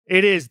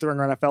It is the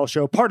Ringer NFL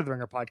show, part of the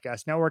Ringer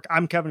Podcast Network.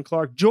 I'm Kevin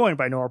Clark, joined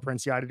by Noah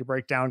Princiati to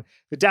break down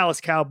the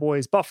Dallas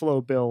Cowboys, Buffalo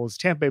Bills,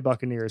 Tampa Bay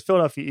Buccaneers,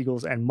 Philadelphia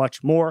Eagles, and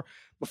much more.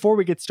 Before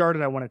we get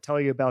started, I want to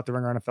tell you about the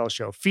Ringer NFL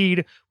show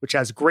feed, which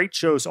has great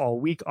shows all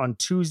week. On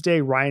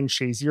Tuesday, Ryan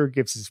Shazier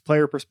gives his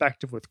player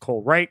perspective with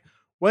Cole Wright.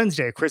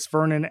 Wednesday, Chris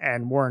Vernon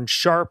and Warren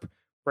Sharp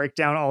break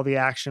down all the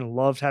action.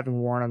 Loved having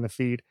Warren on the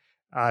feed.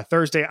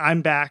 Thursday,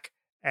 I'm back,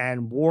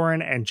 and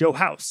Warren and Joe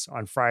House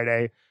on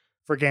Friday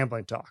for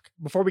Gambling Talk.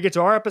 Before we get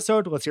to our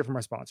episode, let's hear from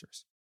our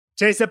sponsors.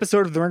 Today's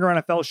episode of the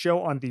Ringer NFL show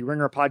on the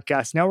Ringer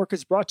Podcast Network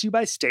is brought to you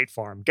by State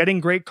Farm. Getting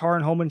great car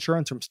and home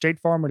insurance from State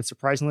Farm at a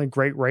surprisingly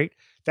great rate,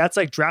 that's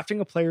like drafting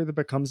a player that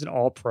becomes an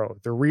all-pro,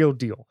 the real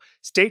deal.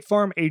 State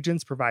Farm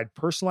agents provide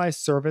personalized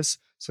service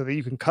so that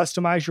you can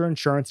customize your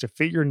insurance to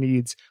fit your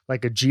needs,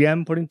 like a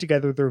GM putting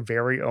together their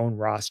very own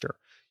roster.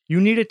 You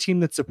need a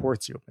team that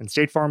supports you, and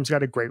State Farm's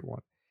got a great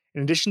one.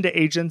 In addition to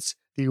agents,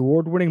 the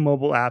award-winning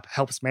mobile app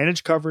helps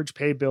manage coverage,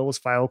 pay bills,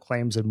 file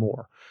claims, and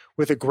more.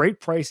 With a great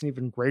price and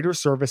even greater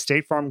service,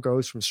 State Farm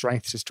goes from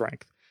strength to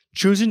strength.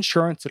 Choose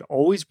insurance that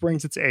always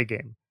brings its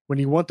A-game. When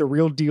you want the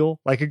real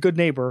deal, like a good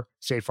neighbor,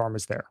 State Farm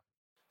is there.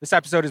 This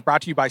episode is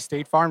brought to you by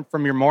State Farm.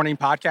 From your morning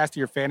podcast to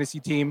your fantasy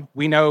team,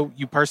 we know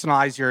you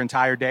personalize your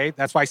entire day.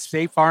 That's why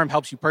State Farm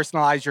helps you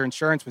personalize your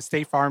insurance with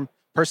State Farm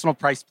Personal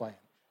Price Plan.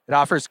 It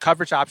offers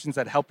coverage options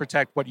that help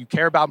protect what you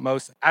care about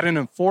most at an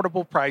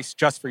affordable price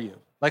just for you.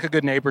 Like a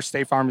good neighbor,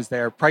 State Farm is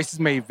there. Prices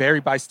may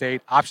vary by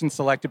state. Options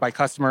selected by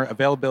customer.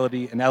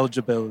 Availability and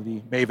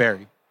eligibility may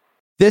vary.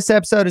 This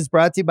episode is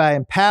brought to you by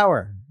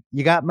Empower.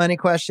 You got money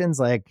questions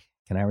like,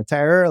 can I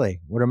retire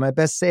early? What are my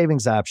best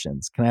savings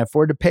options? Can I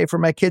afford to pay for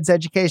my kids'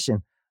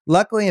 education?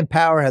 Luckily,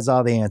 Empower has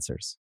all the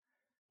answers.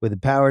 With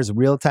Empower's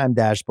real-time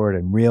dashboard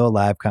and real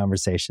live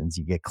conversations,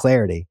 you get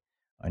clarity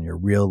on your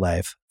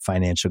real-life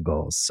financial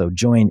goals. So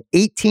join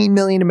 18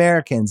 million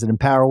Americans and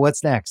Empower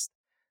what's next.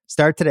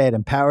 Start today at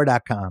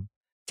empower.com.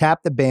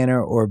 Tap the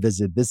banner or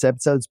visit this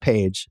episode's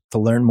page to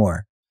learn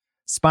more.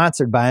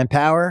 Sponsored by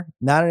Empower,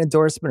 not an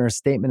endorsement or a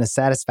statement of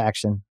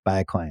satisfaction by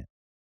a client.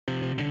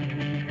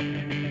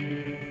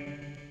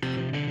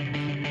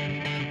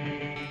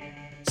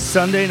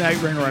 Sunday night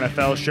Ringer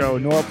NFL show,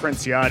 Noah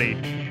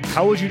Princiati.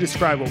 How would you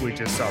describe what we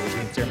just saw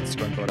between San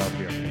Francisco and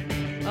Philadelphia?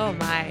 Oh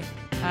my,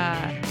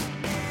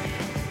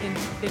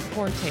 in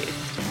poor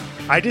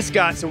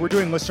taste. So we're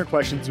doing listener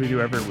questions we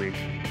do every week.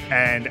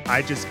 And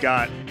I just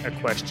got a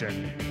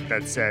question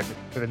that said,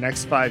 for the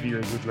next 5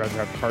 years, would you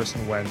rather have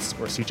Carson Wentz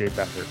or CJ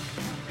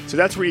Beathard? So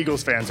that's where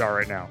Eagles fans are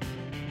right now.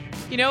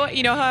 You know what?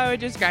 You know how I would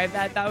describe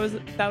that? That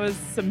was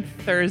some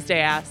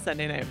Thursday-ass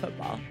Sunday night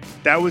football.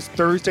 That was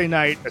Thursday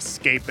night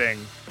escaping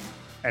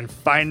and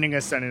finding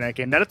a Sunday night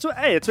game. That's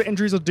what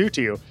injuries will do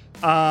to you.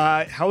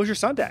 How was your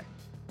Sunday?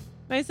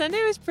 My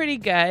Sunday was pretty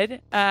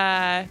good.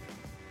 I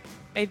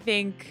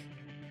think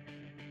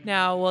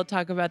now we'll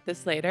talk about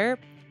this later.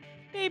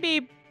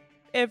 Maybe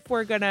if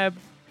we're gonna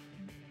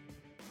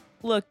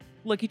look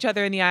each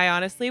other in the eye,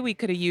 honestly, we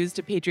could have used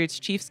a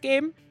Patriots-Chiefs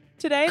game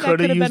today. Could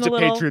have used a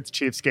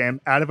Patriots-Chiefs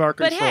game out of our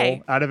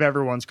control, out of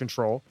everyone's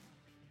control.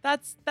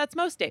 That's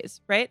most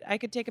days, right? I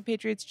could take a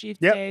Patriots-Chiefs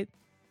day.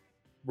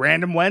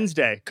 Random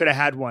Wednesday. Could have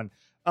had one.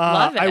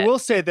 Love it. I will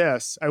say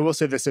this.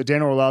 So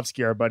Dan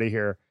Orlovsky, our buddy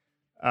here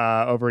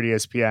over at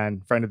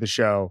ESPN, friend of the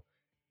show,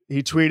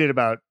 he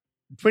tweeted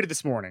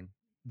this morning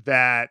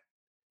that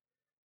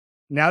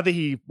now that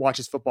he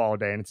watches football all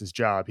day and it's his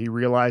job, he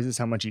realizes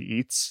how much he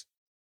eats.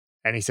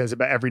 And he says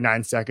about every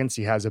 9 seconds,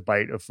 he has a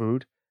bite of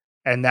food.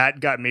 And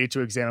that got me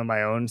to examine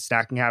my own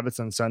snacking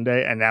habits on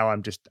Sunday. And now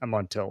I'm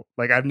on tilt.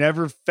 Like, I've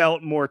never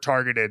felt more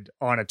targeted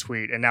on a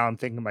tweet. And now I'm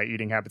thinking of my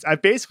eating habits. I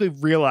basically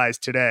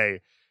realized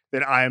today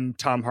that I'm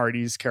Tom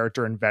Hardy's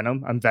character in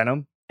Venom. I'm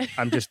Venom.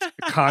 I'm just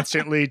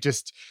constantly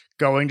just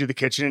going to the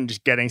kitchen and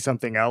just getting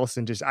something else.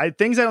 And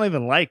things I don't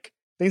even like.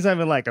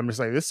 I'm just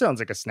like, this sounds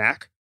like a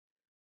snack.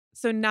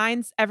 So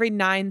every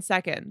 9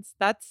 seconds.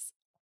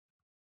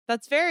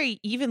 That's very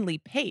evenly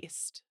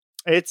paced.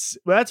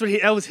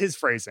 That was his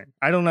phrasing.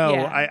 I don't know.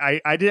 Yeah.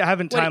 I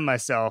haven't timed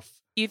myself.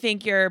 You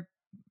think you're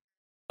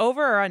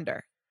over or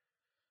under?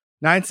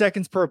 9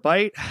 seconds per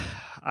bite?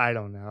 I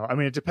don't know. I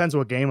mean, it depends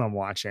what game I'm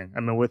watching. I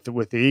mean, with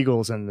the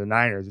Eagles and the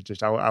Niners,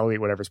 I'll eat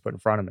whatever's put in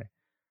front of me.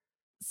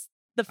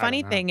 The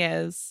funny thing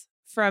is,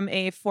 from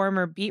a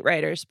former beat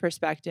writer's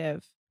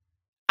perspective,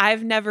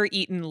 I've never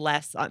eaten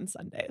less on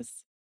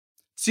Sundays.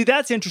 See,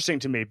 that's interesting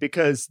to me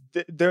because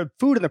the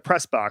food in the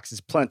press box is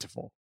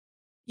plentiful.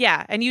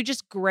 Yeah, and you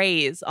just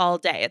graze all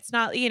day. It's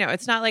not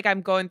like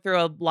I'm going through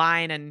a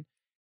line and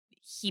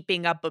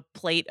heaping up a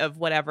plate of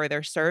whatever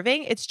they're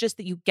serving. It's just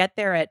that you get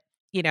there at,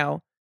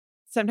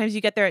 sometimes you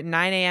get there at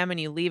 9 a.m. and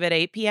you leave at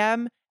 8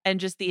 p.m. And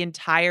just the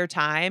entire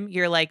time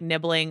you're like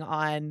nibbling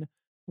on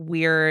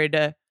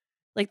weird,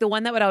 like the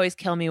one that would always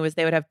kill me was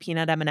they would have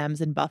peanut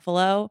M&Ms in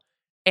Buffalo.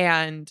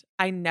 And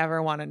I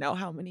never want to know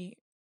how many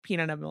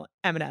peanut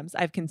M&Ms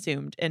I've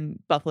consumed in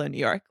Buffalo, New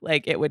York.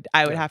 Like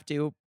I would have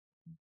to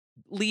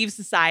leave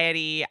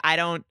society. I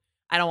don't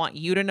want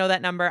you to know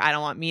that number. I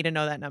don't want me to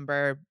know that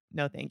number.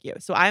 No, thank you.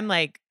 So I'm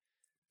like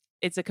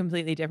it's a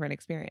completely different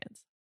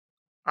experience.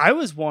 I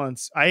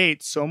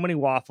ate so many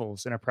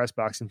waffles in a press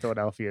box in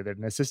Philadelphia that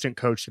an assistant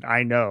coach that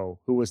I know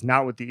who was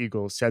not with the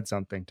Eagles said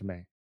something to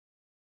me.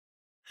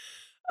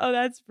 Oh,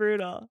 that's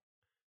brutal.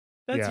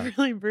 That's Yeah.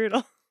 really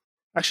brutal.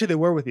 Actually, they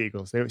were with the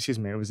Eagles. It was it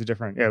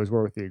was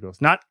with the Eagles.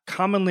 Not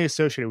commonly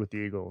associated with the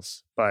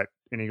Eagles, but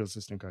an Eagles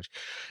assistant coach.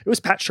 It was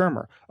Pat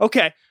Shurmur.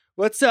 Okay,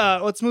 let's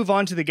move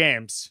on to the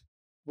games.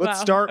 Let's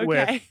start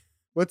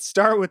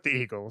with the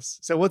Eagles.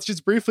 So let's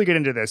just briefly get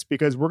into this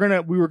because we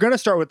were gonna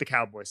start with the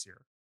Cowboys here.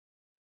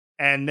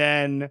 And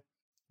then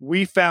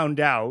we found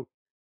out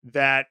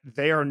that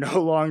they are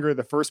no longer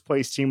the first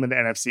place team in the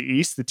NFC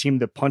East. The team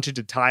that punted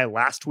to tie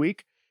last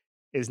week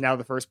is now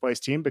the first place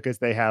team because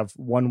they have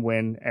 1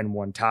 win and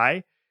 1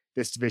 tie.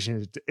 This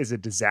division is a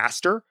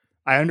disaster.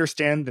 I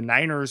understand the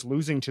Niners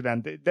losing to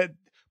them. That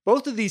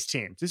both of these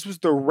teams, this was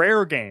the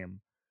rare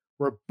game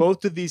where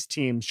both of these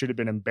teams should have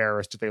been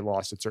embarrassed if they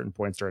lost at certain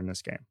points during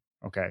this game.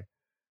 Okay.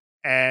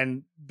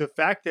 And the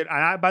fact that,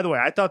 by the way,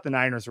 I thought the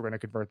Niners were going to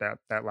convert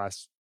that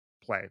last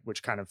play,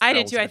 which kind of I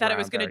did too. I thought it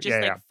was going to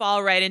just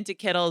fall right into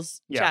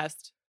Kittle's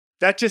chest.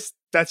 That's just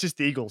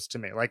the Eagles to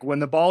me. Like when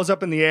the ball's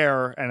up in the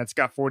air and it's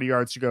got 40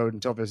 yards to go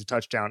until there's a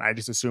touchdown, I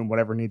just assume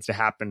whatever needs to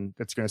happen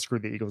that's going to screw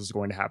the Eagles is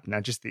going to happen.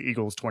 That's just the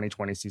Eagles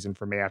 2020 season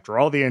for me. After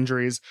all the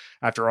injuries,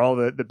 after all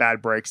the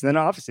bad breaks, and then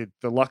obviously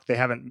the luck they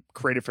haven't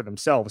created for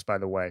themselves, by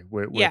the way,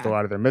 with a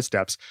lot of their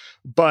missteps.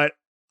 But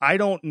I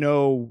don't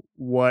know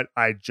what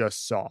I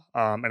just saw,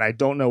 and I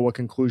don't know what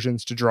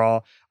conclusions to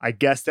draw. I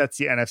guess that's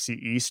the NFC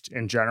East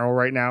in general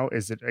right now.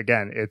 Is it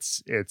again?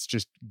 It's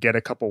just get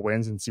a couple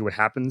wins and see what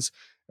happens.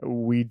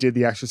 We did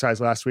the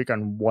exercise last week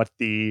on what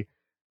the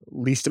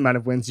least amount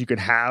of wins you could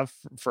have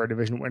for a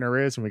division winner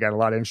is, and we got a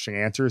lot of interesting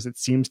answers. It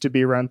seems to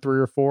be around 3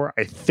 or 4.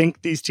 I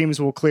think these teams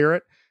will clear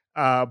it,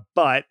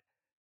 but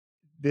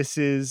this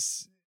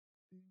is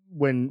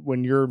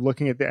when you're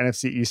looking at the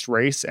NFC East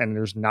race and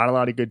there's not a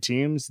lot of good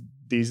teams.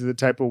 These are the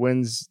type of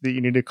wins that you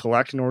need to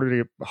collect in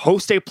order to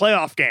host a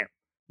playoff game.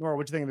 Nora,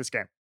 what do you think of this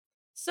game?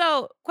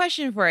 So,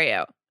 question for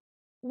you: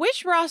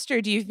 which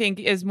roster do you think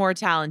is more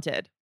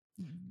talented?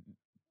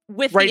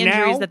 With the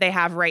injuries that they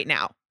have right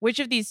now, which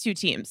of these two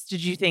teams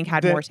did you think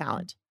had more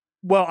talent?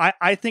 Well,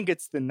 I think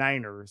it's the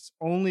Niners,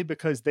 only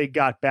because they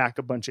got back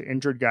a bunch of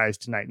injured guys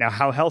tonight. Now,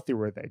 how healthy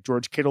were they?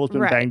 George Kittle's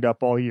been banged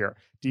up all year.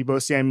 Deebo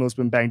Samuel's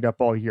been banged up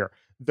all year.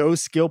 Those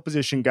skill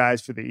position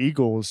guys for the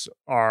Eagles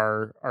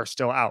are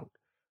still out.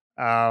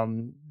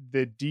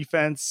 The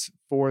defense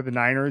for the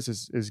Niners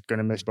is going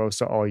to miss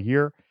Bosa all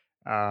year.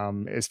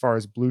 As far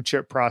as blue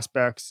chip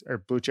prospects or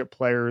blue chip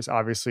players,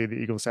 obviously the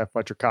Eagles have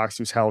Fletcher Cox,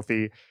 who's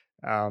healthy.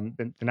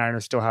 The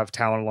Niners still have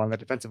talent along the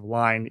defensive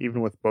line,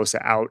 even with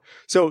Bosa out.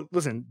 So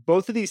listen,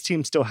 both of these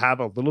teams still have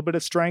a little bit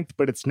of strength,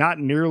 but it's not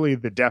nearly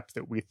the depth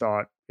that we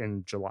thought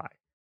in July.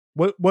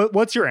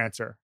 What's your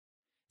answer?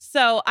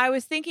 So I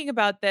was thinking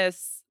about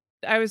this.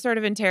 I was sort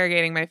of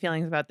interrogating my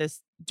feelings about this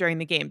during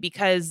the game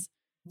because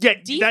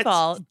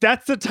default,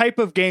 that's the type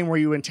of game where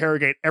you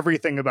interrogate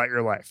everything about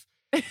your life.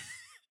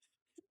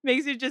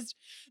 Makes you just,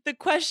 the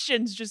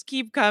questions just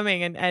keep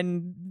coming,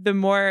 and the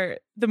more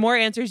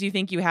answers you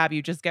think you have,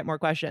 you just get more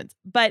questions.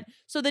 But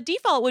so the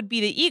default would be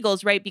the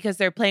Eagles, right? Because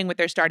they're playing with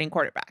their starting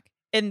quarterback.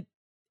 And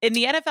in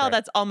the NFL,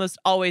 that's almost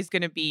always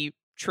going to be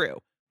true,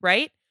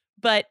 right?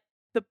 But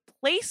the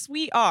place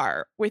we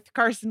are with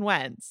Carson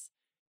Wentz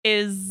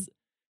is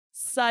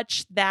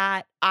such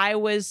that I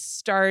was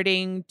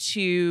starting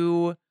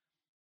to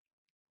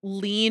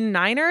lean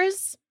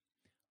Niners.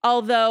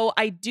 Although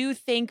I do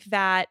think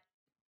that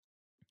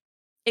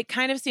it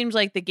kind of seems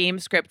like the game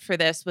script for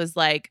this was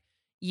like,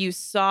 you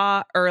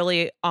saw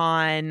early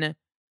on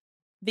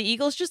the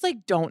Eagles just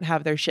like don't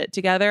have their shit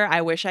together.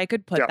 I wish I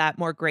could put that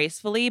more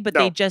gracefully, but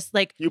they just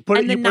like you put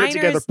it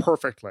together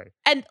perfectly.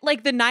 And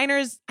like the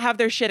Niners have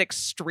their shit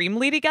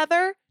extremely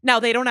together.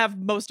 Now they don't have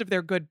most of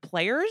their good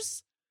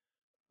players,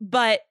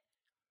 but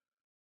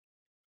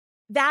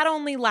that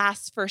only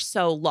lasts for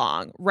so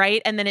long,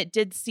 right? And then it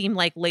did seem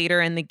like later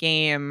in the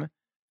game,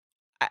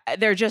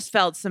 there just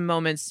felt some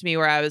moments to me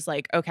where I was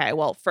like, okay,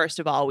 well, first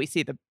of all, we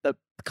see the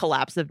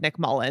collapse of Nick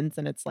Mullins,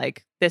 and it's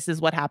like, this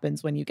is what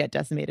happens when you get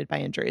decimated by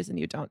injuries and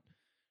you don't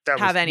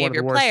have any of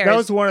your players. That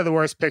was one of the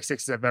worst pick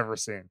sixes I've ever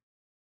seen.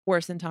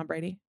 Worse than Tom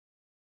Brady?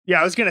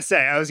 Yeah, I was gonna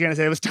say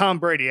it was Tom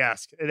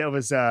Brady-esque. It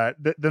was the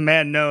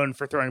man known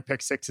for throwing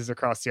pick sixes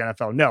across the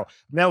NFL. No,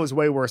 that was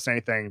way worse than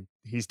anything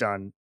he's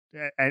done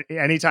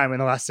anytime in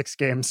the last 6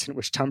 games in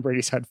which Tom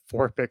Brady's had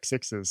 4 pick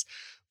sixes.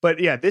 But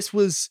yeah, this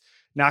was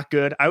not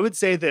good. I would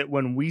say that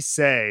when we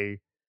say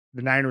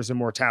the Niners are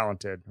more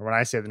talented, or when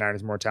I say the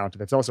Niners are more talented,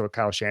 that's also a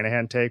Kyle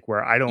Shanahan take,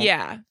 where I don't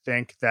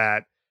think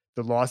that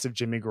the loss of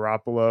Jimmy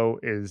Garoppolo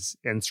is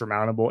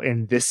insurmountable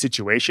in this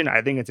situation.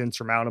 I think it's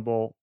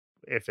insurmountable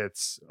if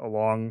it's a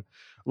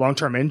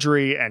long-term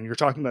injury and you're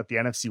talking about the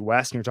NFC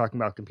West and you're talking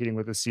about competing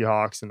with the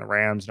Seahawks and the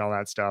Rams and all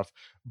that stuff.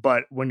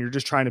 But when you're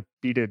just trying to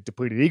beat a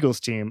depleted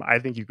Eagles team, I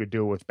think you could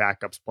do it with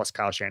backups plus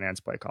Kyle Shanahan's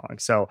play calling.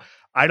 So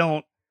I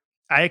don't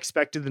I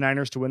expected the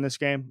Niners to win this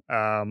game.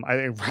 I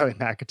think Riley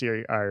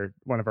McAtee,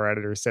 one of our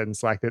editors, said in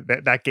Slack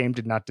that game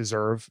did not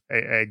deserve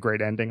a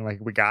great ending like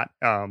we got.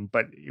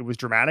 But it was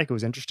dramatic. It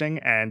was interesting.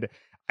 And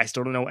I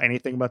still don't know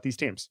anything about these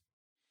teams.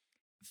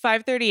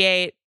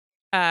 538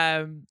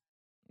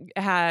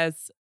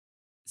 has,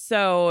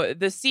 so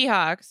the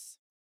Seahawks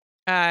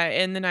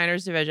in the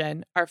Niners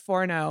division are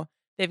 4-0.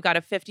 They've got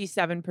a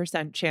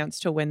 57% chance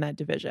to win that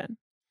division.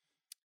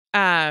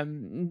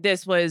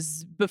 This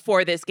was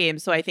before this game,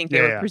 so I think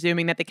they were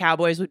presuming that the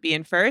Cowboys would be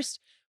in first.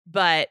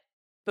 But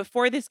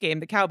before this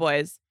game, the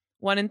Cowboys,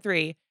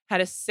 1-3,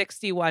 had a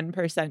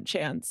 61%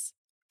 chance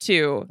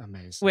to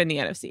win the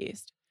NFC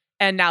East.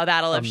 And now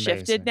that'll have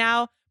shifted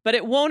now, but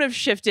it won't have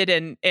shifted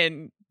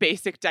in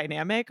basic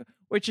dynamic,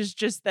 which is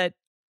just that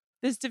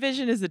this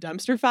division is a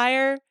dumpster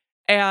fire.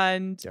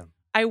 And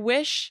I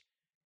wish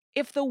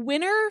if the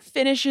winner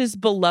finishes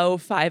below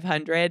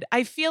 500,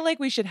 I feel like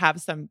we should have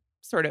some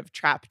sort of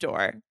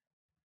trapdoor.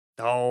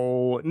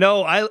 Oh,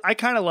 no, I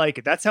kind of like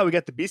it. That's how we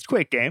got the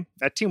Beastquake game.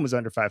 That team was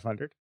under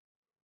 500.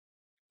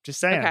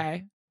 Just saying.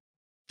 Okay.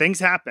 Things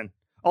happen.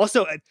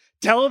 Also,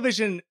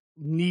 television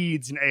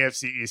needs an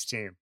AFC East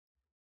team.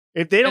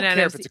 If they don't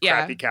care if it's a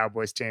crappy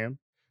Cowboys team.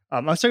 I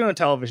was talking to a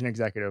television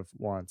executive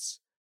once,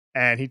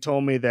 and he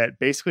told me that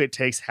basically it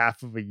takes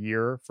half of a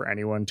year for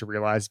anyone to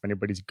realize if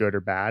anybody's good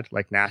or bad,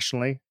 like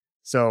nationally.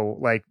 So,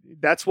 like,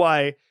 that's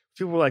why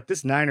people were like,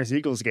 this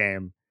Niners-Eagles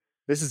game,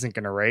 this isn't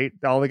going to rate.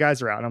 All the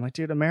guys are out. And I'm like,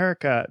 dude,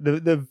 America,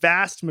 the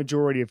vast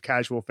majority of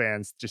casual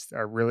fans just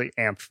are really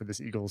amped for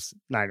this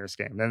Eagles-Niners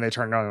game. Then they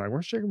turn on and they're like,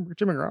 where's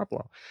Jimmy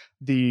Garoppolo?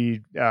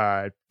 The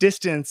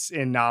distance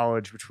in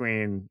knowledge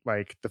between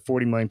like the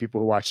 40 million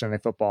people who watch Sunday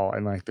football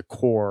and like the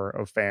core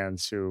of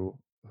fans who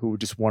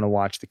just want to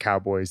watch the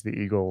Cowboys, the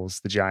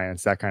Eagles, the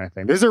Giants, that kind of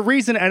thing. There's a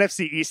reason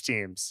NFC East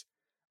teams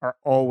are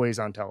always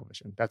on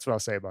television. That's what I'll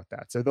say about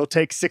that. So they'll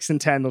take 6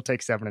 and 10, they'll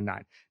take 7 and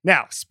 9.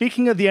 Now,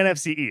 speaking of the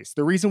NFC East,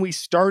 the reason we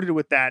started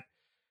with that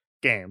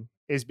game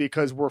is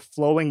because we're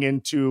flowing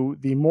into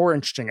the more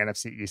interesting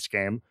NFC East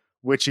game,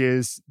 which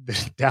is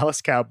the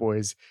Dallas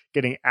Cowboys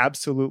getting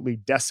absolutely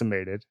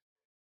decimated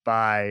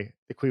by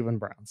the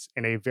Cleveland Browns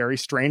in a very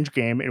strange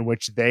game in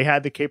which they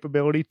had the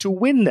capability to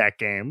win that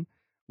game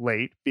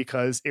late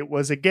because it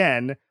was,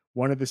 again,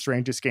 one of the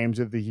strangest games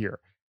of the year.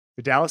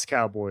 The Dallas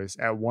Cowboys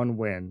at one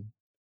win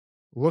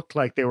looked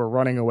like they were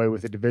running away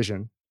with the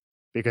division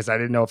because I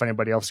didn't know if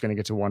anybody else was going to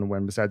get to one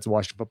win besides the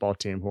Washington football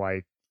team, who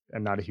I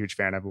am not a huge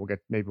fan of.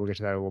 Maybe we'll get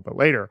to that a little bit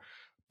later.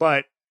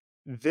 But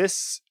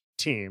this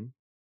team,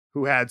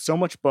 who had so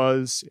much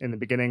buzz in the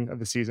beginning of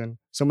the season,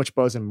 so much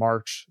buzz in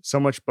March, so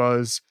much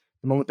buzz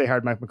the moment they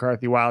hired Mike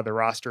McCarthy. Wow, their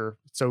roster,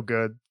 so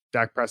good.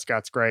 Dak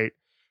Prescott's great.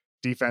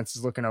 Defense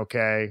is looking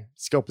okay.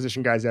 Skill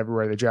position guys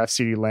everywhere. They draft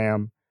CeeDee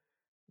Lamb.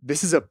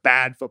 This is a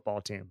bad football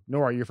team.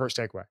 Nora, your first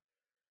takeaway.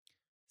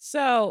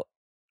 So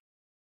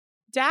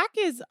Dak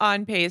is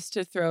on pace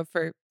to throw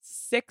for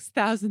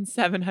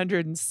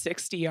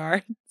 6,760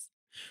 yards,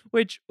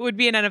 which would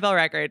be an NFL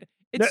record.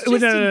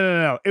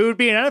 No. It would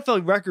be an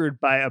NFL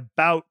record by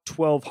about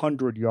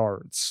 1,200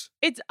 yards.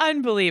 It's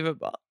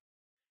unbelievable.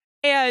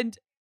 And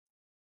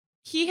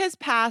he has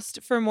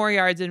passed for more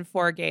yards in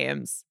 4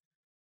 games,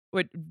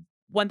 with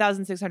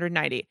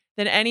 1,690,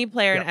 than any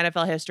player in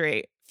NFL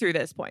history through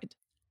this point.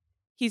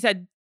 He's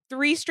had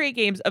 3 straight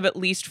games of at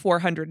least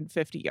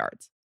 450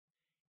 yards.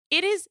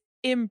 It is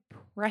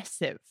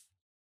impressive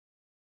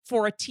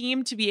for a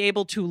team to be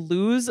able to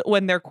lose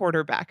when their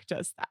quarterback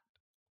does that.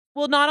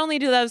 Well, not only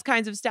do those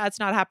kinds of stats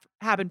not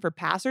happen for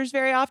passers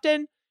very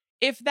often,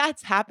 if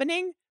that's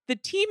happening, the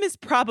team is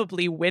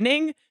probably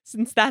winning,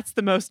 since that's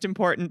the most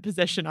important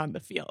position on the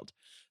field.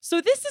 So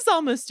this is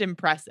almost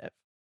impressive.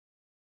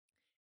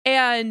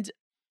 And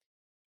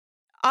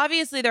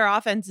obviously their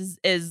offense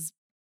is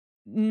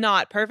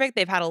not perfect.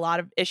 They've had a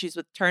lot of issues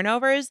with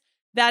turnovers.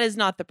 That is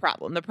not the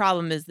problem. The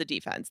problem is the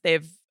defense.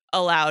 They've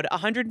allowed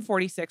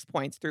 146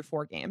 points through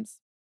 4 games.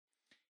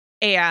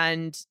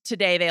 And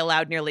today they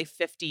allowed nearly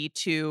 50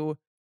 to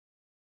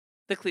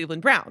the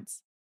Cleveland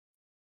Browns,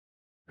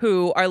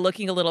 who are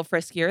looking a little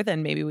friskier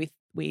than maybe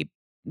we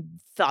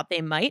thought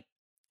they might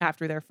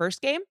after their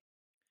first game,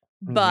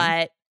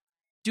 but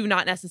do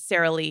not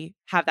necessarily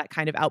have that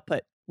kind of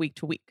output week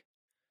to week.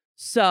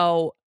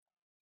 So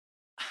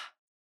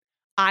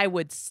I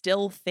would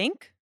still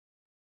think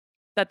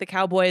that the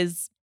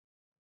Cowboys,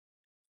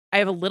 I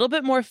have a little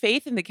bit more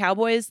faith in the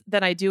Cowboys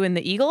than I do in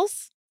the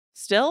Eagles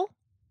still.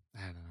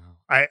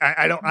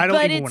 I don't know. I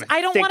don't even want to.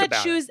 I don't want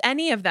to choose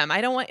any of them. I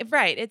don't want.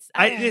 Right?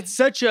 It's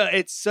such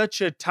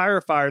a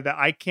tire fire that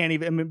I can't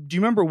even. I mean, do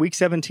you remember Week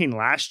 17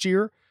 last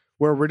year,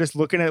 where we're just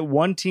looking at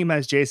one team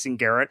as Jason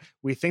Garrett?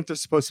 We think they're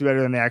supposed to be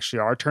better than they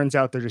actually are. Turns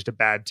out they're just a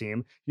bad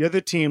team. The other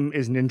team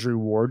is an injury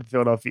ward,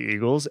 Philadelphia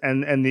Eagles,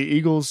 and the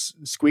Eagles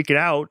squeak it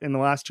out in the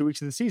last 2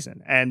 weeks of the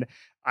season. And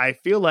I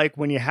feel like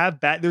when you have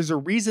bad, there's a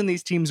reason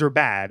these teams are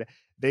bad.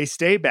 They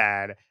stay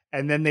bad.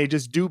 And then they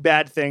just do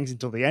bad things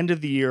until the end of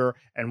the year,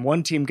 and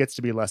one team gets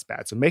to be less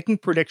bad. So making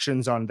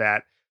predictions on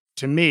that,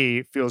 to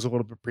me, feels a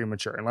little bit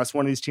premature, unless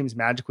one of these teams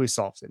magically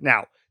solves it.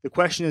 Now, The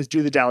question is,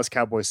 do the Dallas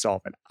Cowboys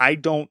solve it? I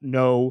don't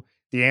know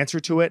the answer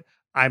to it.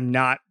 I'm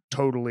not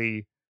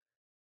totally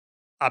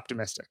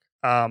optimistic.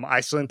 I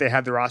still think they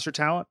have the roster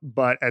talent,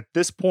 but at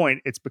this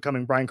point, it's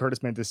becoming, Brian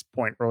Curtis made this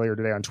point earlier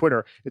today on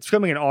Twitter, it's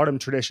becoming an autumn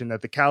tradition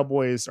that the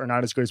Cowboys are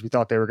not as good as we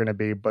thought they were going to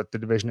be, but the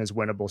division is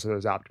winnable, so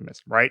there's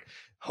optimism, right?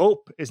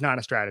 Hope is not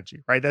a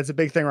strategy, right? That's a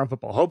big thing around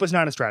football. Hope is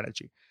not a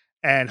strategy.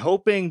 And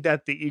hoping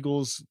that the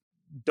Eagles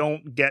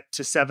don't get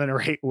to 7 or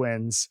 8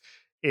 wins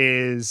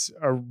is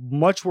a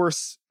much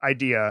worse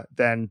idea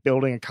than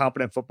building a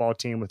competent football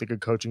team with a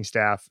good coaching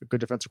staff, a good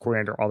defensive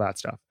coordinator, all that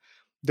stuff.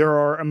 There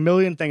are a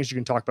million things you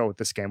can talk about with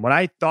this game. When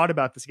I thought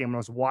about this game, when I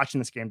was watching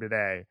this game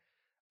today,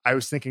 I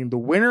was thinking the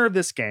winner of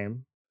this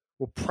game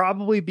will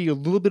probably be a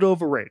little bit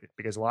overrated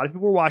because a lot of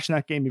people were watching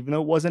that game, even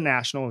though it wasn't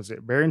national. It was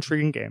a very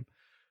intriguing game.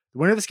 The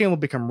winner of this game will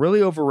become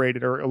really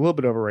overrated or a little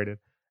bit overrated,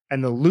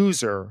 and the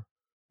loser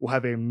will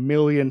have a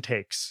million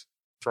takes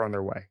thrown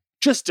their way.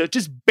 Just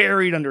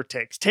buried under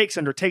takes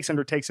under takes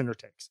under takes under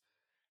takes.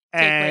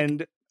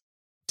 And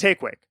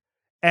take wake.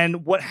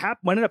 And what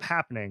ended up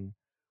happening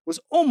was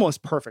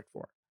almost perfect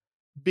for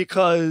it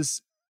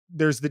because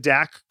there's the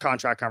Dak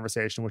contract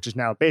conversation, which is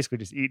now basically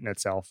just eating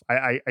itself.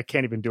 I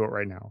can't even do it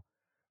right now.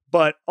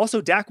 But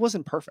also Dak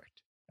wasn't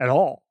perfect at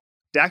all.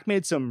 Dak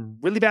made some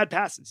really bad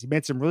passes. He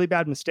made some really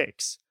bad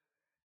mistakes.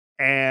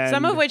 And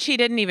some of which he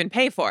didn't even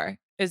pay for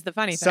is the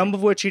funny thing. Some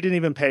of which he didn't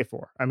even pay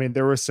for. I mean,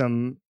 there were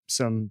some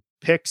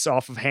picks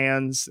off of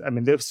hands. I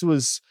mean, this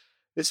was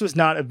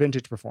not a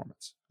vintage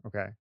performance.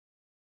 Okay.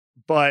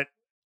 But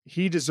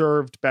he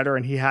deserved better,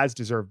 and he has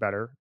deserved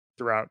better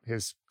throughout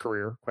his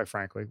career, quite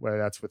frankly, whether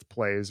that's with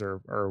plays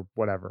or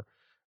whatever.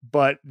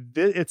 But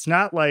it's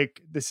not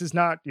like, this is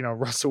not,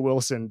 Russell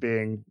Wilson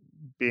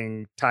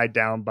being tied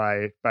down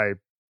by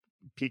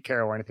Pete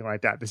Carroll or anything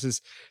like that. This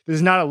is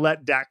not a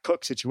let Dak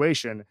cook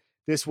situation.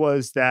 This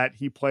was that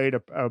he played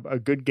a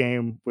good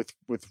game with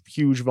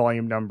huge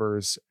volume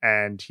numbers,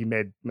 and he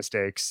made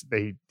mistakes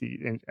that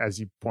he as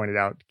you pointed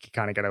out, he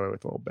kind of got away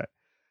with a little bit.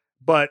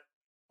 But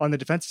on the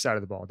defensive side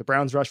of the ball, the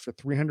Browns rushed for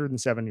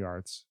 307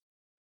 yards.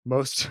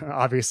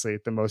 Obviously,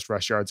 the most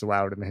rush yards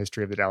allowed in the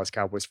history of the Dallas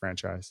Cowboys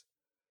franchise.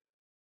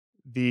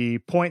 The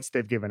points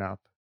they've given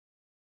up,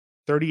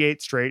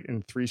 38 straight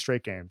in 3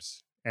 straight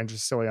games. Andrew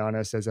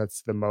Siciliano says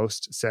that's the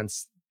most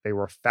since they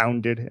were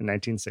founded in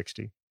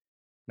 1960.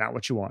 Not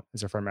what you want,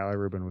 as our friend Mallory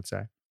Rubin would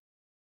say.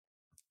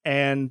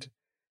 And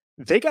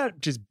they got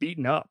just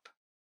beaten up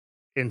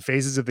in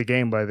phases of the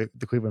game by the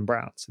Cleveland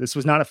Browns. This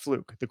was not a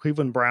fluke. The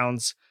Cleveland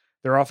Browns,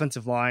 their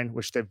offensive line,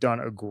 which they've done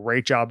a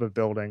great job of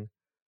building,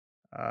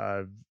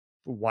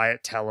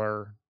 Wyatt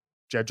Teller,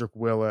 Jedrick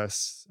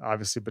Willis,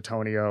 obviously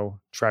Bitonio,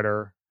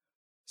 Treader,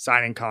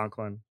 signing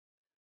Conklin.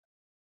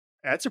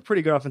 That's a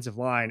pretty good offensive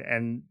line,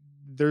 and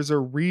there's a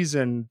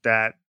reason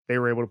that they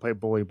were able to play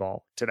bully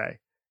ball today.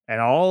 And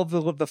all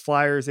of the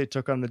flyers they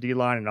took on the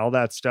D-line and all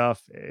that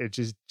stuff, it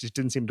just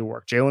didn't seem to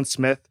work. Jalen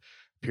Smith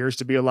appears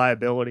to be a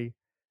liability.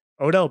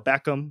 Odell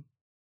Beckham,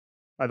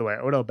 by the way,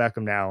 Odell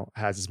Beckham now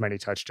has as many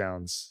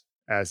touchdowns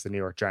as the New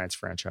York Giants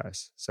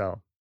franchise.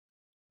 So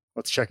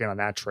let's check in on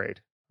that trade.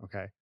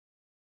 Okay.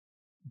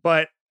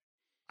 But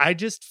I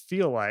just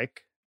feel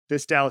like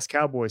this Dallas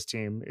Cowboys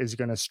team is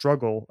going to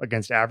struggle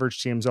against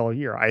average teams all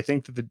year. I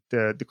think that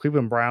the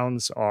Cleveland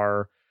Browns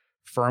are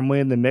firmly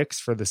in the mix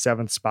for the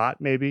 7th spot,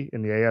 maybe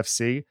in the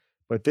AFC,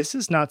 but this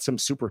is not some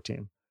super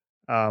team.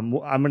 I'm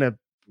going to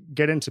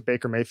get into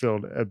Baker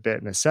Mayfield a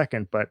bit in a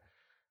second, but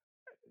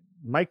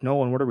Mike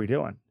Nolan, what are we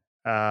doing?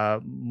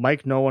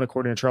 Mike Nolan,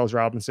 according to Charles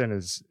Robinson,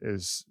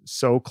 is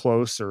so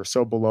close or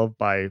so beloved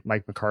by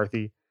Mike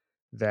McCarthy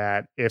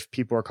that if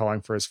people are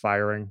calling for his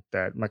firing,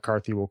 that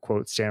McCarthy will,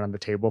 quote, stand on the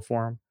table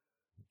for him.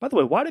 By the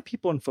way, why do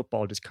people in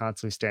football just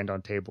constantly stand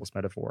on tables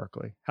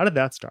metaphorically? How did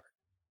that start?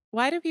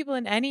 Why do people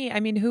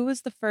who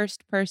was the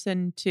first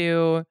person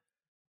to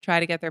try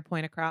to get their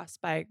point across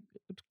by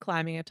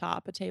climbing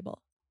atop a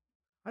table?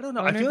 I don't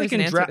know. I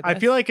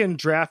feel like in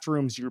draft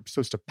rooms, you're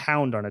supposed to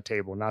pound on a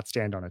table, not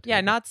stand on a table.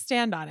 Yeah, not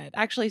stand on it.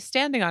 Actually,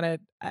 standing on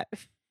it,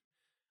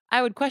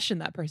 I would question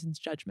that person's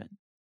judgment.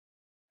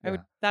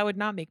 That would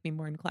not make me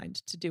more inclined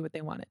to do what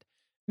they wanted.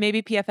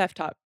 Maybe PFF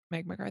taught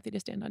Mike McCarthy to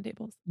stand on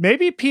tables.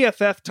 Maybe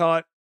PFF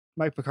taught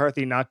Mike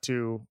McCarthy not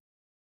to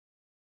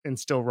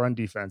instill run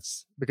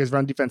defense, because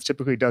run defense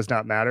typically does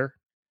not matter,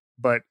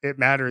 but it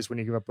matters when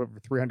you give up over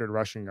 300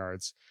 rushing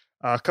yards.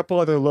 A couple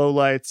other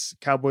lowlights.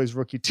 Cowboys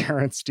rookie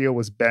Terrence Steele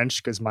was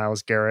benched because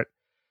Myles Garrett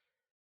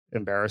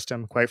embarrassed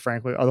him, quite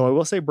frankly. Although I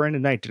will say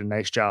Brandon Knight did a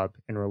nice job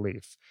in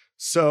relief.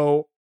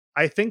 So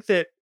I think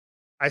that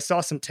I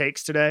saw some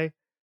takes today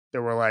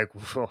that were like,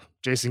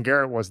 Jason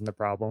Garrett wasn't the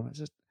problem.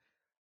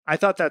 I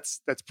thought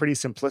that's pretty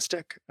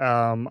simplistic.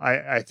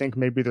 I think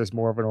maybe there's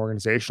more of an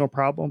organizational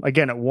problem.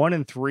 Again, at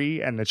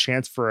 1-3 and the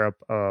chance for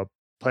a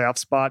playoff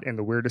spot in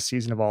the weirdest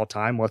season of all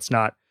time, let's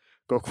not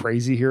go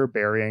crazy here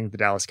burying the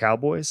Dallas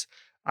Cowboys.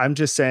 I'm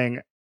just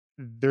saying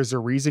there's a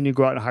reason you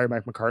go out and hire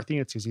Mike McCarthy.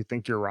 It's because you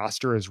think your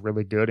roster is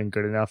really good and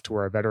good enough to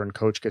where a veteran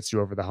coach gets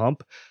you over the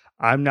hump.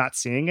 I'm not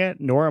seeing it,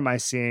 nor am I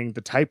seeing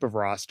the type of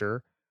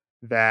roster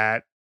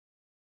that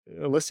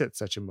elicit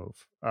such a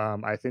move.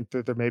 I think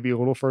that there may be a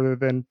little further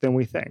than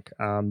we think.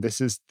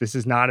 This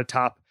is not a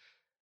top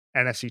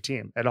NFC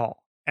team at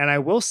all. And I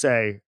will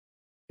say,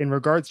 in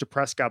regards to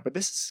Prescott, but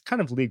this is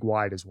kind of league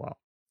wide as well.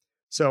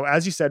 So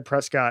as you said,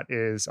 Prescott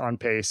is on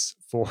pace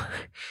for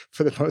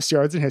for the most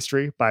yards in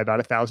history by about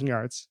 1,000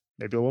 yards,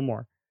 maybe a little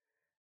more.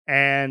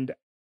 And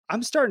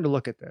I'm starting to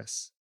look at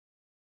this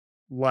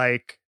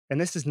like, and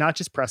this is not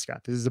just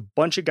Prescott. This is a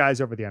bunch of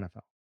guys over the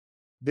NFL.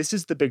 This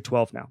is the Big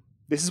 12 now.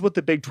 This is what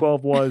the Big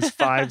 12 was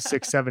 5,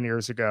 6, 7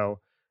 years ago.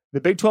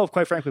 The Big 12,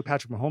 quite frankly,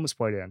 Patrick Mahomes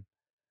played in.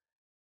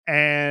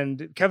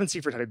 And Kevin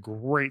Seifert had a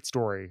great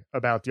story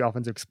about the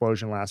offensive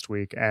explosion last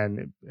week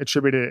and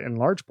attributed it in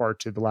large part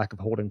to the lack of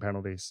holding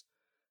penalties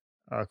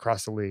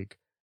across the league.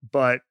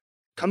 But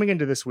coming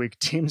into this week,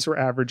 teams were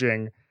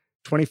averaging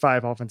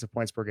 25 offensive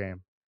points per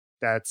game.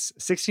 That's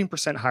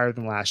 16% higher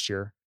than last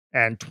year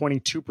and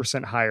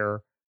 22%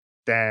 higher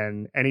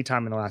than any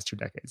time in the last 2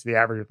 decades, the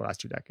average of the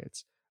last 2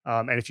 decades.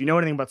 And if you know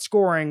anything about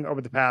scoring over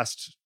the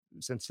past,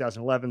 since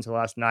 2011 to the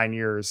last 9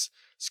 years,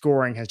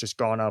 scoring has just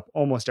gone up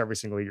almost every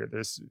single year.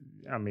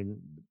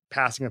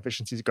 Passing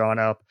efficiency has gone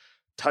up.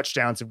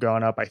 Touchdowns have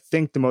gone up. I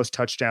think the most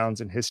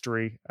touchdowns in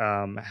history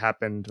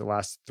happened the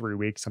last 3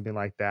 weeks, something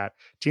like that.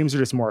 Teams are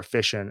just more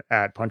efficient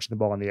at punching the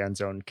ball in the end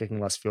zone, kicking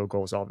less field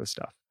goals, all this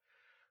stuff.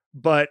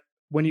 But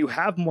when you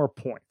have more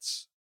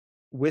points,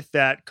 with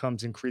that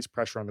comes increased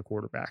pressure on the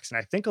quarterbacks. And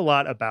I think a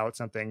lot about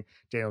something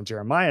Daniel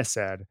Jeremiah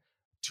said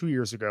 2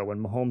 years ago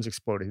when Mahomes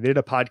exploded. They did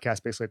a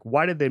podcast basically like,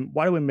 why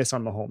do we miss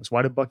on Mahomes?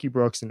 Why did Bucky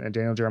Brooks and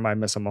Daniel Jeremiah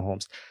miss on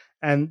Mahomes?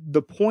 And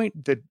the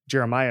point that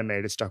Jeremiah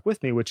made has stuck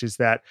with me, which is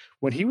that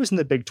when he was in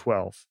the Big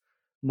 12,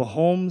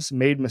 Mahomes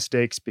made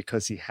mistakes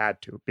because he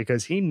had to,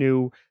 because he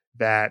knew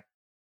that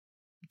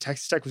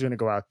Texas Tech was going to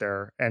go out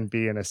there and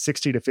be in a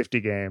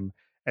 60-50 game,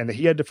 and that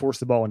he had to force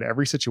the ball into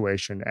every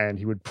situation, and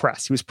he would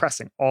press. He was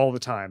pressing all the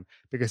time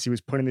because he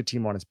was putting the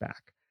team on his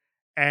back.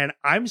 And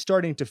I'm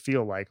starting to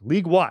feel like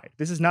league-wide,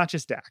 this is not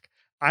just Dak,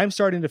 I'm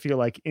starting to feel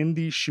like in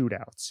these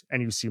shootouts,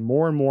 and you see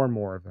more and more and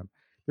more of them,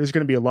 there's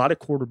going to be a lot of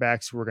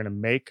quarterbacks who are going to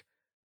make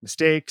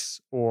mistakes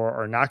or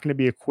are not going to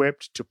be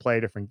equipped to play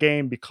a different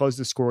game because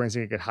the scoring is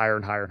going to get higher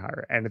and higher and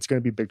higher. And it's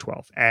going to be Big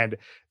 12. And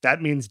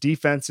that means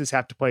defenses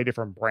have to play a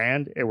different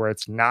brand where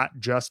it's not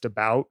just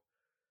about,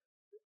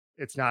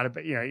 not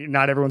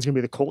everyone's going to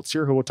be the Colts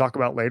here, who we'll talk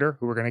about later,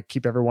 who are going to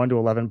keep everyone to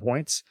 11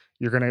 points.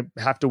 You're going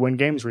to have to win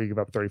games where you give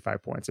up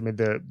 35 points. I mean,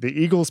 the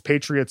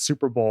Eagles-Patriots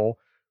Super Bowl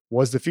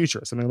was the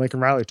future. Something Lincoln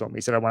Riley told me.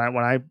 He said,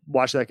 when I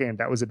watched that game,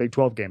 that was a Big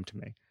 12 game to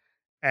me.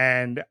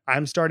 And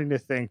I'm starting to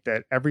think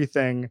that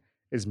everything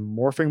is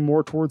morphing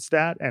more towards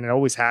that. And it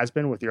always has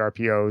been with the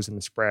RPOs and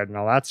the spread and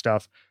all that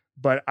stuff.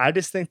 But I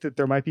just think that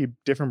there might be a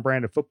different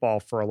brand of football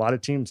for a lot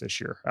of teams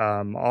this year.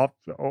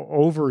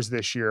 Overs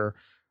this year,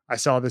 I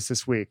saw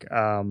this week.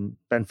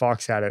 Ben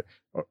Fox had it.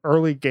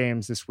 Early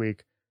games this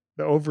week,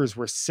 the overs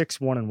were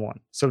 6-1-1.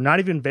 So not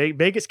even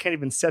Vegas can't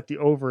even set the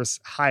overs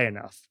high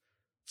enough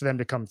for them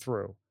to come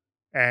through.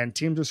 And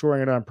teams are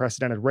scoring at an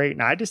unprecedented rate.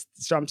 And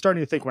I'm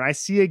starting to think, when I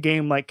see a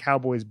game like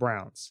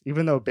Cowboys-Browns,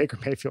 even though Baker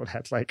Mayfield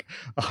had like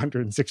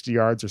 160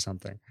 yards or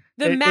something.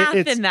 The math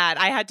in that,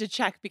 I had to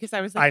check because I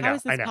was like, how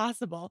is this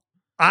possible?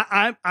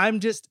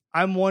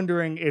 I'm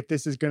wondering if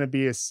this is going to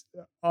be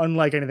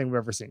unlike anything we've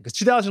ever seen, because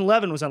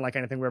 2011 was unlike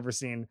anything we've ever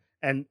seen.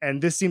 And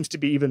this seems to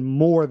be even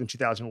more than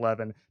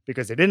 2011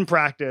 because they didn't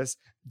practice.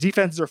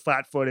 Defenses are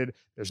flat footed.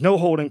 There's no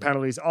holding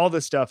penalties, all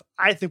this stuff.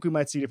 I think we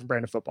might see a different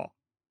brand of football.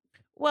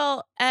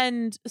 Well,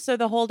 and so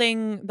the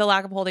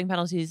lack of holding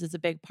penalties is a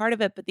big part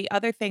of it. But the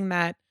other thing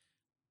that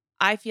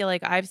I feel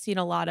like I've seen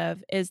a lot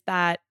of is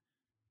that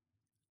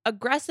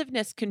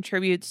aggressiveness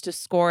contributes to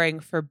scoring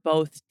for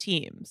both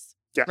teams,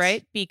 yes.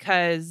 Right?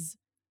 Because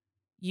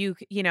you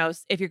know,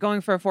 if you're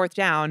going for a fourth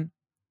down,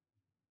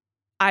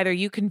 either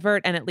you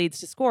convert and it leads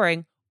to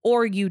scoring,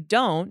 or you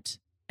don't,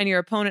 and your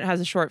opponent has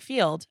a short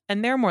field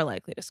and they're more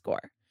likely to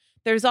score.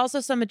 There's also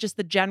some of just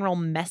the general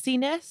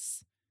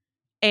messiness,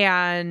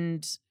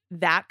 and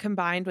that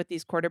combined with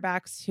these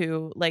quarterbacks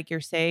who, like you're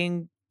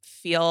saying,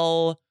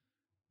 feel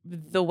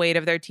the weight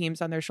of their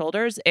teams on their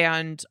shoulders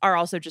and are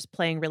also just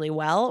playing really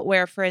well.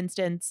 Where, for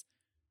instance,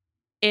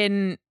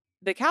 in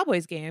the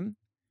Cowboys game,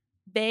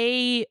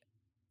 they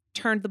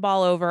turned the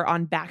ball over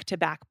on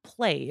back-to-back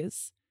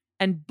plays,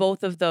 and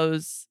both of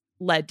those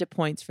led to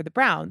points for the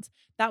Browns.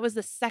 That was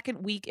the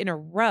second week in a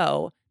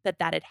row that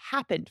had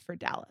happened for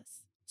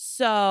Dallas.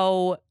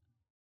 So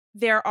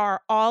there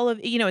are all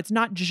of, it's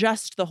not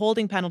just the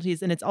holding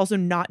penalties, and it's also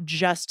not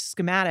just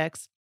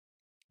schematics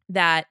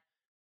that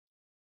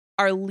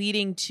are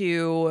leading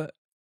to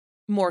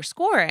more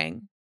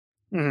scoring.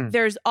 Mm-hmm.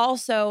 There's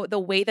also the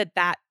way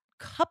that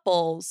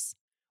couples,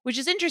 which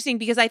is interesting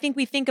because I think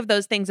we think of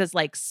those things as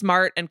like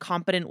smart and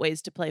competent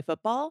ways to play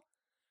football.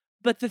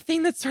 But the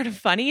thing that's sort of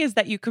funny is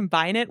that you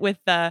combine it with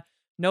the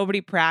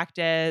nobody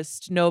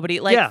practiced,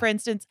 for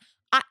instance,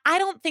 I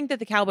don't think that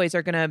the Cowboys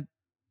are going to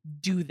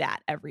do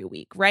that every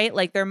week, right?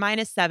 Like they're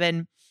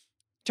 -7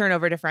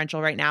 turnover differential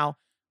right now.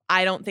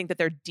 I don't think that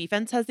their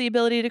defense has the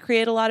ability to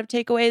create a lot of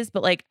takeaways,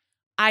 but like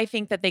I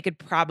think that they could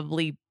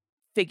probably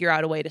figure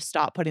out a way to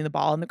stop putting the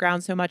ball on the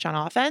ground so much on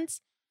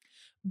offense.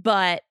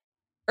 But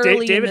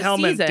early in the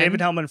season, David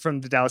Hellman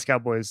from the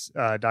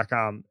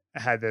DallasCowboys.com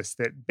had this,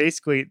 that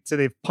basically, so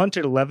they've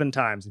punted 11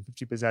 times in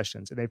 50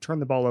 possessions and they've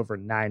turned the ball over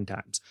 9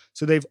 times.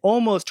 So they've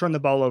almost turned the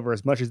ball over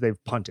as much as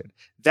they've punted.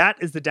 That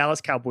is the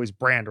Dallas Cowboys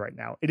brand right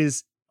now. It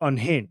is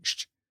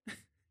unhinged.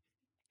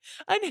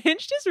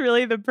 Unhinged is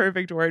really the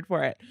perfect word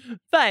for it.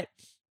 But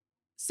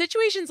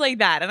situations like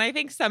that, and I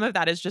think some of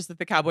that is just that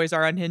the Cowboys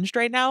are unhinged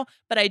right now,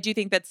 but I do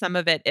think that some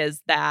of it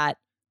is that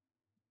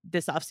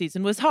this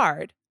offseason was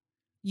hard.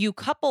 You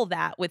couple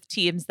that with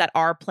teams that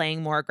are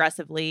playing more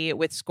aggressively,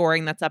 with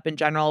scoring that's up in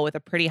general, with a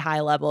pretty high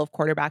level of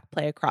quarterback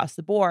play across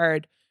the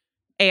board.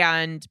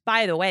 And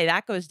by the way,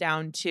 that goes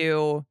down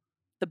to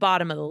the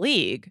bottom of the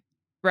league,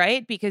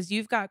 right? Because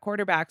you've got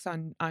quarterbacks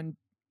on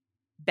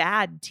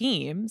bad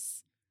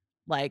teams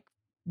like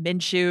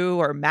Minshew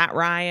or Matt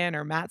Ryan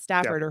or Matt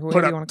Stafford or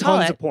whoever you want to call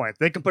it. Tons of points.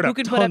 They can put up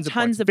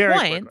tons of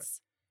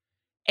points.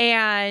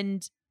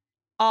 And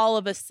all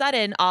of a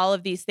sudden, all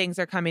of these things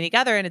are coming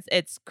together, and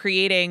it's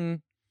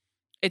creating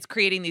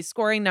these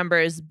scoring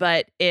numbers.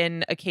 But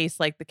in a case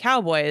like the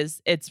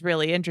Cowboys, it's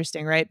really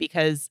interesting, right?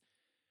 Because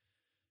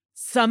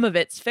some of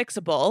it's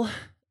fixable.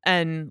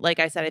 And like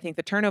I said, I think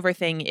the turnover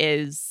thing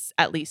is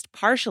at least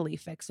partially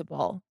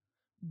fixable.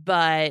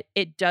 But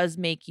it does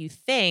make you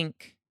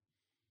think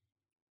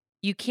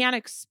you can't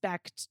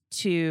expect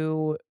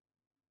to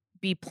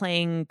be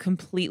playing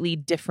completely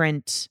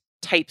different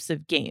types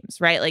of games,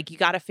 right? Like you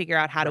got to figure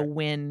out how to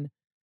win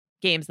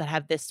games that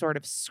have this sort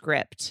of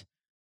script,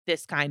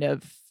 this kind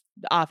of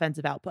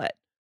offensive output.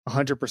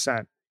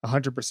 100%.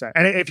 100%.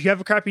 And if you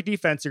have a crappy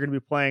defense, you're going to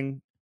be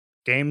playing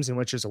games in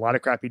which there's a lot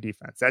of crappy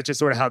defense. That's just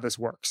sort of how this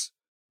works.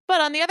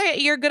 But on the other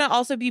hand, you're going to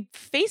also be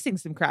facing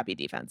some crappy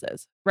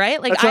defenses, right?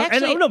 Like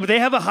but they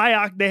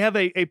have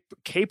a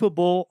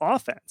capable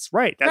offense,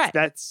 right?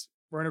 That's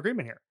we're in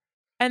agreement here.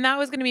 And that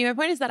was going to be my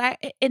point, is that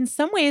in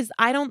some ways,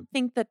 I don't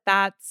think that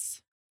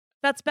that's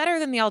better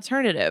than the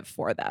alternative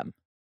for them,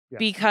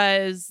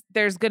 because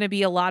there's going to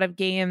be a lot of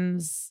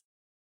games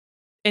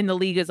in the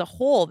league as a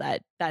whole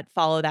that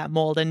follow that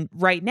mold. And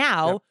right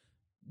now,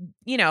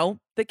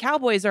 the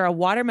Cowboys are a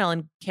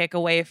watermelon kick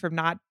away from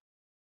not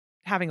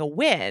having a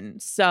win.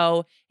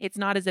 So it's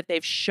not as if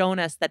they've shown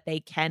us that they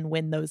can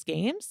win those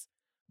games,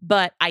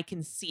 but I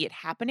can see it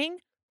happening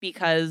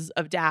because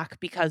of Dak,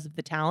 because of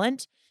the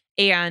talent.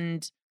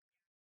 And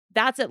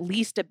that's at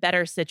least a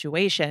better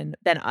situation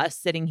than us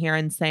sitting here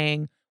and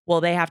saying,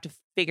 well, they have to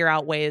figure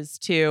out ways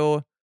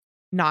to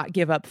not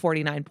give up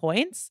 49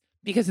 points,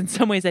 because in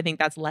some ways I think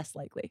that's less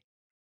likely.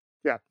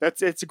 Yeah,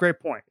 it's a great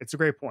point. It's a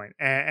great point.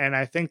 And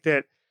I think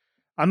that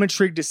I'm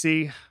intrigued to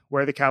see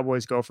where the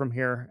Cowboys go from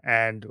here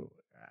and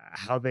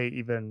how they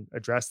even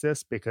address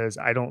this, because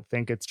I don't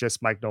think it's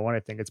just Mike Nolan. I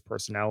think it's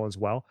personnel as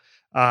well.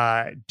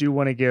 Do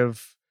want to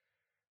give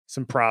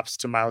some props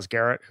to Myles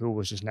Garrett, who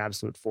was just an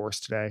absolute force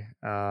today.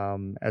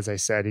 As I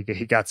said,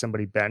 he got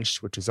somebody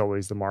benched, which is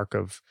always the mark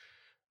of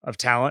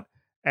talent.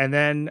 And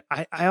then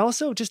I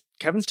also just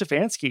Kevin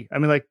Stefanski. I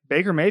mean, like,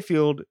 Baker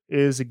Mayfield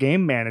is a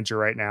game manager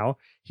right now.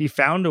 He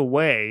found a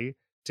way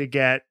to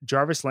get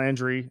Jarvis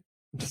Landry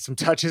some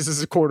touches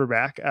as a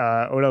quarterback.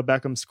 Odell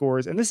Beckham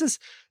scores. And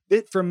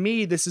for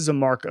me, this is a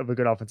mark of a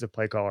good offensive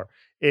play caller.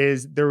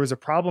 Is there was a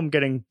problem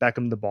getting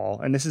Beckham the ball.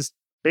 And this is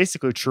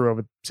basically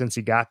true since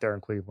he got there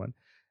in Cleveland.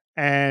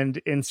 And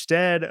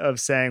instead of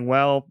saying,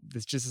 well,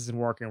 this just isn't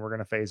working, we're going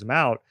to phase him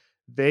out,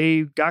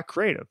 they got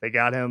creative. They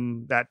got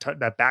him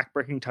that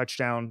back-breaking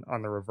touchdown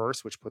on the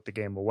reverse, which put the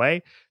game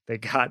away. They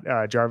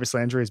got Jarvis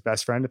Landry, his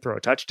best friend, to throw a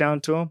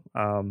touchdown to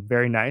him.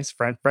 Very nice.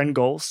 Friend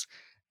goals.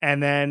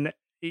 And then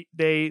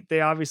they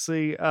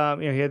obviously, he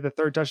had the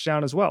third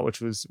touchdown as well, which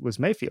was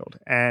Mayfield.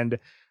 And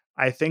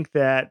I think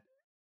that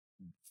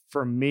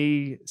for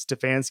me,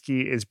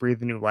 Stefanski is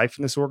breathing new life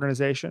in this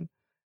organization.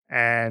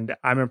 And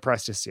I'm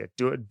impressed to see it.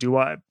 Do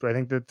I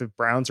think that the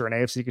Browns are an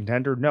AFC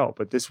contender? No,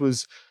 but this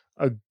was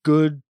a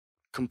good,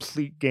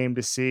 complete game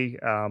to see.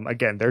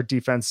 Again, their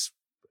defense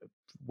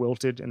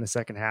wilted in the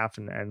second half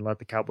and let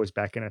the Cowboys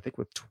back in, I think,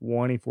 with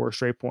 24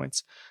 straight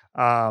points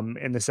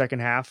in the second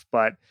half.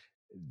 But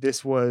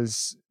this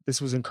was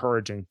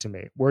encouraging to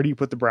me. Where do you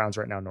put the Browns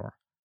right now, Nora?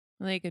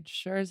 They could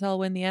sure as hell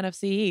win the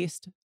NFC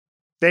East.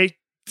 They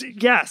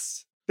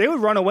would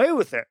run away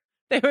with it.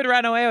 They would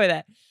run away with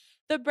it.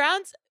 The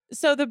Browns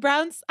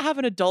have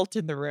an adult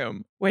in the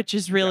room, which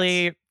is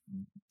really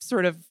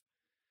sort of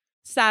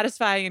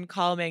satisfying and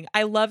calming.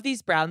 I love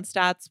these Brown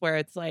stats where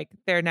it's like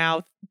they're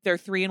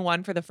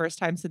 3-1 for the first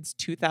time since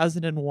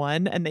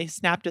 2001, and they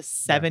snapped a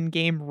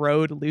 7-game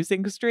road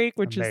losing streak,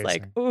 which is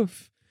like,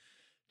 oof,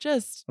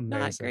 just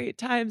not great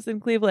times in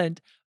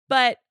Cleveland.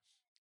 But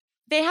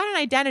they had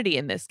an identity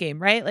in this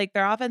game, right? Like,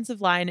 their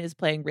offensive line is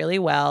playing really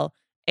well,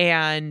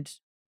 and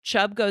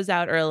Chubb goes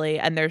out early,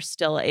 and they're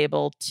still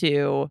able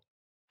to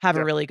have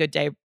a really good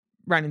day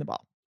running the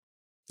ball.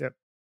 Yep.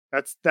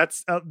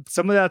 That's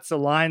some of that's the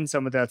line,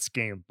 some of that's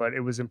scheme, but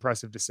it was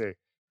impressive to see.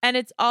 And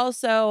it's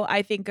also,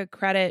 I think, a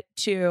credit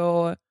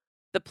to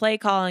the play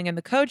calling and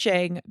the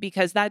coaching,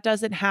 because that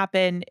doesn't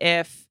happen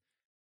if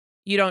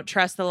you don't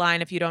trust the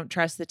line, if you don't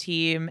trust the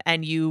team,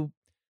 and you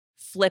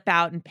flip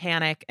out and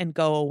panic and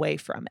go away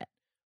from it.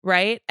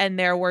 Right. And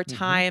there were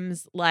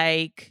times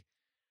like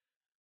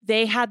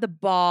they had the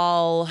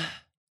ball.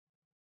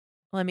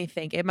 Let me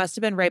think. It must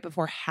have been right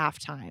before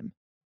halftime.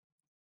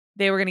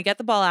 They were going to get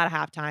the ball out of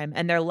halftime,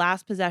 and their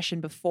last possession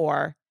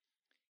before,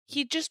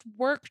 he just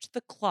worked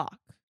the clock.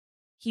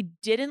 He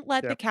didn't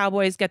let the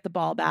Cowboys get the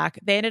ball back.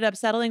 They ended up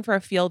settling for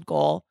a field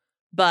goal,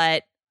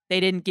 but they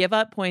didn't give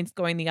up points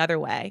going the other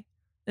way.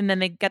 And then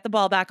they get the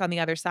ball back on the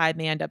other side and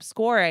they end up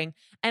scoring.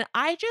 And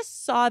I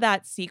just saw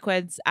that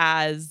sequence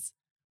as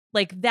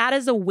like, that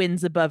is a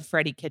wins above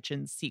Freddie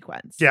Kitchens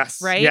sequence.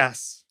 Yes. Right?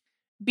 Yes.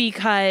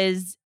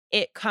 Because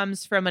it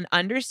comes from an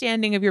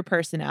understanding of your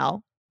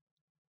personnel.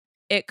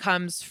 It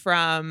comes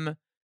from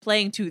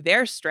playing to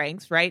their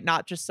strengths, right?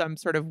 Not just some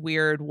sort of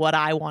weird what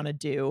I want to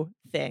do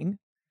thing.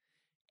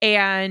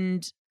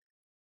 And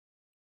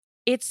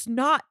it's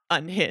not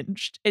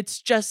unhinged. It's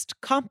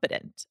just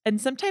competent. And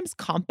sometimes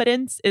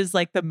competence is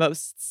like the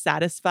most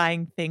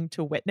satisfying thing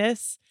to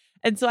witness.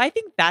 And so I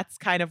think that's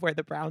kind of where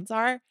the Browns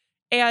are.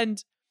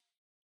 And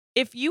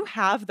if you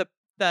have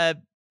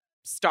the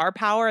star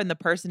power and the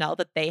personnel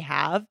that they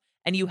have,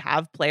 and you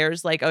have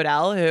players like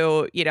Odell,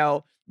 who, you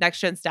know, Next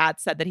Gen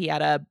Stats said that he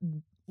had a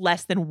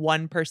less than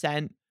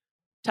 1%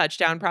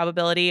 touchdown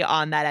probability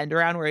on that end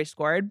around where he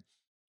scored.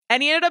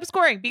 And he ended up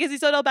scoring because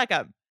he's Odell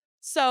Beckham.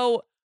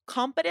 So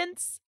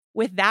competence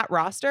with that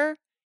roster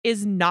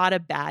is not a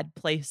bad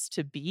place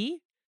to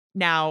be.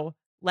 Now,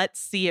 let's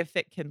see if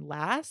it can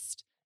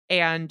last.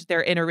 And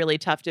they're in a really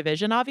tough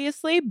division,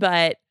 obviously,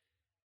 but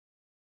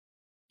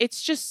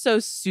it's just so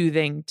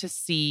soothing to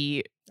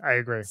see I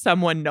agree.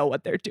 someone know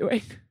what they're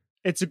doing.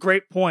 It's a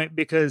great point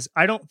because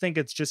I don't think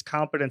it's just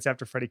competence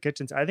after Freddie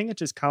Kitchens. I think it's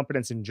just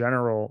competence in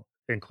general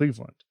in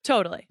Cleveland.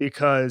 Totally.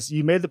 Because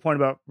you made the point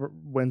about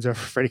wins over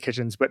Freddie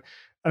Kitchens, but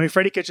I mean,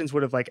 Freddie Kitchens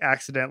would have like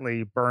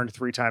accidentally burned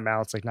 3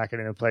 timeouts, like not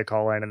getting a play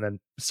call in and then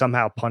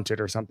somehow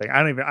punted or something.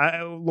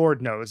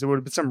 Lord knows, it would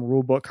have been some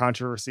rule book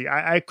controversy.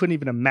 I couldn't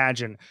even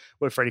imagine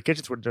what Freddie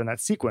Kitchens would have done in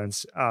that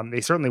sequence.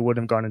 They certainly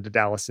wouldn't have gone into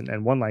Dallas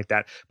and won like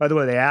that. By the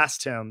way, they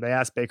asked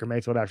Baker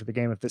Mayfield after the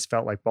game if this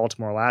felt like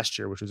Baltimore last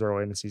year, which was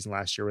early in the season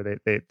last year, where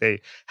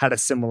they had a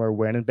similar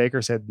win. And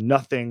Baker said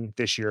nothing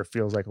this year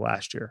feels like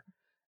last year.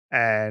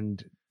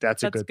 And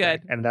that's a good thing.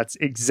 And that's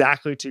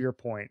exactly to your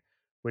point,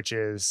 which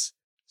is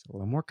a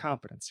little more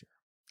confidence here.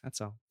 That's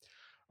all.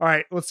 All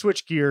right, let's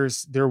switch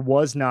gears. There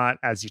was not,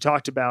 as you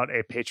talked about,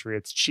 a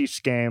Patriots-Chiefs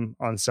game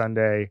on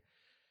Sunday.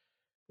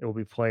 It will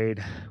be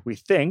played, we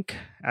think,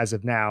 as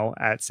of now,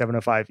 at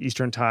 7:05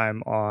 Eastern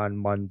time on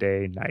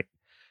Monday night.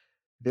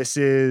 This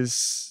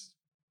is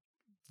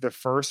the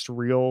first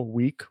real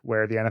week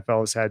where the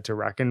NFL has had to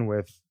reckon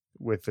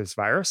with this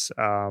virus.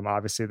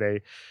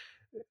 Obviously,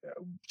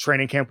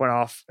 training camp went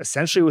off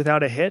essentially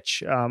without a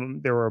hitch.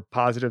 There were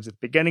positives at the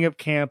beginning of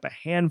camp, a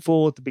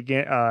handful at the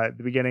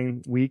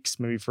beginning weeks,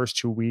 maybe first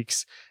 2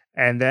 weeks.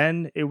 And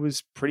then it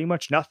was pretty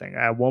much nothing.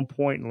 At one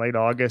point in late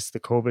August, the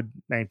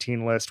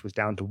COVID-19 list was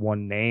down to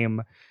 1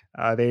 name.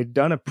 They had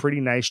done a pretty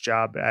nice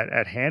job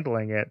at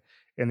handling it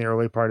in the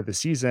early part of the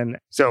season.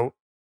 So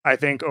I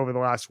think over the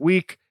last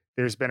week,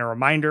 there's been a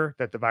reminder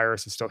that the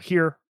virus is still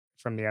here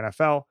from the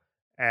NFL.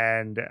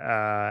 And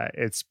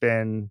it's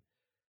been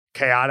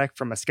chaotic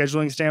from a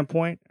scheduling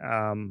standpoint,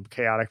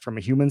 chaotic from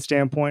a human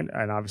standpoint,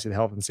 and obviously the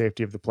health and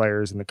safety of the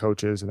players and the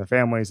coaches and their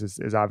families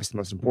is obviously the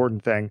most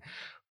important thing.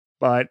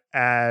 But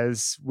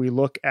as we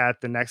look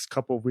at the next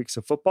couple of weeks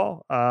of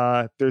football,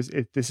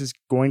 this is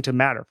going to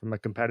matter from a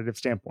competitive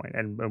standpoint.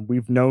 And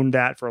we've known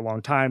that for a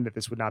long time, that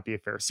this would not be a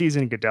fair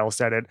season. Goodell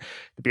said it at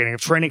the beginning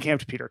of training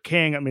camp to Peter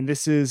King. I mean,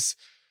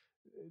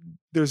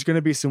 there's going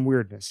to be some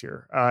weirdness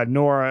here.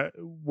 Nora,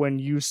 when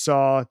you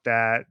saw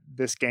that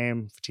this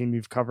game, team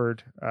you've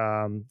covered,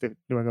 the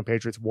New England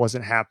Patriots,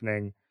 wasn't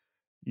happening,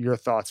 your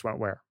thoughts went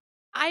where?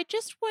 I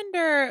just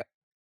wonder,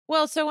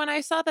 well, so when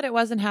I saw that it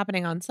wasn't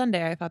happening on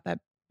Sunday, I thought that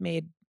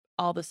made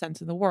all the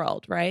sense in the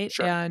world, right?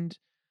 Sure. And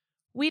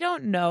we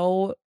don't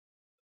know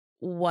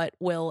what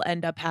will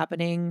end up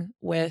happening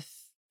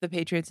with the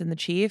Patriots and the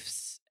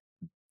Chiefs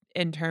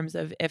in terms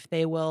of if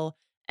they will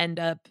end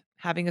up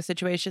having a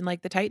situation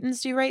like the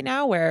Titans do right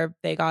now, where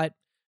they got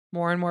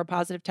more and more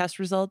positive test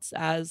results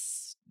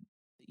as,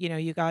 you know,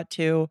 you got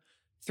to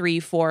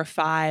 3, 4,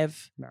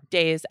 5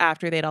 days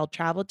after they'd all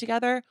traveled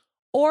together,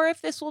 or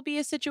if this will be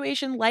a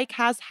situation like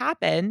has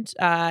happened.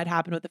 It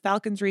happened with the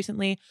Falcons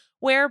recently,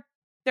 where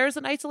there's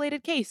an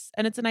isolated case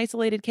and it's an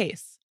isolated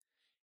case.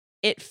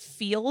 It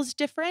feels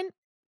different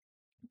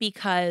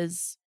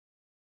because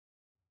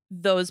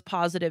those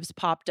positives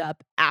popped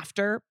up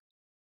after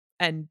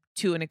and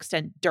to an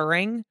extent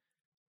during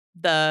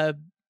the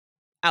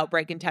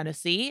outbreak in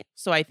Tennessee.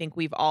 So I think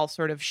we've all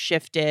sort of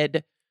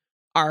shifted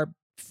our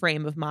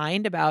frame of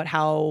mind about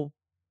how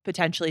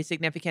potentially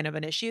significant of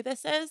an issue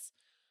this is.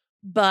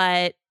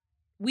 But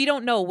we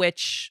don't know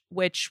which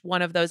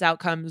one of those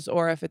outcomes,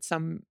 or if it's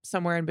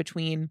somewhere in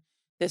between,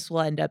 this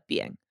will end up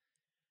being.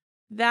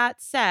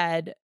 That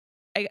said,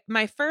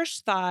 my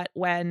first thought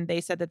when they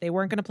said that they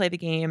weren't going to play the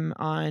game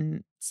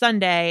on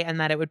Sunday and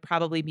that it would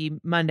probably be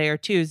Monday or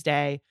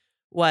Tuesday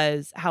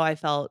was how I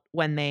felt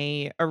when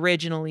they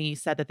originally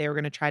said that they were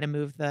going to try to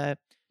move the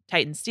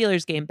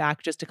Titans-Steelers game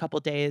back just a couple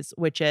days,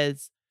 which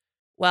is,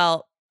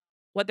 well,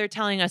 what they're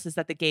telling us is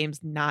that the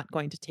game's not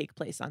going to take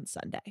place on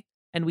Sunday,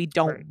 and we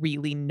don't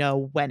really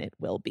know when it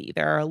will be.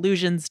 There are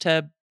allusions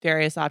to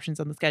various options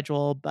on the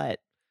schedule, but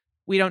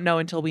we don't know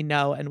until we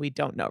know, and we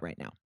don't know right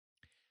now.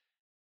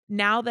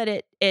 Now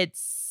that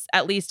it's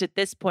at least at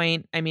this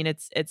point, I mean,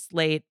 it's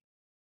late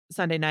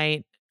Sunday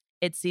night.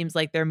 It seems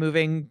like they're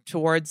moving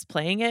towards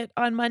playing it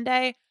on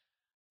Monday.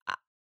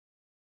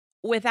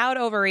 Without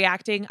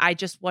overreacting, I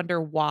just wonder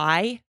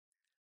why,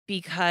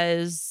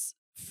 because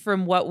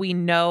from what we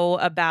know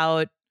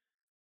about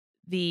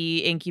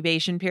the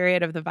incubation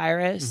period of the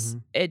virus,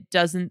 it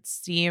doesn't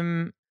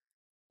seem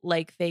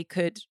like they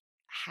could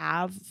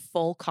have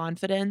full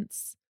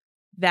confidence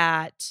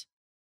that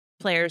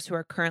players who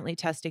are currently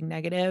testing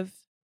negative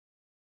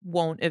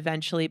won't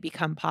eventually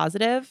become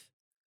positive,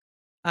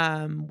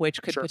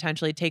 which could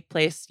potentially take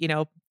place,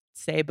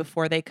 say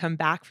before they come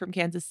back from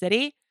Kansas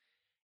City.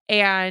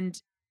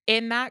 And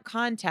in that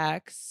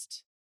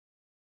context,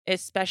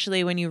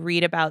 especially when you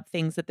read about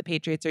things that the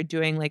Patriots are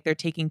doing, like they're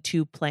taking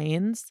 2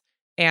 planes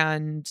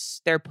and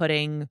they're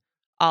putting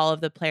all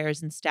of the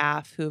players and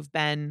staff who've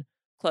been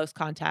close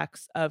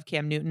contacts of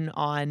Cam Newton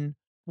on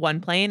one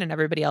plane and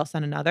everybody else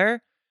on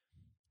another.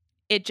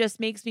 It just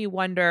makes me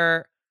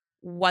wonder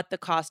what the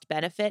cost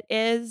benefit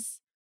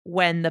is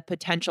when the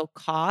potential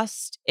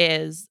cost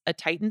is a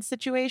Titans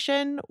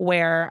situation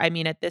where, I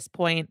mean, at this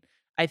point,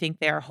 I think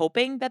they are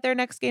hoping that their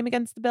next game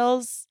against the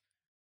Bills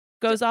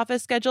goes off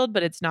as scheduled,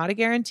 but it's not a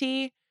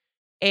guarantee.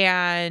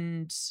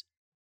 And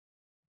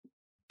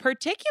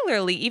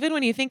particularly, even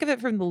when you think of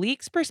it from the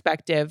league's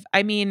perspective,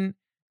 I mean,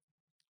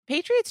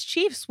 Patriots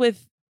Chiefs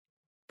with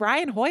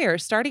Brian Hoyer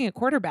starting at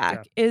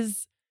quarterback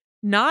is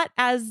not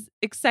as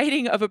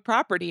exciting of a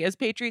property as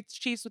Patriots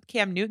Chiefs with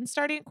Cam Newton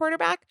starting at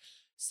quarterback.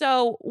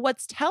 So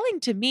what's telling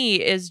to me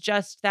is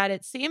just that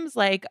it seems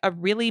like a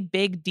really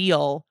big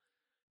deal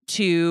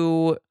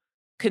to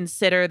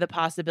consider the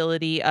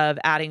possibility of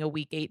adding a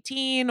week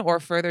 18 or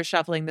further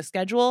shuffling the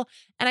schedule.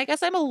 And I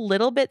guess I'm a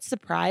little bit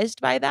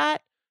surprised by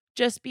that,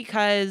 just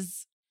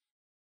because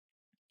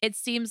it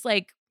seems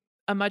like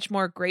a much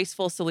more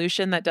graceful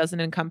solution that doesn't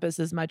encompass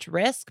as much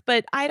risk.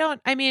 But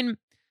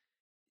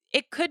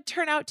it could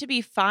turn out to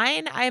be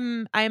fine.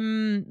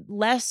 I'm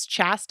less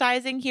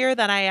chastising here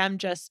than I am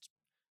just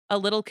a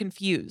little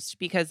confused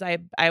because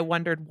I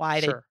wondered why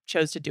they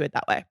chose to do it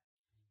that way.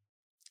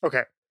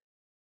 Okay.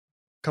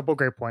 Couple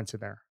great points in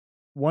there.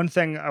 One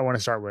thing I want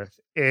to start with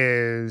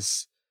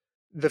is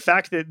the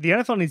fact that the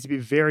NFL needs to be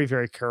very,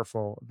 very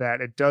careful that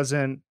it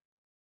doesn't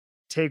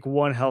take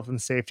one health and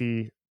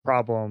safety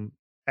problem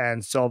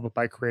and solve it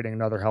by creating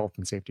another health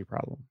and safety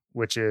problem,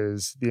 which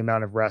is the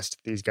amount of rest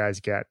these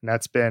guys get. And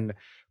that's been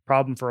a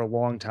problem for a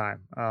long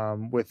time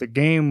with a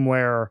game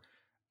where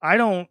I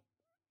don't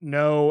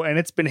know, and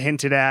it's been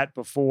hinted at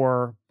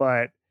before,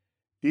 but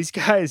these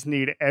guys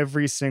need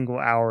every single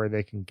hour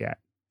they can get.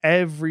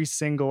 Every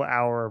single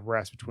hour of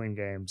rest between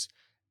games.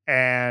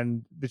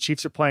 And the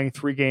Chiefs are playing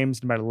 3 games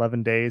in about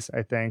 11 days,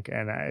 I think.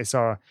 And I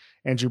saw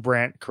Andrew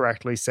Brandt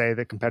correctly say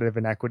that competitive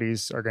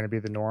inequities are going to be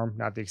the norm,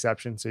 not the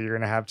exception. So you're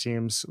going to have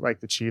teams like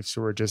the Chiefs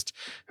who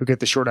get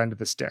the short end of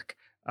the stick.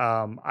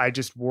 I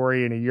just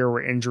worry in a year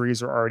where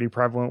injuries are already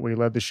prevalent. We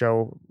led the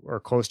show, or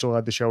close to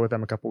led the show with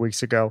them a couple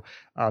weeks ago.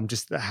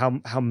 Just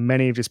how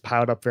many have just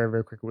piled up very,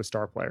 very quickly with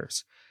star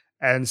players.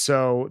 And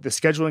so the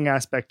scheduling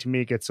aspect to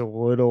me gets a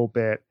little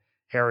bit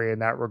hairy in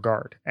that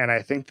regard. And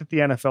I think that the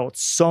NFL at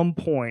some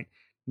point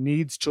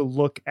needs to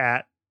look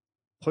at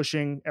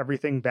pushing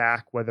everything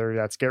back, whether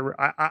that's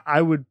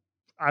I would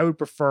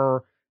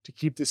prefer to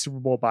keep the Super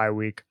Bowl bye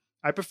week.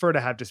 I prefer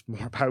to have just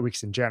more bye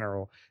weeks in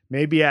general,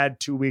 maybe add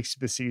 2 weeks to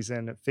the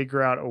season,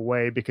 figure out a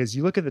way, because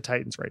you look at the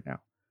Titans right now.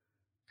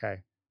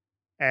 Okay.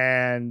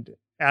 And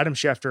Adam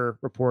Schefter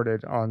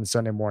reported on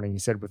Sunday morning, he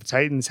said, with the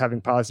Titans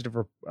having positive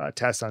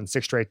tests on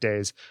 6 straight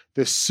days,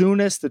 the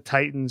soonest the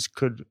Titans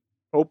could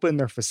open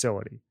their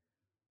facility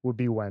would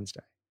be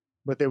Wednesday,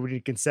 but they would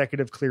need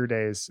consecutive clear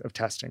days of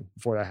testing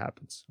before that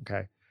happens.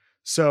 Okay.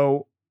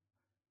 So,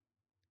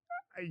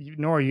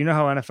 Nora, you know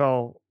how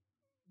NFL,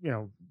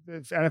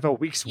 NFL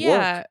weeks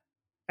work.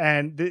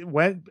 And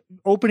when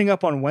opening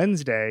up on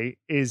Wednesday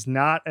is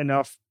not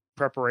enough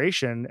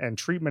preparation and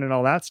treatment and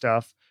all that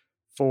stuff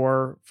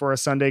for a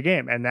Sunday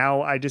game. And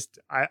now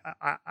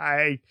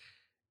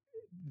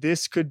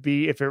this could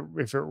be, if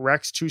it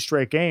wrecks 2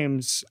 straight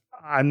games,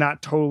 I'm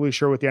not totally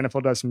sure what the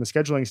NFL does from the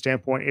scheduling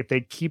standpoint if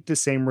they keep the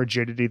same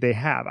rigidity they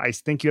have. I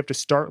think you have to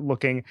start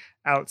looking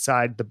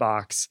outside the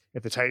box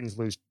if the Titans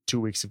lose 2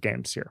 weeks of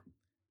games here.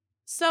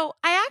 So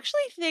I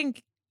actually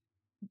think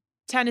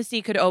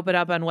Tennessee could open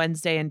up on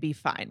Wednesday and be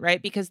fine,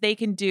 right? Because they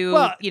can do,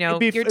 your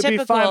typical. It'd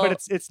be fine,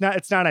 but it's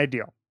not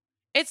ideal.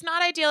 It's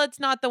not ideal. It's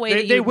not the way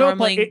that they you will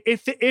normally play.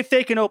 If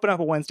they can open up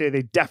on Wednesday,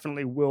 they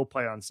definitely will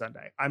play on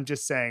Sunday. I'm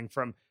just saying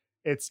from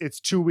it's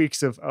 2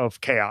 weeks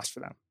of chaos for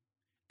them.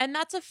 And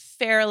that's a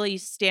fairly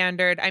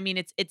standard. I mean,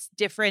 it's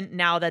different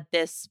now that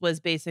this was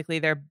basically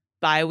their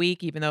bye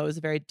week, even though it was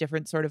a very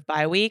different sort of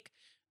bye week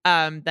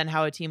than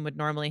how a team would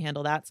normally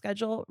handle that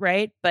schedule,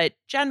 right? But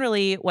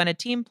generally, when a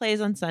team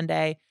plays on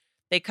Sunday,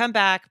 they come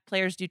back,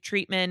 players do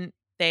treatment,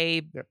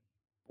 they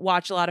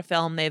watch a lot of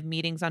film, they have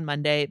meetings on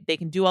Monday. They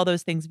can do all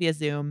those things via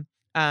Zoom.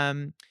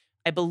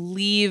 I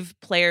believe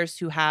players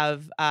who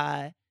have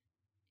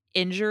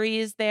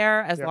injuries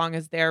there, as long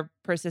as they're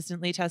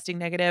persistently testing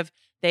negative,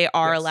 they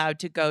are allowed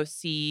to go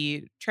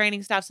see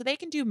training staff. So they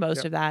can do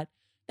most of that.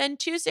 Then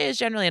Tuesday is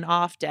generally an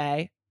off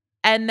day.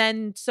 And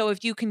then, so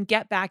if you can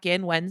get back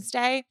in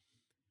Wednesday,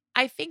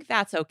 I think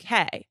that's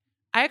okay.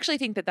 I actually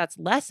think that that's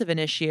less of an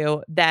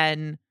issue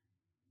than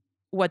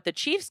what the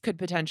Chiefs could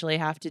potentially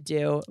have to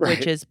do,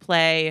 which is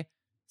play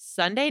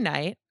Monday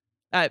night,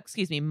 and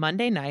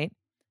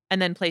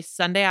then play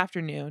Sunday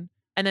afternoon,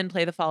 and then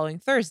play the following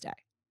Thursday.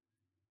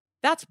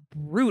 That's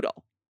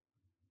brutal.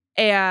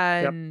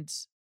 And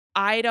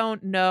I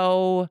don't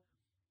know,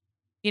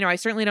 I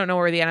certainly don't know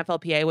where the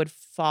NFLPA would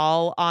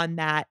fall on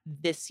that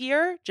this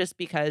year, just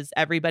because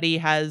everybody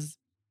has,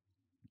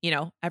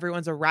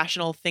 everyone's a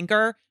rational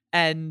thinker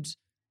and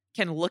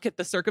can look at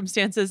the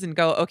circumstances and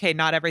go, okay,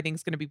 not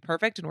everything's going to be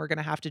perfect. And we're going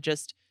to have to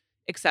just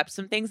accept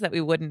some things that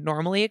we wouldn't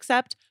normally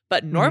accept.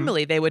 But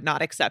normally they would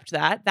not accept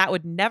that. That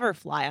would never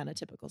fly on a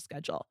typical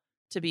schedule,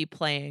 to be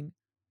playing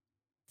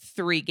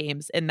 3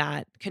 games in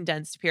that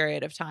condensed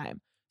period of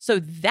time. So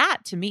that,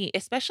 to me,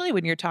 especially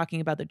when you're talking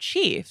about the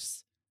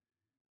Chiefs,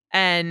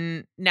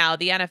 and now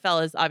the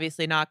NFL is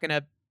obviously not going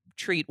to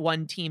treat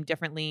one team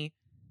differently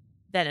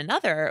than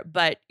another,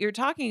 but you're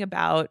talking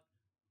about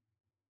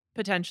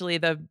potentially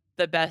the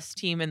best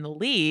team in the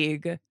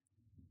league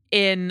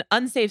in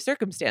unsafe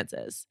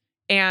circumstances.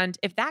 And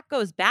if that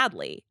goes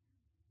badly,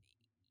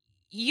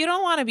 you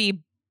don't want to be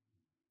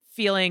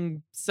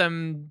feeling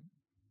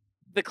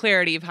the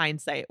clarity of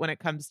hindsight when it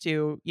comes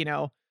to,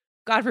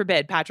 God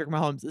forbid, Patrick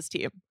Mahomes'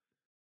 team.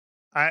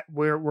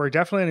 We're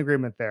definitely in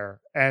agreement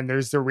there. And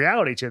there's the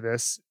reality to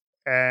this,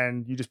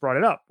 and you just brought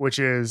it up, which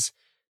is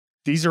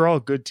these are all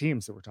good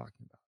teams that we're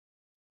talking about.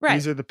 Right.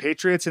 These are the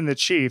Patriots and the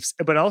Chiefs,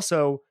 but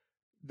also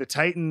the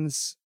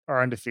Titans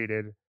are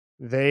undefeated.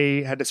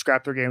 They had to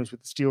scrap their games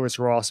with the Steelers,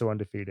 who are also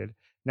undefeated.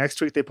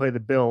 Next week, they play the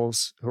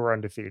Bills, who are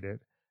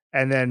undefeated.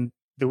 And then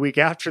the week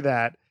after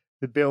that,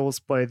 the Bills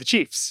play the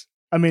Chiefs.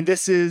 I mean,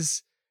 this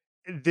is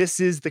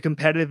the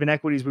competitive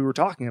inequities we were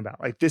talking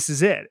about. Like, this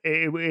is it.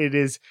 It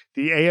is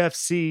the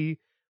AFC,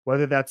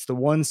 whether that's the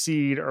 1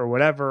 seed or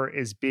whatever,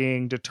 is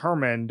being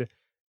determined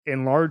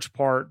in large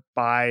part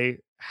by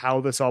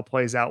how this all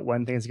plays out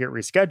when things get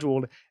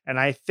rescheduled. And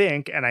I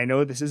think, and I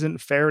know this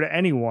isn't fair to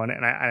anyone,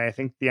 and I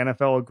think the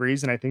NFL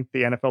agrees, and I think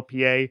the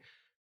NFLPA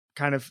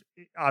kind of,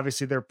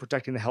 obviously they're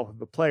protecting the health of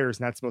the players,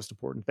 and that's the most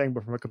important thing.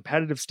 But from a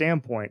competitive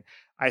standpoint,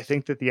 I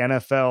think that the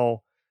NFL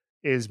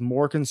is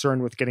more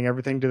concerned with getting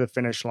everything to the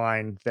finish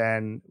line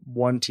than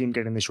one team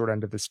getting the short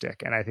end of the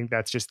stick. And I think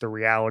that's just the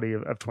reality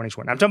of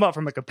 2020. I'm talking about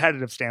from a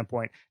competitive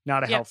standpoint,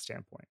 not a health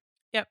standpoint.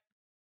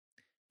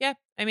 Yeah.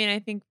 I mean, I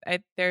think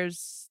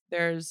there's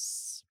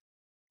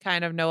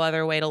kind of no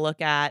other way to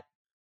look at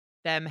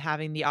them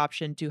having the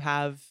option to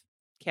have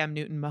Cam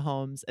Newton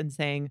Mahomes and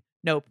saying,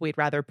 nope, we'd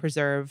rather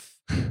preserve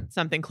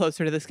something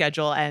closer to the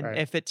schedule. And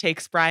if it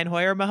takes Brian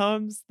Hoyer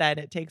Mahomes, then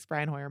it takes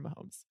Brian Hoyer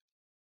Mahomes.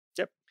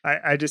 Yep.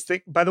 I just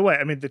think, by the way,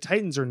 I mean, the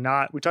Titans are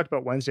not, we talked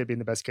about Wednesday being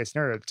the best case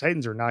scenario. The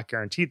Titans are not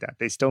guaranteed that.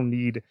 They still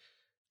need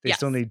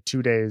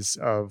 2 days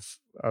of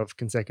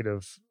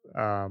consecutive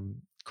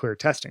clear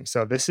testing.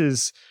 So this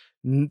is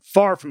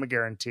far from a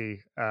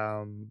guarantee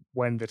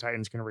when the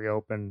Titans can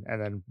reopen,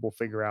 and then we'll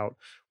figure out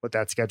what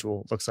that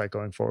schedule looks like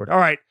going forward. All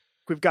right.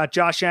 We've got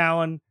Josh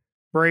Allen,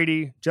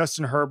 Brady,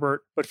 Justin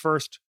Herbert. But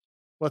first,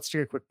 let's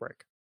take a quick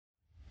break.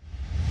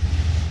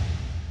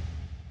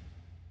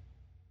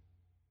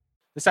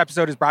 This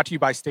episode is brought to you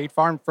by State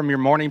Farm. From your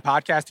morning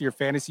podcast to your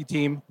fantasy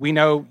team, we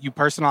know you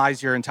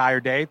personalize your entire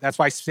day. That's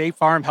why State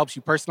Farm helps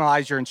you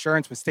personalize your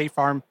insurance with State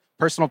Farm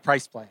Personal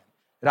Price Plan.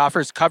 It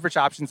offers coverage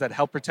options that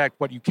help protect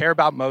what you care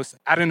about most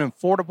at an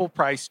affordable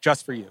price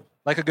just for you.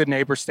 Like a good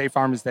neighbor, State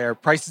Farm is there.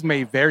 Prices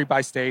may vary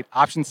by state.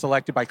 Options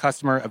selected by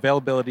customer.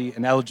 Availability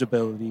and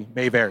eligibility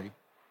may vary.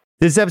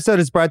 This episode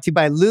is brought to you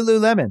by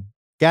Lululemon.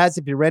 Guys,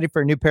 if you're ready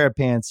for a new pair of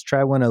pants,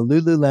 try one of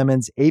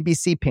Lululemon's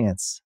ABC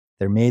pants.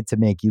 They're made to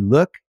make you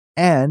look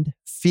and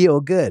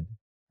feel good.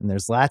 And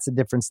there's lots of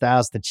different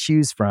styles to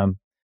choose from.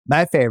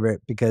 My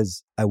favorite,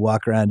 because I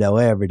walk around LA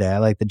every day, I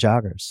like the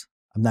joggers.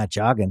 I'm not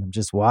jogging, I'm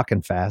just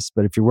walking fast.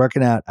 But if you're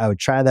working out, I would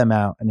try them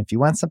out. And if you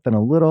want something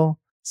a little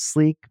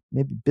sleek,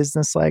 maybe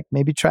business-like,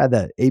 maybe try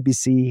the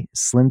ABC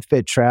Slim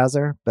Fit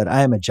trouser. But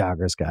I am a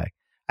joggers guy.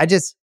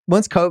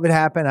 Once COVID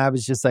happened, I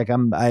was just like,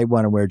 I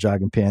want to wear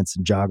jogging pants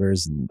and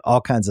joggers and all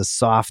kinds of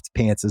soft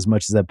pants as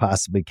much as I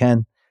possibly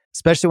can,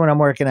 especially when I'm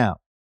working out.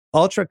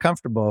 Ultra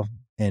comfortable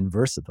and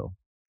versatile.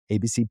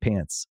 ABC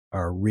pants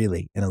are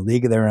really in a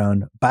league of their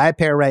own. Buy a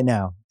pair right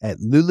now at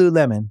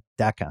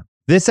Lululemon.com.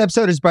 This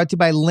episode is brought to you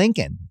by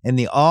Lincoln and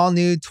the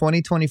all-new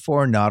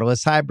 2024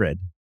 Nautilus Hybrid,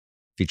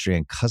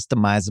 featuring a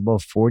customizable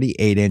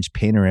 48-inch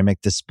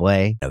panoramic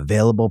display,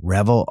 available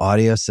Revel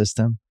audio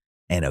system,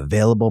 and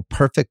available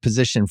perfect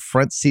position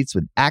front seats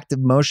with active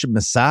motion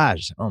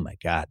massage. Oh my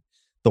God.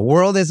 The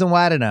world isn't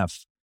wide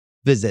enough.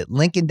 Visit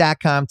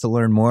Lincoln.com to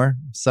learn more.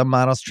 Some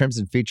models, trims,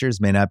 and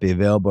features may not be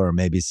available or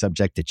may be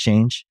subject to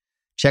change.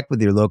 Check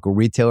with your local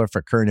retailer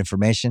for current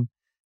information.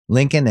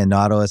 Lincoln and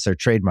Nautilus are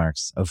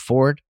trademarks of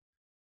Ford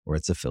or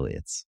its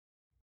affiliates.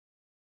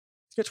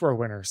 Let's get to our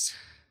winners.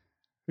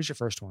 Who's your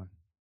first one?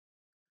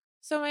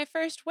 So my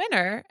first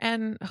winner,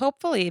 and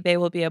hopefully they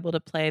will be able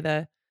to play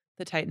the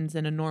Titans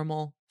in a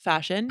normal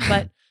fashion,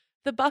 but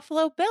the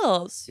Buffalo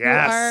Bills, who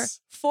are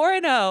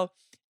 4-0.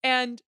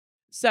 And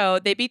so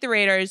they beat the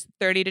Raiders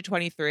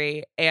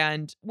 30-23.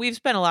 And we've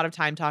spent a lot of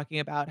time talking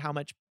about how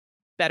much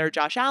better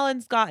Josh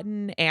Allen's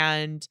gotten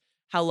and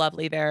how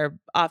lovely their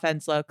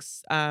offense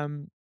looks, how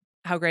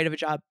great of a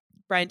job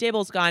Brian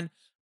Daboll's gone.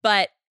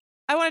 But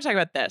I want to talk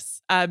about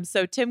this.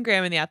 So Tim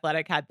Graham in The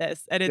Athletic had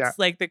this, and it's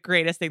like the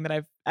greatest thing that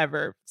I've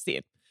ever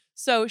seen.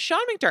 So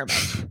Sean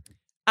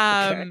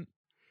McDermott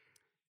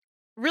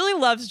really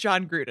loves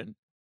John Gruden,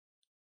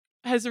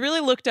 has really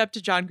looked up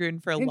to John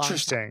Gruden for a long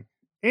time.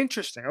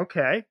 Interesting.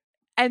 Okay.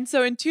 And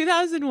so in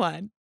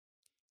 2001,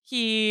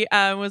 he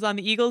was on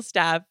the Eagles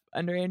staff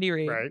under Andy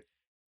Reid. Right.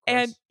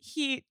 And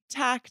he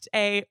tacked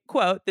a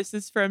quote, this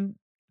is from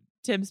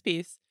Tim's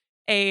piece,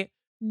 a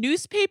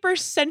newspaper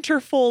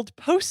centerfold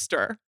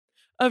poster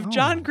of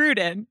John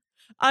Gruden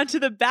onto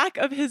the back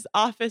of his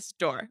office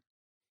door.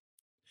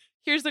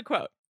 Here's a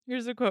quote.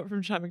 Here's a quote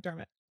from Sean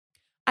McDermott.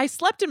 I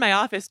slept in my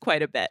office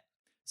quite a bit.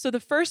 So the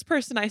first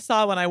person I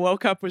saw when I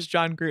woke up was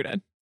John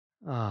Gruden.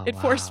 It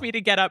forced me to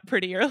get up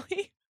pretty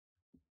early.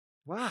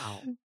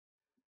 Wow.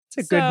 It's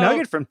a good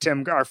nugget from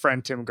our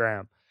friend Tim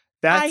Graham.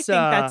 I think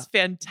that's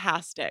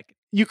fantastic.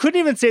 You couldn't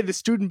even say the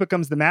student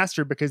becomes the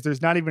master because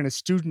there's not even a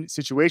student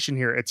situation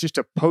here. It's just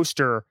a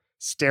poster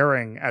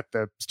staring at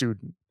the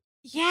student.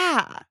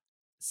 Yeah.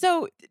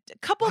 So a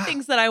couple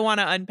things that I want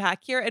to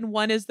unpack here. And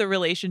one is the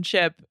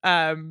relationship,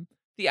 the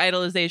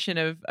idolization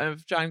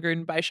of John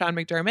Gruden by Sean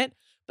McDermott.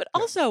 But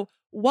also,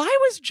 why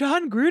was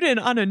John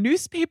Gruden on a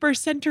newspaper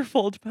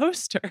centerfold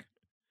poster?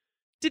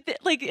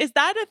 Is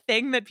that a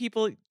thing that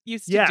people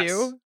used to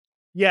do?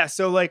 Yeah,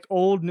 so like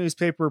old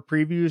newspaper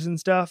previews and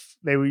stuff,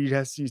 they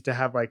used to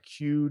have like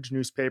huge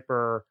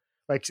newspaper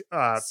so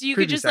you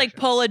could just sections.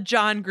 Pull a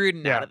John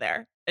Gruden out of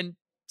there and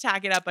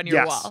tack it up on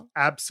your wall.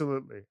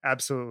 Absolutely.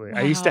 Wow.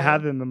 I used to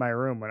have them in my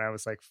room when I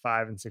was like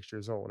 5 and 6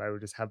 years old. I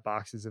would just have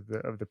boxes of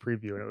the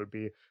preview, and it would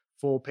be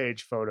full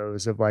page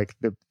photos of like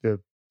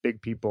the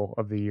big people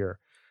of the year.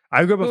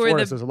 I grew up in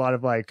Florida, so it was a lot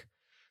of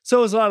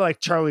like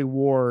Charlie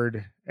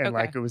Ward, and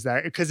like it was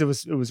that because it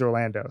was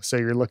Orlando. So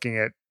you're looking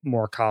at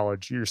more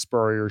college, your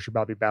Spurriers, your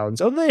Bobby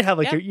Bowdens. Oh, they have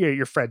like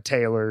your Fred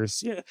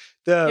Taylors,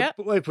 like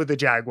with the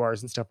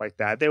Jaguars and stuff like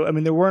that. There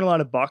weren't a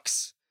lot of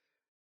Bucks.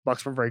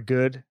 Bucks weren't very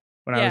good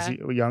when I was a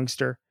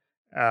youngster.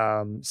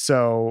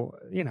 So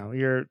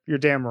your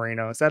Dan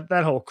Marino's,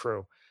 that whole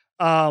crew.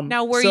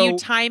 Now,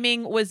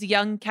 was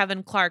young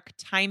Kevin Clark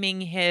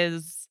timing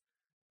his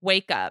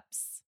wake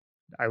ups?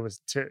 I was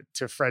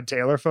to Fred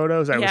Taylor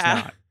photos. I was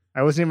not.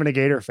 I wasn't even a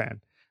Gator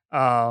fan,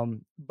 or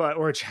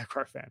a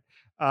Jaguar fan.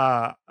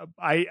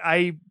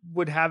 I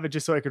would have it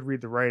just so I could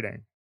read the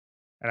writing,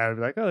 and I would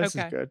be like, "Oh, this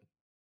is good.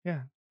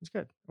 Yeah, it's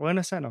good."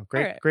 Atlanta Sentinel,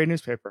 great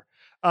newspaper.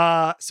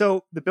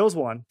 So the Bills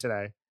won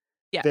today.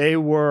 Yeah,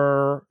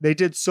 they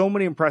did so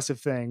many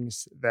impressive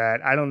things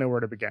that I don't know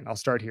where to begin. I'll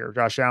start here.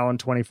 Josh Allen,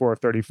 24 of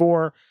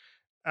 34.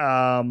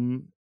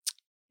 One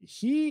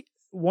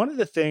of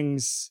the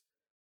things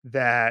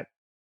that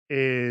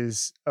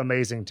is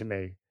amazing to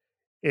me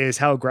is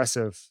how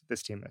aggressive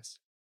this team is.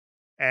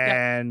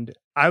 And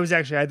I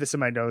had this in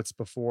my notes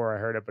before I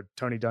heard it, but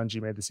Tony Dungy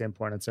made the same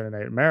point on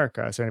Sunday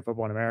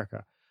Football in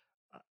America,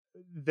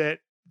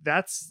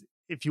 that's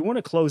if you want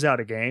to close out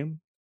a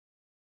game,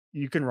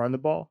 you can run the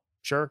ball.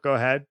 Sure, go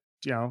ahead,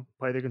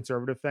 play the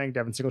conservative thing.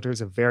 Devin Singletary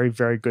is a very,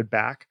 very good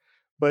back,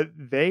 but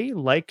they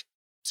like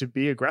to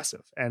be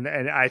aggressive. And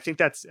I think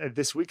that's a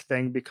this week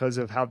thing because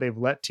of how they've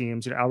let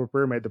teams, Albert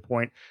Breer made the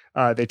point,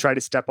 they tried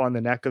to step on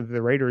the neck of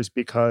the Raiders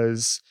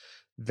because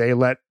they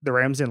let the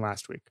Rams in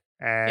last week,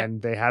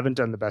 and they haven't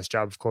done the best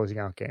job of closing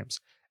out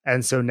games.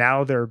 And so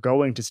now they're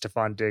going to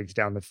Stephon Diggs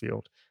down the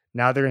field.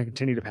 Now they're going to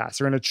continue to pass.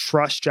 They're going to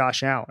trust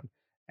Josh Allen.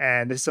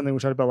 And this is something we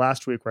talked about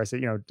last week where I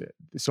said,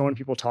 so many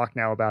people talk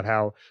now about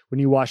how when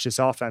you watch this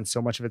offense,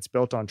 so much of it's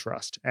built on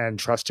trust and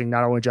trusting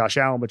not only Josh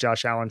Allen, but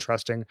Josh Allen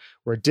trusting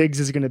where Diggs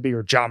is going to be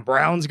or John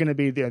Brown's going to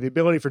be. The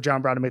ability for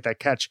John Brown to make that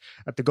catch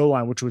at the goal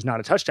line, which was not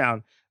a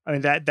touchdown. I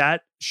mean,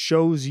 that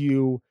shows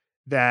you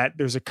that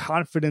there's a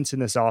confidence in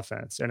this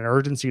offense and an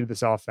urgency to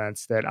this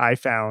offense that I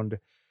found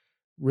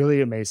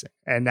really amazing.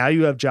 And now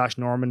you have Josh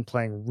Norman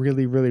playing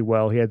really, really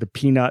well. He had the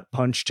peanut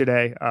punch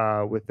today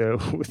with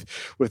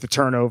the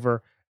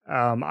turnover.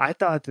 I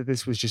thought that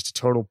this was just a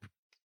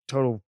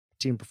total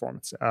team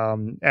performance.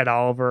 Ed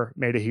Oliver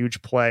made a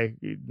huge play.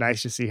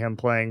 Nice to see him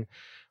playing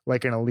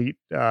like an elite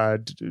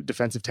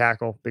defensive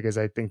tackle, because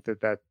I think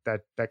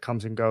that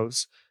comes and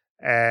goes.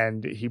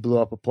 And he blew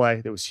up a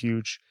play that was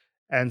huge.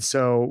 And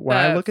so when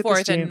I look at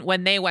this team,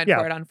 when they went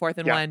for it on 4th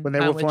and 1, when they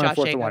went with for it on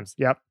Josh 4th and 1, Jacobs.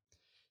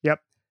 yep.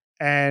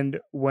 And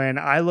when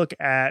I look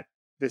at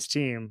this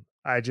team,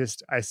 I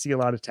see a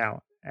lot of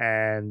talent,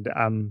 and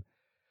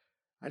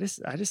I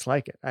just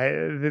like it.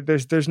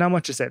 There's not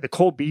much to say. The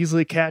Cole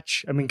Beasley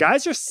catch. I mean,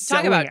 guys are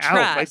selling out.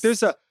 Trust, like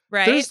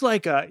there's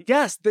like a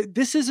yes.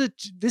 This is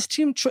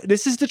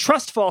the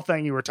trust fall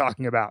thing you were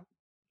talking about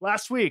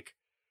last week.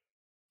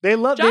 They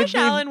love Josh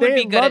Allen would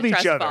be good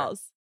at trust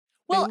falls.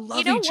 Well,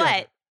 you know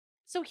what?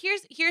 So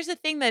here's the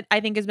thing that I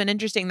think has been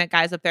interesting that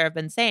guys up there have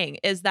been saying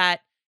is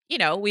that, you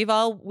know, we've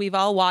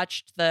all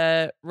watched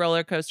the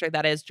roller coaster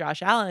that is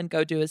Josh Allen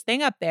go do his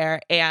thing up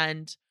there,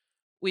 and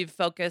we've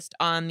focused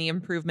on the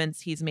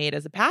improvements he's made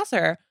as a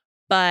passer,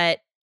 but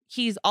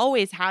he's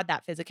always had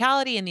that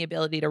physicality and the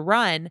ability to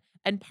run.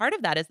 And part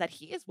of that is that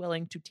he is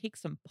willing to take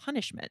some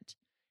punishment.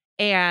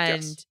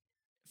 And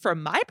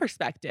from my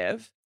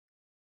perspective,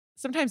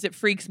 sometimes it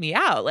freaks me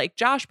out. Like,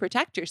 Josh,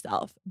 protect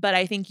yourself. But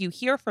I think you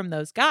hear from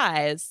those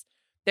guys,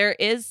 there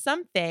is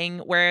something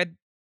where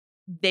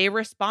they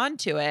respond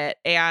to it,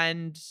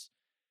 and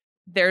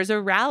there's a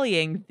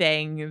rallying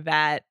thing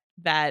that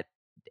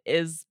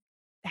is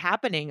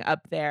happening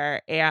up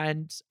there.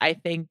 And I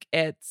think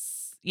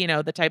it's, you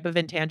know, the type of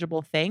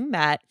intangible thing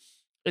that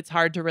it's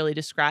hard to really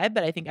describe,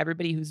 but I think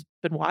everybody who's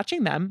been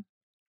watching them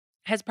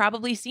has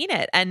probably seen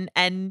it.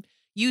 And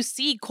you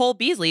see Cole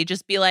Beasley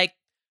just be like,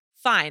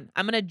 fine,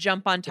 I'm going to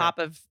jump on top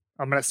of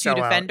I'm going to two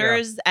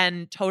defenders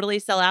and totally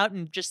sell out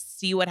and just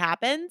see what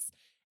happens.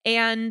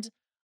 And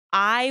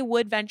I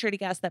would venture to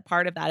guess that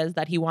part of that is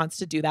that he wants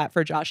to do that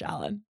for Josh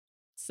Allen.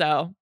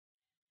 So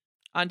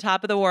on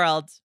top of the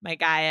world, my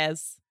guy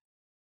is.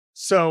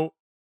 So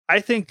I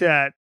think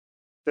that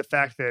the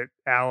fact that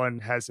Allen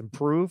has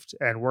improved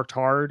and worked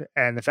hard,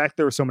 and the fact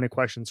there were so many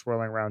questions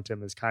swirling around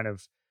him, has kind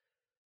of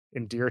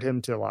endeared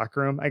him to the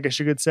locker room, I guess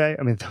you could say.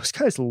 I mean, those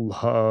guys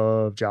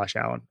love Josh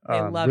Allen. They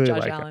love really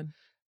Josh like Allen. him.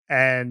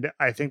 And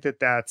I think that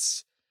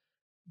that's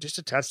just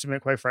a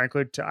testament, quite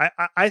frankly, to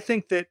I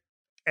think that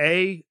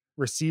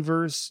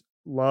receivers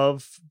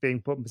love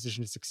being put in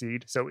position to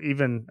succeed. So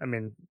even, I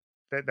mean,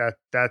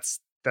 that's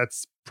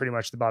pretty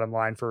much the bottom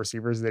line for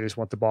receivers. They just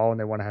want the ball and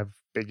they want to have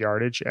big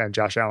yardage, and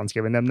Josh Allen's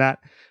giving them that.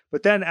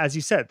 But then, as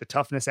you said, the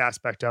toughness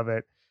aspect of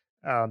it,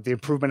 the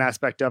improvement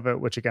aspect of it,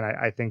 which again,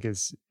 I think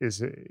is,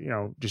 you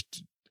know,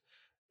 just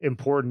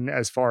important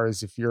as far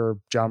as if you're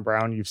John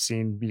Brown, you've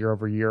seen year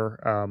over year,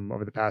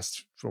 over the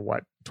past,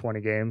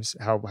 20 games,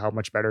 how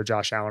much better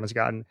Josh Allen has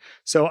gotten.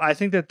 So I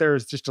think that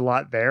there's just a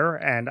lot there.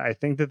 And I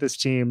think that this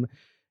team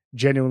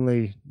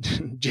genuinely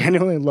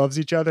loves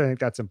each other. I think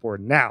that's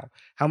important. Now,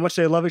 how much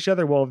they love each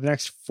other? Well, the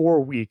next 4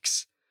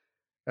 weeks,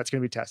 that's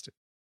going to be tested.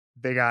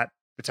 They got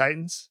the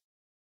Titans,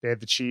 they have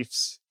the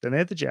Chiefs, then they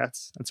have the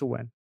Jets. That's a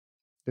win.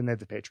 Then they have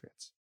the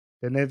Patriots.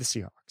 Then they have the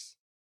Seahawks.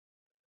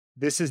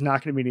 This is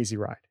not going to be an easy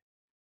ride.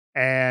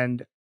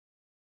 And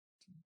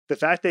the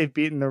fact they've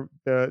beaten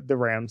the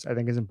Rams, I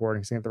think, is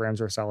important, because I think the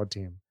Rams are a solid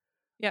team.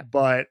 Yeah.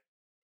 But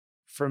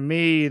for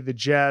me, the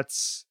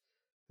Jets,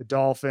 the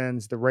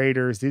Dolphins, the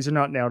Raiders, these are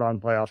not nailed on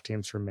playoff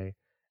teams for me.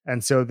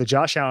 And so the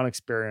Josh Allen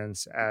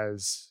experience,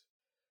 as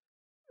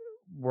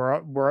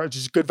we're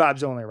just good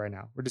vibes only right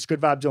now. We're just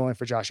good vibes only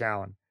for Josh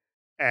Allen.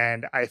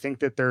 And I think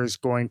that there's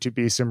going to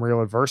be some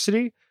real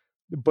adversity.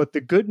 But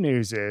the good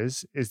news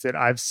is that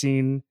I've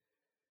seen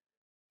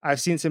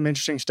some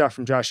interesting stuff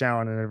from Josh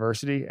Allen in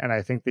adversity, and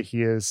I think that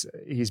he's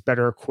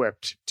better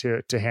equipped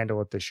to handle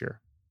it this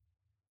year.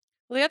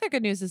 Well, the other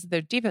good news is that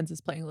their defense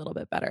is playing a little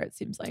bit better, it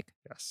seems like.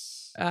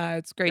 Yes.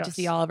 It's great to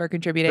see Oliver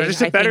contributing. They're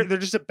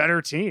just a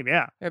better team,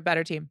 yeah. They're a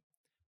better team.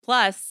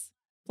 Plus,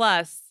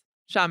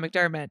 Sean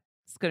McDermott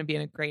is going to be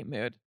in a great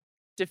mood,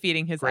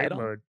 defeating his idol.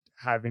 Great mood,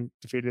 having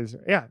defeated his,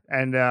 yeah.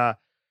 And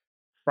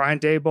Brian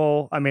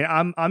Daboll, I mean,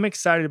 I'm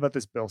excited about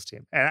this Bills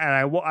team. And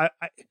I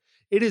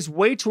it is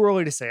way too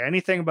early to say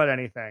anything about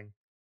anything,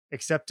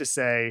 except to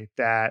say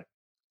that I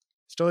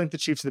still think the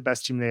Chiefs are the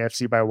best team in the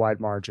AFC by a wide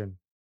margin.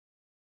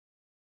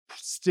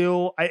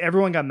 Still,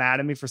 everyone got mad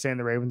at me for saying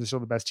the Ravens are still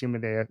the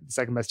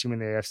second best team in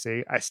the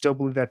AFC. I still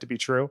believe that to be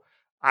true.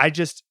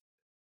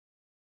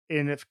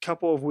 In a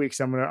couple of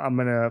weeks, I'm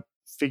gonna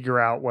figure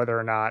out whether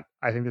or not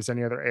I think there's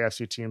any other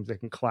AFC teams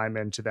that can climb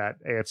into that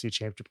AFC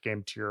Championship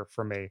game tier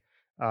for me.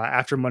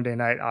 After Monday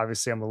night,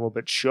 obviously, I'm a little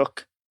bit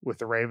shook with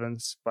the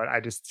Ravens, but I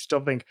just still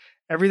think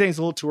everything's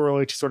a little too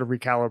early to sort of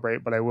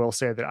recalibrate. But I will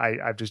say that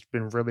I've just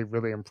been really,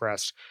 really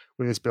impressed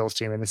with this Bills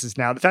team. And this is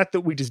now the fact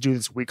that we just do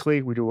this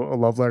weekly. We do a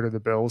love letter to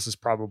the Bills is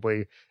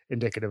probably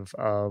indicative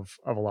of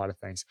a lot of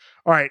things.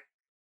 All right.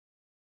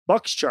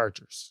 Bucks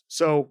Chargers.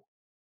 So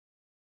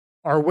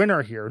our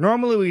winner here,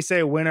 normally we say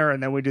a winner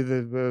and then we do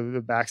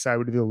the backside,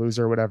 we do the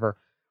loser or whatever.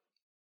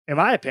 In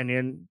my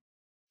opinion,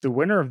 the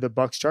winner of the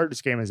Bucks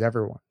Chargers game is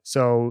everyone.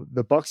 So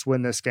the Bucks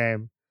win this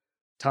game.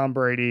 Tom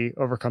Brady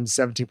overcomes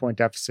a 17-point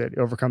deficit,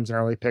 overcomes an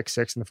early pick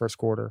 6 in the first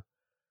quarter.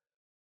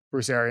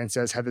 Bruce Arians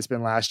says, had this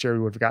been last year, we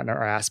would have gotten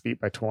our ass beat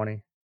by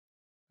 20.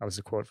 That was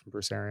a quote from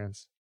Bruce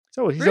Arians.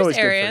 So he's Bruce always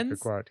good for a Arians. good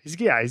quote. He's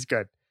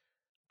good.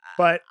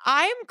 But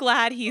I'm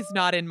glad he's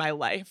not in my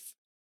life.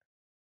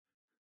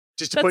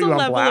 Just to put you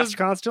on blast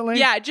constantly?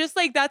 Yeah, just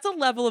like that's a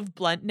level of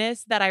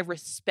bluntness that I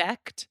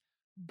respect,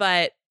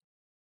 but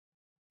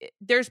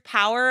there's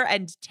power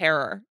and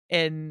terror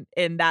in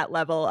that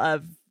level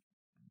of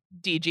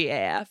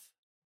DGAF.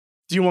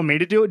 Do you want me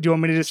to do it? Do you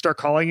want me to just start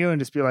calling you and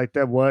just be like,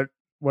 what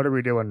are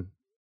we doing?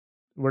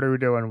 What are we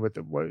doing with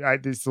it?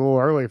 It's a little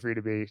early for you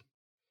to be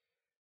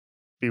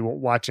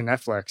watching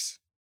Netflix.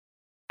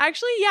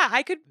 Actually, yeah,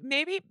 I could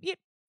maybe,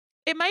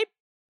 it might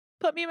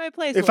put me in my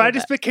place. If I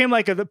just became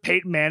like the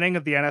Peyton Manning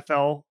of the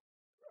NFL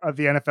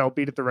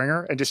beat at the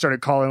Ringer and just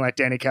started calling like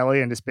Danny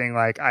Kelly and just being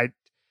like, I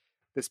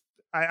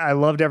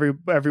loved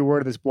every word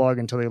of this blog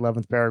until the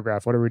 11th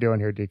paragraph. What are we doing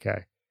here,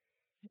 DK?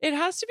 It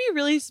has to be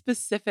really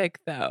specific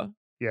though.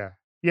 Yeah.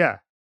 I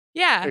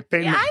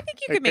think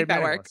you could make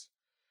that work.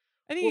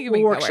 I think you can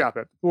make that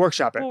work. We'll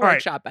workshop it. We'll All right.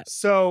 workshop it.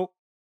 So,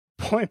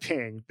 point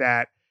being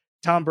that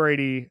Tom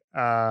Brady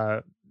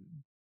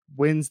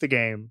wins the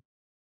game.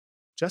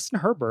 Justin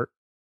Herbert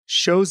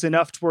shows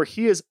enough to where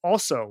he is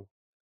also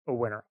a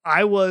winner.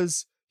 I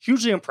was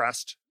hugely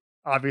impressed.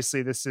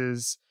 Obviously, this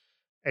is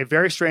a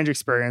very strange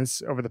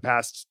experience over the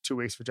past 2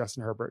 weeks for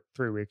Justin Herbert,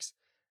 3 weeks.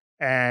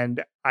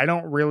 And I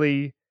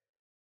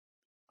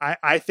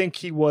think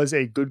he was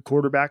a good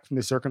quarterback from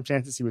the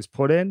circumstances he was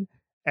put in.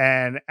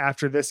 And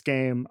after this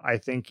game, I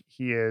think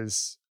he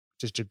is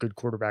just a good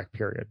quarterback,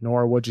 period.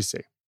 Nora, what'd you see?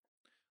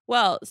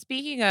 Well,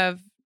 speaking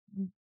of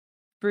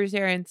Bruce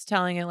Arians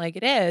telling it like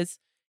it is,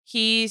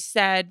 he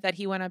said that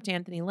he went up to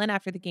Anthony Lynn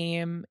after the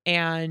game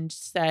and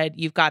said,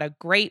 "You've got a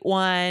great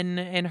one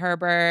in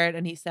Herbert."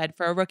 And he said,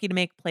 for a rookie to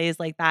make plays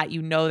like that,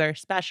 they're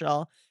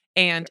special.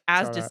 And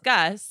as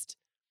discussed,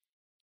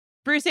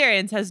 Bruce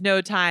Arians has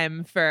no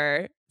time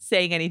for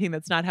saying anything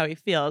that's not how he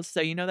feels.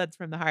 So that's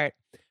from the heart.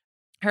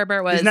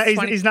 Herbert was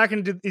he's not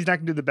going to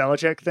do the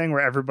Belichick thing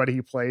where everybody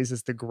he plays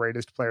is the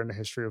greatest player in the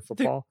history of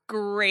football. The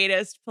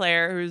greatest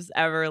player who's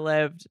ever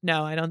lived.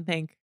 No, I don't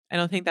think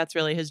that's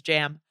really his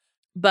jam.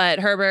 But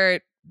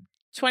Herbert,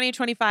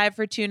 20-25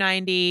 for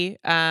 290,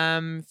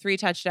 3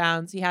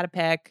 touchdowns. He had a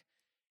pick.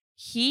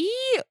 He's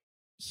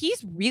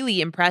really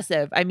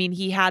impressive. I mean,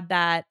 he had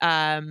that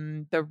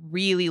the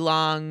really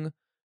long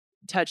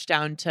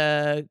touchdown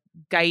to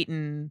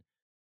Guyton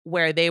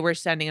where they were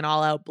sending an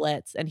all-out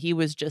blitz, and he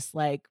was just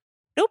like,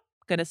 nope,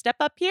 gonna step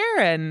up here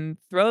and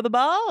throw the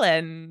ball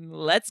and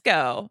let's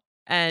go.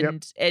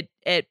 And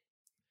it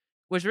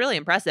was really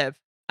impressive.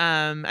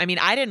 I mean,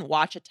 I didn't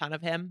watch a ton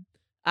of him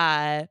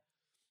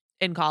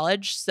in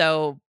college,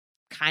 so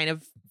kind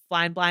of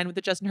flying blind with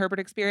the Justin Herbert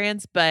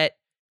experience, but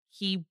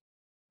he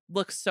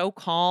looks so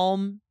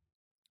calm.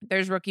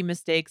 There's rookie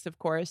mistakes, of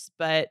course,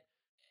 but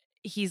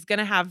he's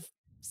gonna have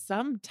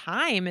some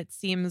time, it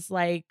seems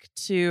like,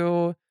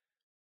 to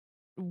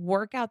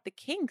work out the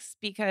kinks,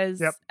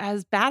 because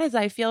as bad as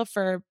I feel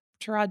for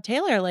Tyrod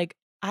Taylor, like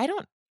I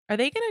don't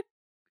think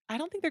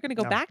they're gonna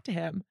go back to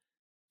him.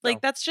 Like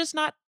that's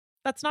not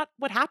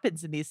what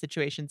happens in these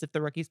situations if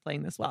the rookie's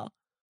playing this well.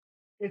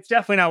 It's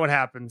definitely not what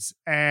happens.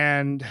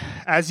 And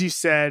as you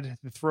said,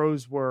 the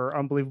throws were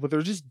unbelievable.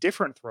 They're just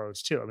different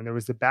throws too. I mean, there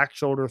was the back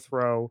shoulder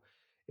throw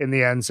in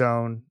the end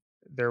zone.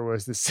 There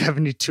was the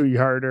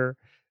 72-yarder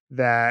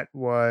that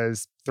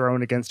was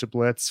thrown against a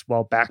blitz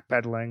while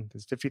backpedaling.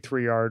 This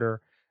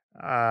 53-yarder.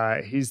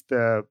 He's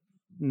the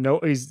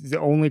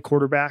only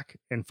quarterback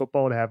in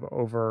football to have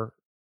over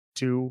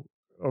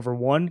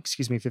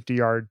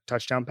 50-yard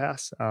touchdown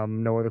pass.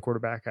 No other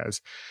quarterback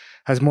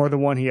has more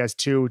than one. He has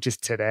 2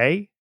 just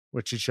today,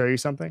 which should show you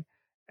something.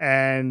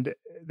 And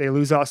they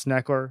lose Austin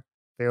Eckler.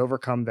 They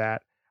overcome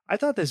that. I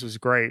thought this was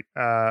great.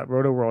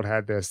 Roto World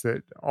had this,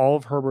 that all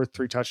of Herbert's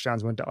 3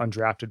 touchdowns went to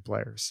undrafted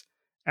players.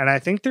 And I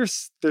think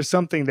there's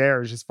something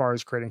there as far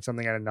as creating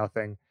something out of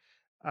nothing.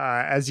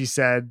 As you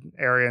said,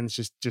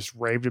 Arians just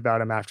raved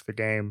about him after the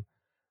game.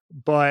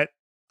 But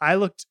I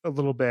looked a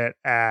little bit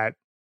at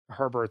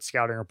Herbert's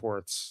scouting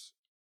reports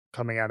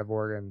coming out of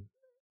Oregon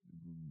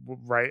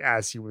right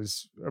as he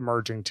was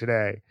emerging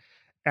today.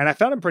 And I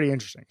found him pretty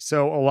interesting.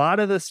 So a lot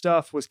of the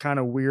stuff was kind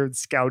of weird,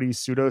 scouty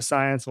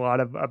pseudoscience, a lot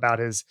of about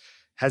his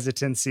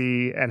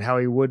hesitancy and how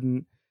he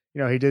wouldn't,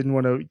 he didn't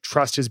want to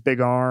trust his big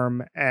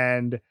arm.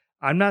 And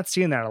I'm not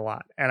seeing that a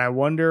lot. And I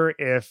wonder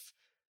if,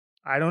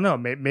 I don't know,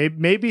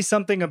 maybe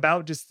something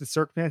about just the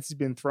circumstances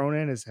being thrown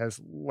in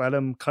has let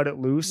him cut it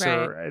loose. Right.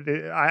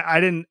 Or I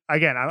didn't,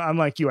 again, I'm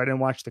like you, I didn't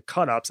watch the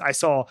cut-ups. I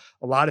saw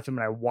a lot of him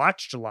and I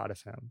watched a lot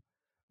of him,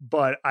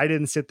 but I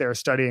didn't sit there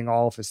studying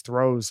all of his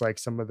throws like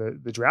some of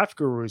the draft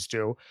gurus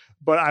do.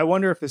 But I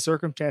wonder if the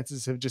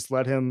circumstances have just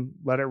let it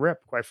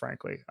rip, quite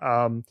frankly.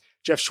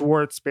 Jeff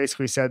Schwartz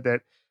basically said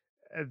that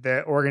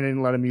Oregon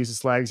didn't let him use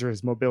his legs or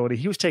his mobility.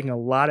 He was taking a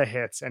lot of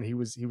hits, and he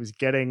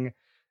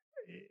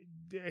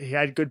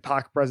had good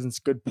pocket presence,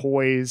 good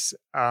poise.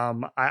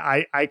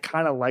 I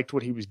kind of liked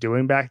what he was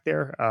doing back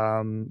there,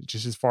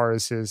 just as far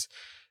as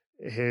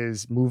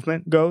his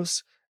movement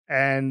goes.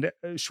 And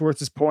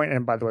Schwartz's point,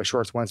 and by the way,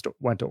 Schwartz went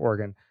to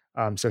Oregon.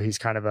 So he's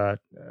kind of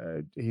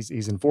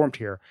he's informed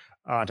here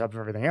on top of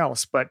everything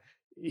else. But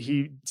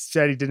he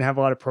said he didn't have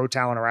a lot of pro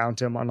talent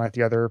around him, unlike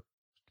the other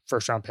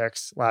first round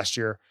picks last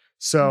year.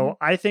 So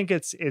I think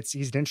he's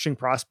an interesting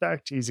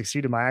prospect. He's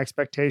exceeded my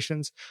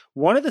expectations.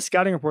 One of the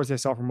scouting reports I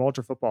saw from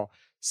Walter Football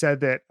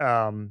said that,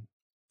 and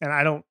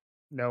I don't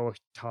know a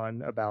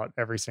ton about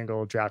every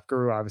single draft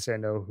guru. Obviously, I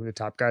know who the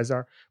top guys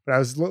are, but I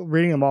was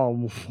reading them all.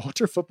 And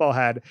Walter Football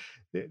had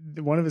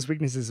one of his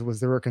weaknesses was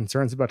there were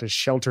concerns about his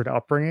sheltered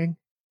upbringing.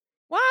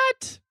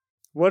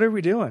 What are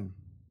we doing?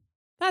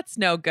 That's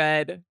no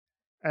good.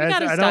 You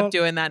gotta stop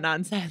doing that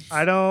nonsense.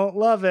 I don't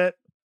love it.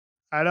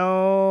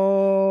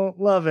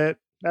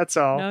 That's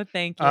all. No,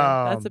 thank you.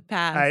 That's a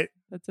pass.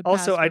 That's a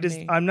pass. Also,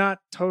 I'm not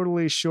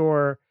totally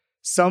sure.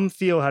 Some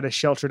feel had a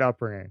sheltered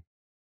upbringing.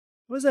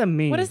 What does that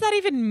mean? What does that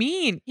even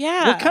mean?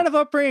 Yeah. What kind of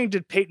upbringing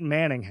did Peyton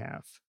Manning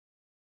have?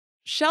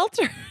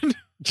 Sheltered.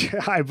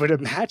 I would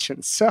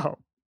imagine so.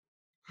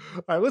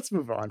 All right, let's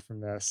move on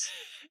from this.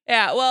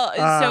 Yeah, well,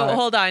 so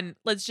hold on.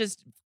 Let's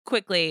just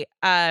quickly.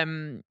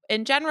 In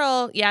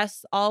general,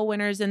 yes, all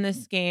winners in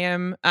this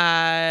game,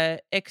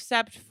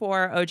 except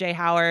for OJ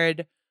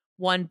Howard.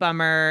 One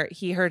bummer.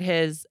 He hurt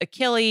his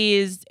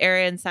Achilles.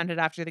 Arian sounded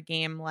after the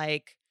game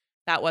like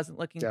that wasn't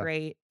looking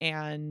great,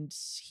 and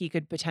he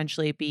could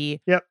potentially be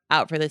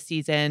out for the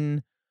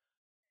season.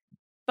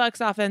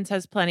 Bucs offense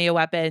has plenty of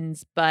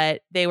weapons,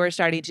 but they were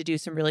starting to do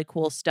some really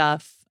cool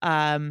stuff.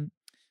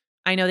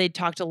 I know they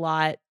talked a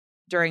lot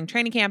during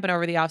training camp and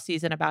over the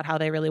offseason about how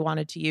they really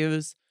wanted to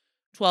use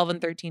 12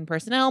 and 13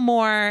 personnel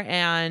more,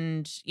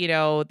 and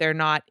they're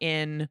not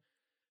in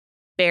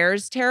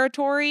Bears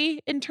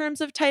territory in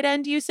terms of tight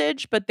end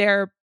usage, but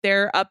they're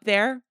up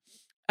there.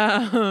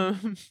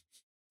 And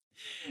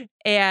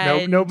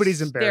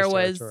nobody's in Bears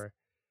territory.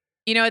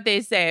 You know what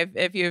they say?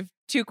 If you have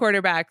 2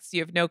 quarterbacks,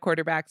 you have no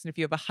quarterbacks, and if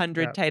you have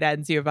 100 tight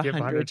ends, you have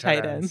 100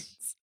 tight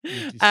ends.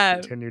 You just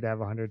continue to have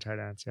 100 tight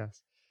ends,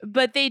 yes.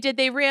 But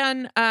they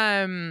ran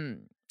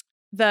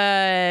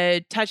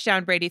the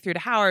touchdown Brady threw to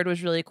Howard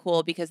was really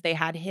cool because they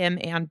had him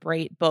and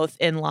Brait both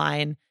in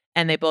line,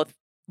 and they both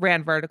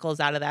ran verticals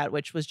out of that,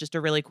 which was just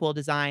a really cool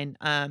design.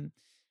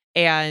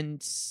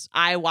 And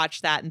I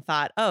watched that and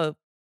thought, oh,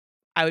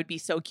 I would be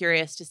so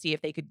curious to see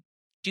if they could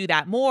do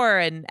that more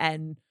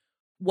and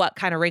what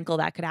kind of wrinkle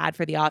that could add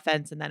for the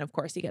offense. And then, of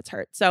course, he gets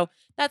hurt. So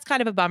that's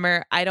kind of a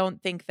bummer. I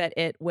don't think that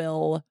it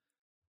will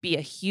be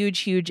a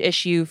huge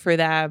issue for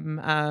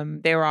them.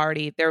 They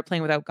were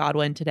playing without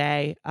Godwin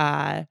today.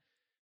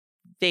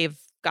 They've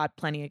got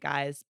plenty of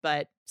guys,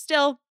 but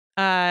still,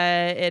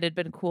 it had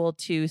been cool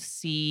to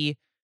see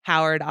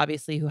Howard,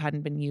 obviously, who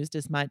hadn't been used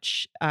as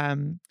much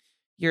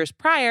years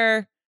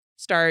prior,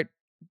 start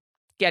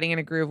getting in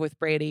a groove with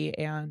Brady,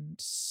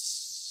 and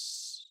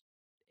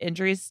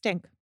injuries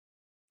stink.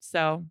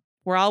 So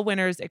we're all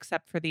winners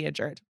except for the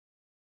injured.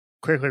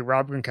 Quickly,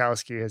 Rob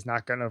Gronkowski has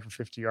not gotten over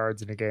 50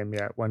 yards in a game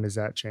yet. When does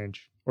that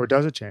change? Or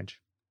does it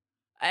change?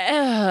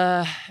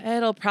 He'll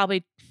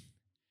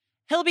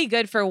be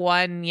good for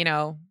one,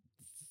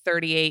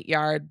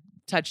 38-yard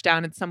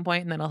touchdown at some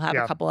point, and then he'll have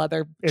a couple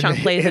other chunk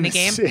plays in a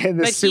game. In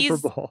the Super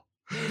Bowl.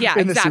 Yeah,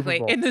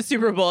 exactly. In the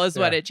Super Bowl is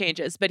what it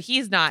changes. But he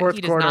does not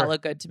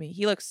look good to me.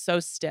 He looks so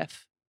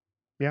stiff.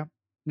 Yeah.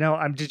 No,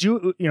 did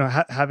you,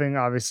 having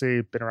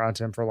obviously been around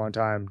him for a long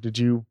time, did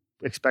you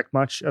expect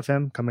much of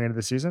him coming into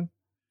the season?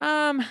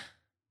 I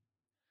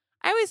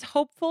was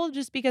hopeful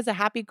just because a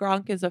happy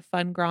Gronk is a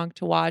fun Gronk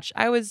to watch.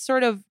 I was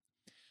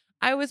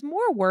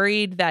more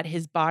worried that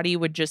his body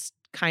would just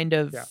kind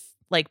of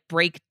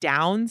break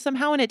down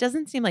somehow. And it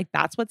doesn't seem like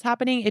that's what's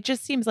happening. It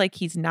just seems like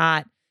he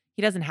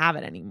doesn't have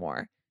it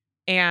anymore.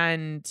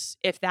 And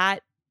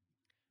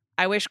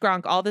I wish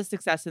Gronk all the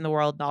success in the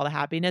world and all the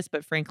happiness,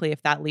 but frankly,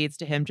 if that leads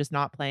to him just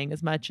not playing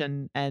as much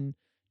and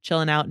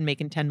chilling out and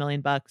making $10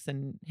 million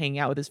and hanging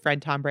out with his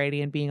friend Tom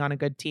Brady and being on a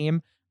good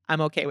team, I'm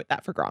okay with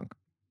that for Gronk.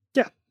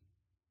 Yeah,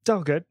 it's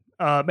all good.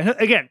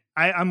 Again,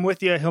 I'm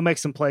with you. He'll make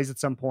some plays at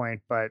some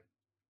point, but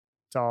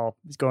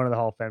he's going to the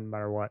Hall of Fame no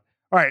matter what.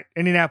 All right,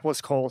 Indianapolis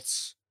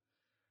Colts.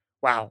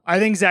 Wow. I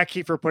think Zach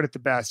Kiefer put it the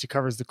best. He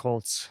covers the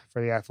Colts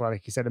for The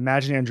Athletic. He said,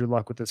 imagine Andrew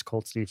Luck with this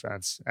Colts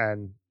defense.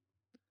 And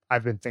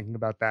I've been thinking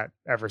about that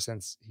ever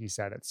since he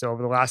said it. So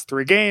over the last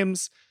 3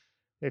 games,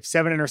 they have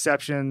 7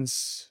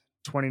 interceptions,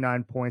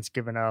 29 points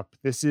given up.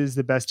 This is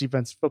the best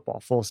defense in football,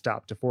 full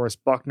stop. DeForest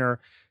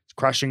Buckner is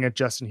crushing it.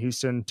 Justin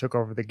Houston took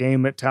over the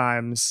game at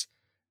times.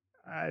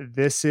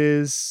 This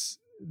is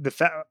the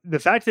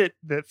fact that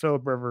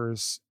Phillip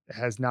Rivers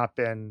has not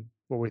been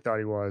what we thought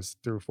he was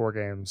through 4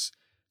 games,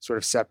 sort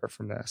of separate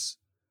from this.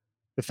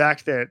 The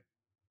fact that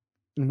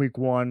in week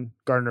 1,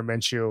 Gardner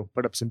Minshew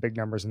put up some big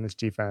numbers in this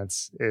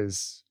defense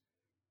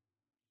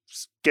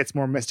gets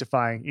more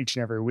mystifying each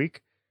and every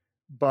week.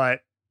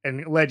 And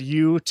it led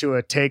you to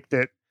a take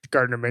that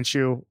Gardner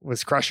Minshew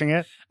was crushing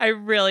it. I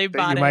really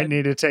bought it. You might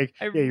need to take.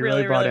 I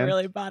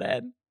really bought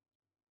it.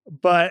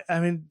 But I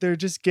mean, they're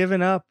just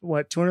giving up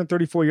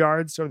 234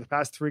 yards over the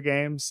past 3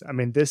 games. I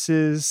mean, this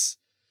is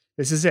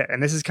this is it.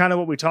 And this is kind of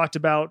what we talked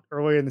about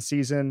early in the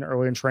season,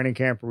 early in training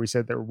camp, where we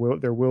said there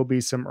will be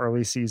some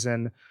early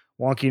season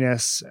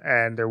wonkiness,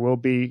 and there will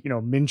be,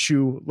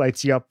 Minshew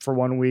lights you up for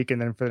 1 week,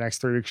 and then for the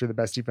next 3 weeks, you're the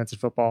best defense in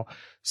football.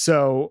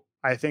 So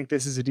I think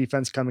this is a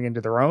defense coming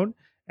into their own,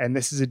 and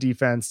this is a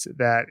defense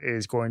that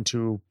is going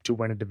to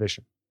win a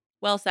division.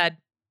 Well said.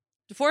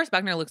 DeForest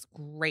Buckner looks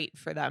great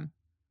for them,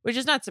 which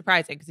is not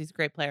surprising because he's a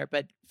great player,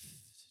 but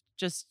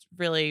just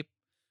really,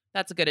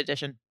 that's a good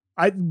addition.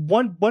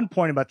 One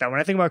point about that,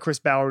 when I think about Chris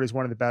Ballard as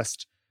one of the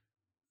best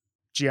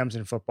GMs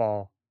in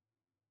football,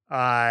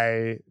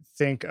 I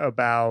think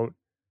about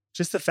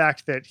just the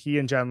fact that he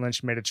and John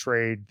Lynch made a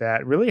trade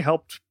that really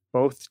helped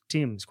both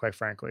teams, quite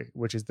frankly,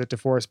 which is that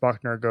DeForest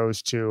Buckner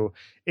goes to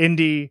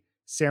Indy,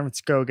 San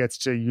Francisco gets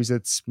to use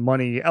its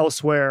money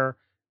elsewhere.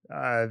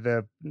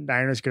 The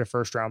Niners get a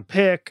first-round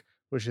pick,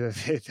 which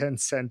they then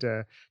send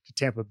to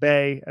Tampa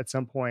Bay at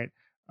some point.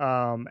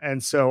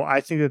 And so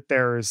I think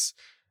that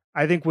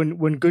I think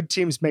when good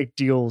teams make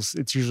deals,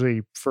 it's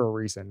usually for a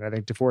reason. I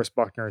think DeForest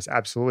Buckner is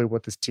absolutely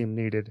what this team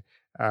needed.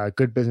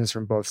 Good business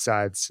from both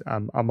sides.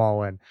 I'm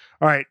all in.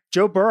 All right,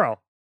 Joe Burrow,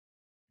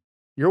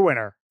 your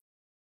winner.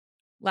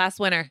 Last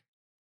winner.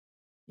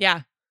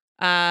 Yeah.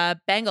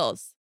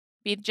 Bengals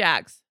beat the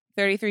Jags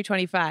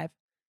 33-25.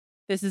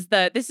 This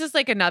is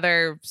like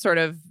another sort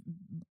of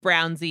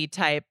Brownsy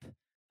type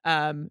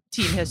team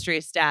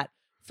history stat.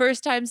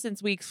 First time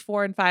since weeks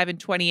 4 and 5 in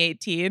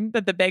 2018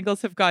 that the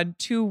Bengals have gone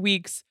 2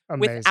 weeks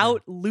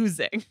without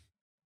losing.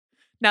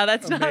 Now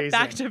that's not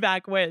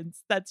back-to-back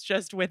wins. That's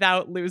just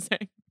without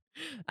losing.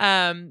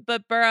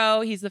 But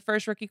Burrow, he's the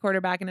first rookie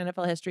quarterback in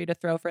NFL history to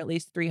throw for at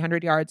least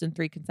 300 yards in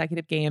 3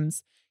 consecutive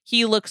games.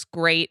 He looks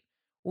great.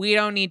 We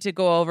don't need to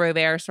go over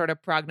their sort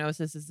of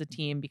prognosis as a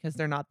team because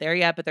they're not there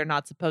yet, but they're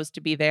not supposed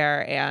to be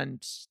there.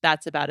 And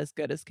that's about as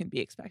good as can be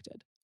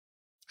expected.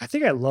 I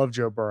think I love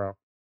Joe Burrow.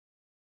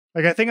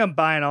 Like, I think I'm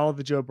buying all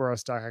the Joe Burrow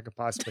stock I could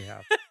possibly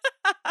have.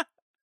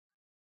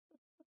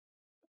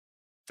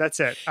 That's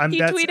it. He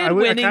tweeted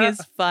winning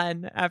is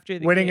fun after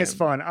the game. Winning is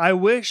fun. I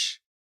wish,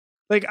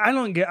 like,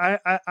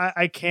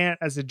 I can't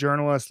as a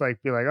journalist,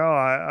 like, be like, oh,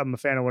 I'm a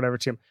fan of whatever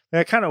team.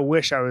 Like, I kind of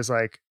wish I was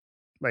like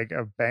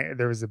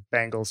there was a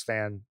Bengals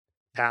fan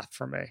path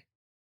for me.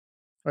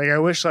 Like, I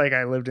wish like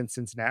I lived in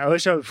Cincinnati. I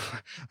wish I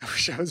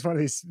was one of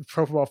these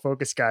Pro Football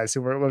Focus guys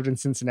who lived in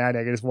Cincinnati.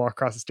 I could just walk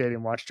across the stadium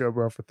and watch Joe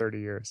Burrow for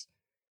 30 years.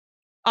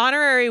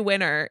 Honorary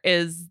winner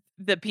is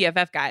the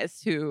PFF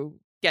guys who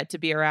get to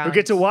be around. Who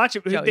get to watch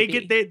it. Joey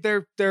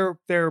The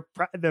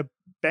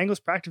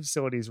Bengals practice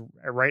facilities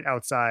right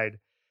outside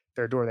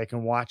their door. They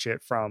can watch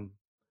it from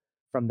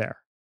there.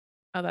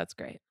 Oh, that's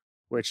great.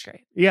 Which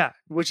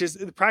is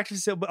the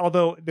practice.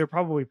 Although they're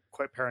probably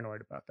quite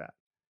paranoid about that.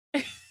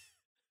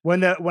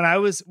 When I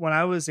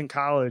was in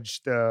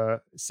college,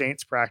 the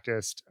Saints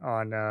practiced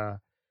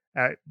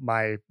at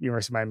my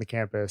University of Miami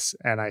campus,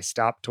 and I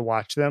stopped to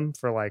watch them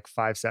for like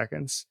 5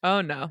 seconds.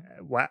 Oh no!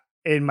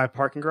 In my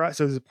parking garage.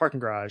 So there's a parking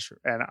garage,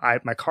 and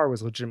my car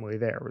was legitimately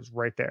there. It was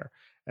right there.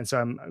 And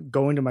so I'm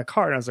going to my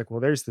car, and I was like, well,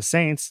 there's the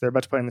Saints. They're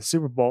about to play in the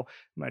Super Bowl.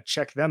 I'm going to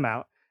check them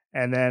out.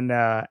 And then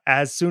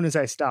as soon as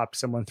I stopped,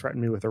 someone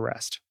threatened me with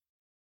arrest.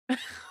 Do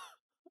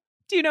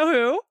you know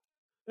who?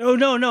 Oh,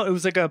 no. It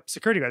was like a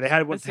security guard. They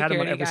had him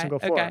on every single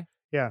floor. Okay.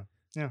 Yeah.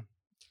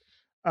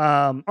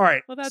 All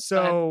right. Well, that's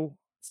so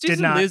did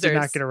not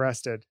get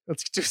arrested.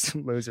 Let's do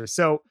some losers.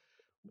 So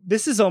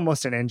this is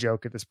almost an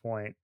in-joke at this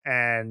point,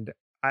 and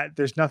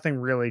there's nothing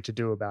really to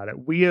do about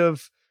it. We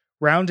have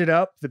rounded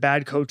up the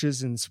bad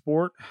coaches in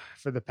sport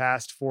for the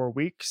past 4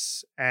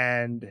 weeks,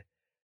 and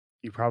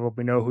you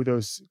probably know who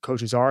those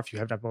coaches are if you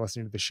have not been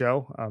listening to the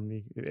show.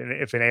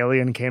 If an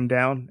alien came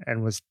down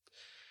and was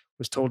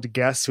told to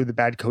guess who the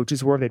bad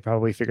coaches were, they'd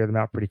probably figure them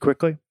out pretty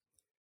quickly.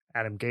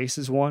 Adam Gase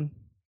is one.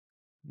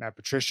 Matt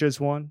Patricia is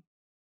one.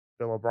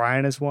 Bill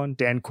O'Brien is one.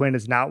 Dan Quinn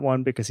is not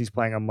one because he's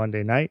playing on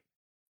Monday night.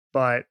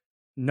 But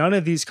none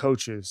of these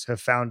coaches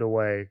have found a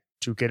way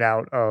to get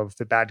out of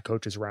the bad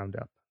coaches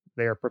roundup.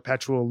 They are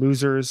perpetual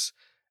losers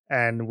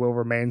and will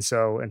remain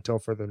so until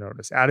further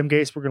notice. Adam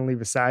Gase, we're going to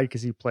leave aside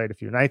because he played a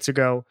few nights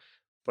ago.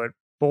 But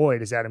boy,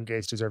 does Adam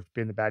Gase deserve to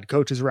be in the bad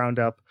coaches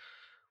roundup.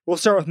 We'll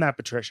start with Matt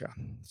Patricia.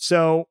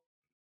 So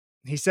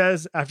he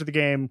says after the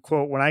game,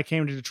 quote, "When I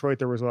came to Detroit,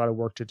 there was a lot of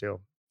work to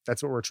do.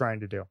 That's what we're trying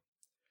to do."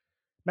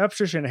 Matt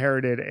Patricia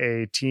inherited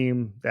a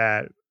team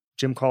that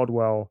Jim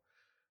Caldwell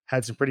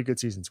had some pretty good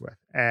seasons with.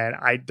 And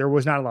there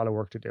was not a lot of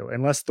work to do,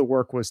 unless the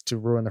work was to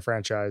ruin the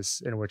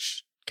franchise, in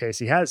which case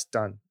he has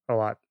done a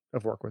lot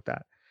of work with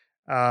that.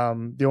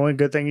 The only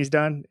good thing he's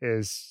done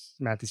is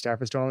Matthew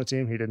Stafford's still on the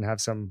team. He didn't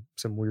have some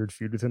weird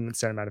feud with him that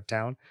sent him out of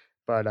town.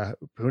 But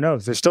who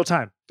knows? There's still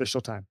time.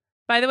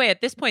 By the way,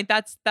 at this point,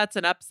 that's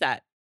an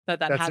upset.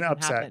 That's an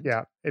upset. Happened.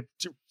 Yeah, it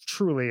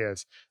truly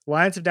is.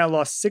 Lions have now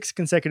lost 6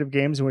 consecutive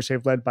games in which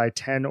they've led by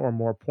 10 or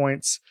more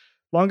points.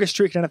 Longest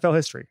streak in NFL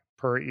history,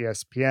 per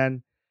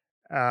ESPN.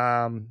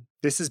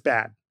 This is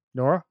bad.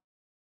 Nora?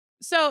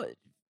 So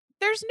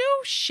there's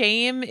no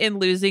shame in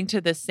losing to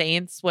the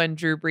Saints when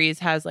Drew Brees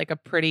has like a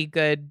pretty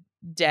good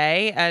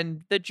day.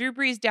 And the Drew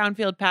Brees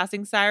downfield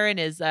passing siren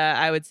is,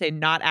 I would say,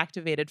 not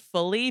activated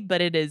fully,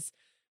 but it is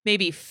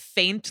maybe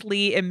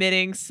faintly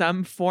emitting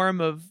some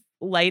form of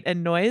light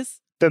and noise.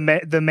 The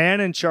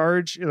man in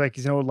charge, like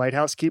he's an old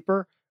lighthouse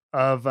keeper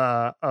of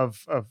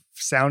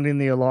sounding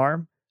the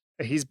alarm,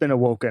 he's been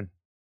awoken.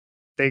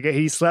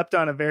 He slept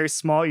on a very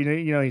small,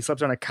 he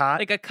slept on a cot,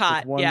 like a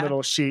cot, with one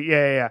little sheet,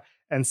 yeah.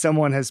 And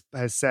someone has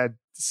said,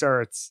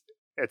 "Sir,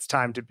 it's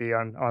time to be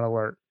on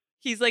alert."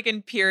 He's like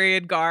in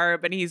period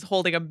garb and he's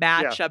holding a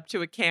match up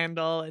to a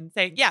candle and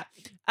saying,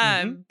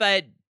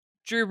 But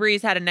Drew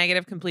Brees had a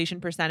negative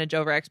completion percentage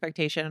over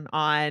expectation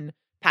on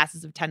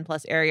passes of 10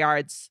 plus air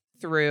yards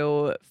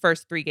through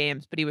first 3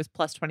 games, but he was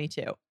plus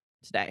 22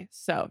 today.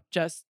 So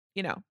just,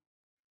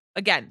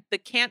 again,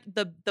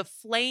 the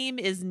flame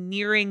is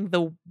nearing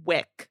the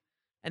wick,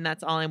 and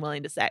that's all I'm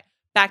willing to say.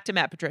 Back to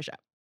Matt Patricia.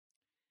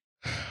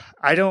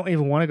 I don't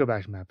even want to go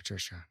back to Matt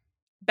Patricia.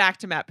 Back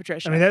to Matt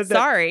Patricia. I mean,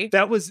 sorry.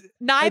 That was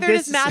neither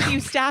does Matthew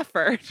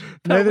Stafford.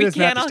 Neither does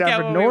Matt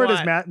Stafford, nor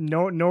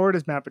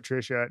does Matt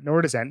Patricia,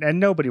 nor does and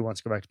nobody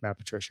wants to go back to Matt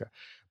Patricia.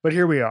 But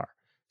here we are.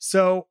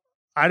 So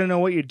I don't know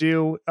what you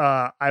do.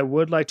 I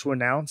would like to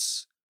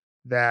announce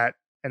that,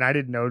 and I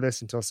didn't know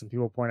this until some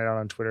people pointed out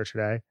on Twitter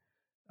today.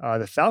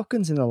 The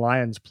Falcons and the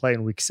Lions play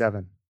in week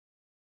 7.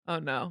 Oh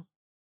no.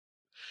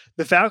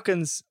 The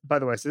Falcons, by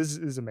the way, so this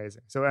is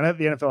amazing. So the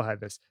NFL had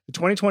this. The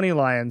 2020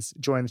 Lions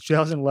joined the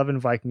 2011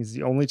 Vikings,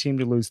 the only team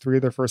to lose 3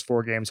 of their first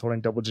 4 games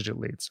holding double-digit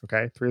leads,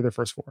 okay? 3 of their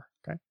first 4,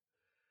 okay?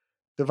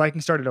 The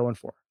Vikings started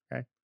 0-4,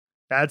 okay?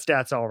 Bad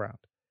stats all around.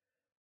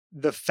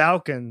 The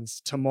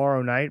Falcons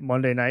tomorrow night,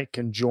 Monday night,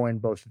 can join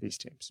both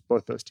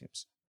those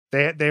teams.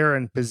 They are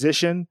in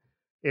position.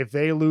 If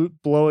they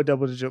blow a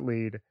double-digit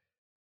lead,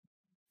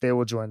 they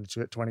will join the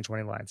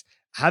 2020 Lions.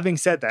 Having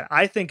said that,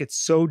 I think it's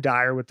so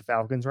dire with the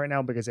Falcons right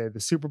now because they had the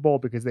Super Bowl,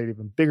 because they had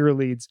even bigger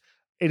leads.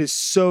 It is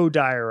so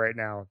dire right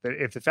now that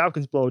if the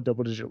Falcons blow a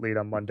double-digit lead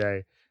on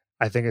Monday,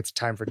 I think it's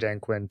time for Dan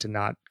Quinn to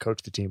not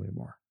coach the team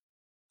anymore.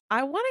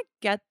 I want to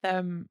get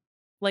them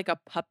like a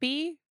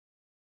puppy.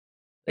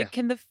 Like,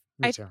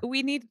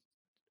 we need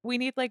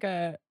like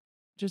a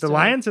just the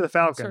Lions or the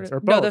Falcons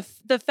or both? No,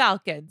 the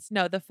Falcons.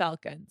 No, the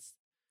Falcons.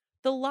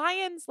 The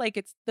Lions, like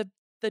it's the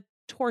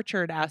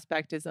tortured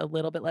aspect is a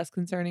little bit less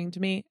concerning to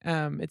me.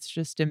 It's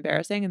just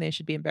embarrassing and they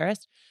should be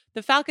embarrassed.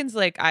 The Falcons,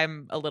 like,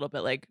 I'm a little bit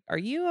like, are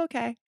you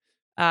okay?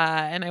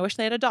 And I wish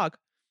they had a dog.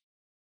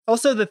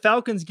 Also, the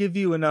Falcons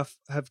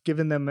have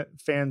given them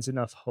fans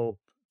enough hope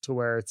to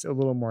where it's a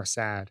little more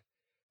sad.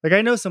 Like,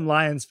 I know some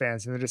Lions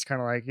fans and they're just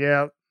kind of like,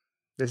 yeah,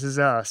 this is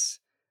us.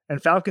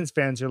 And Falcons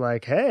fans are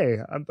like, hey,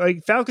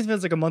 Falcons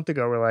fans like a month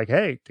ago were like,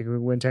 hey, think we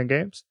win 10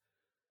 games?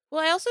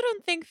 Well, I also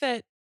don't think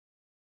that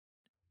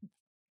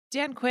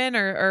Dan Quinn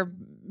or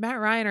Matt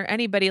Ryan or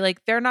anybody,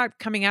 like, they're not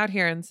coming out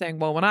here and saying,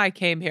 well, when I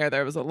came here,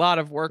 there was a lot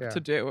of work to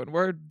do and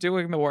we're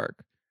doing the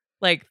work.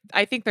 Like,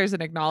 I think there's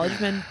an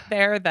acknowledgement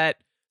there that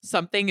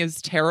something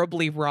is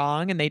terribly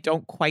wrong and they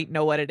don't quite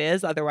know what it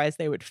is. Otherwise,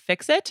 they would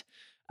fix it.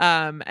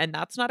 And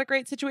that's not a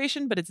great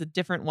situation, but it's a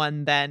different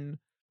one than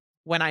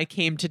when I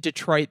came to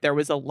Detroit, there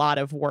was a lot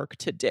of work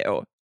to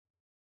do.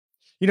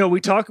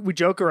 We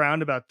joke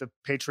around about the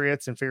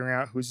Patriots and figuring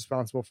out who's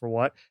responsible for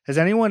what. Has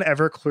anyone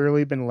ever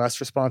clearly been less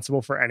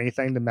responsible for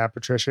anything than Matt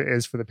Patricia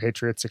is for the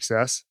Patriots'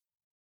 success?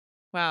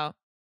 Wow.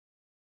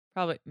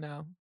 Probably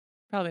not.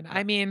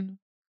 I mean,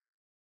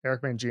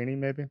 Eric Mangini,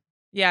 maybe?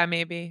 Yeah,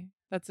 maybe.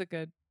 That's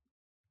a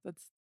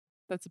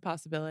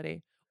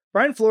possibility.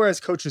 Brian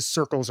Flores coaches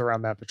circles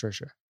around Matt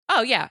Patricia.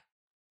 Oh, yeah.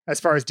 As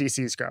far as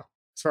DCs go.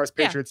 As far as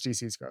Patriots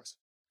DCs goes.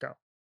 Go.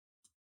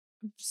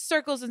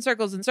 Circles and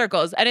circles and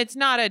circles. And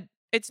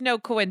it's no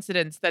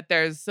coincidence that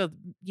there's a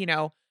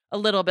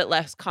little bit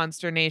less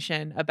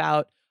consternation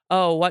about,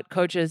 oh, what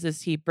coaches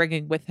is he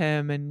bringing with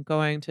him and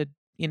going to,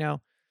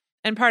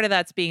 and part of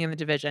that's being in the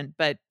division,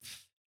 but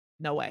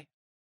no way.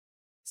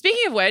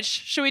 Speaking of which,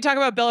 should we talk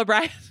about Bill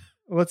O'Brien?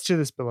 Let's do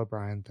this Bill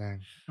O'Brien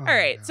thing. All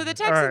right. God. So the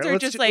Texans are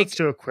just let's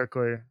do it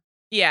quickly.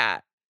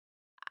 Yeah.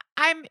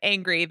 I'm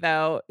angry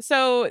though.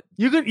 So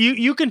you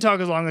can talk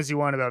as long as you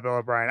want about Bill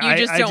O'Brien. You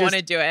just don't want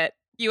to do it.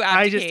 You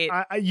abdicate.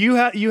 You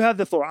have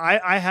the floor.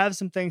 I have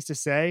some things to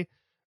say,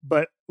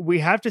 but we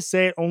have to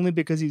say it only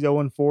because he's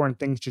 0-4 and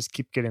things just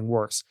keep getting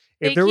worse.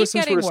 If there was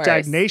some sort of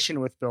stagnation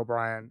with Bill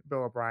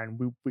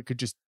O'Brien, we could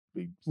just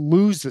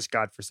lose this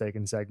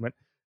godforsaken segment.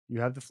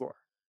 You have the floor.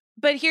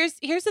 But here's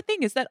the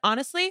thing is that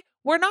honestly,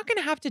 we're not going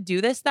to have to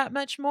do this that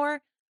much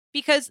more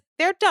because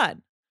they're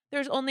done.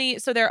 They're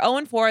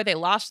 0-4. They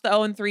lost the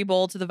 0-3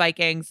 bowl to the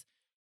Vikings.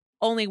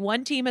 Only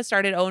one team has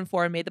started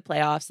 0-4 and made the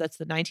playoffs. That's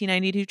the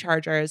 1992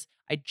 Chargers.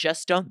 I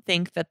just don't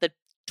think that the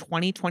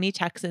 2020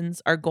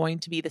 Texans are going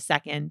to be the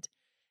second.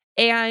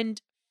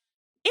 And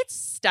it's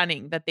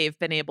stunning that they've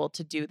been able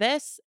to do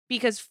this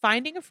because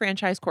finding a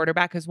franchise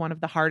quarterback is one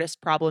of the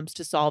hardest problems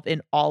to solve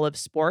in all of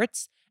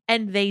sports.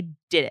 And they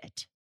did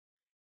it.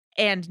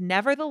 And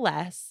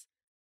nevertheless,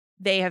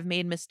 they have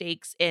made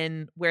mistakes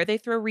in where they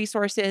throw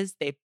resources.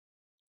 They've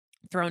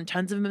thrown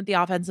tons of them at the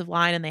offensive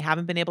line and they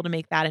haven't been able to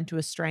make that into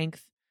a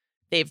strength.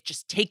 They've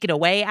just taken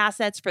away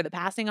assets for the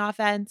passing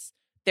offense.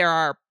 There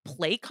are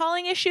play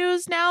calling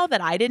issues now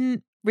that I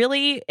didn't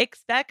really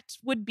expect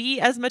would be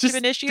as much of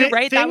an issue,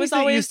 right? That was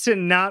always used to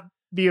not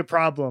be a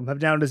problem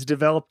have now just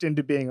developed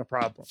into being a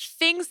problem.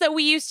 Things that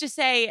we used to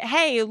say,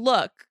 hey,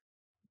 look,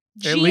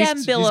 At least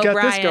GM Bill he's got this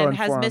O'Brien going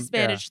has for him.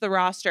 mismanaged the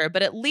roster,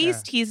 but at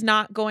least he's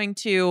not going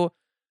to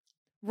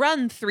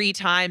run 3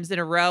 times in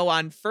a row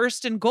on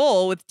 1st and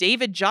goal with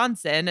David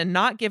Johnson and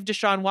not give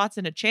Deshaun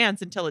Watson a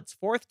chance until it's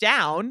 4th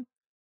down,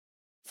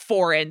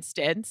 for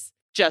instance,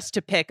 just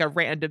to pick a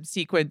random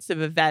sequence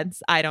of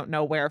events I don't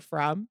know where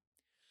from.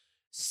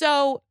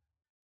 So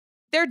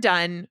they're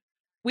done.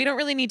 We don't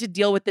really need to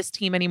deal with this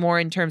team anymore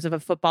in terms of a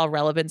football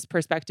relevance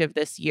perspective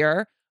this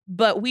year,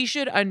 but we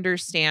should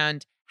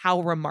understand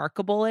how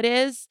remarkable it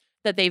is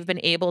that they've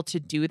been able to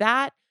do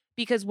that,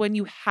 because when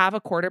you have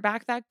a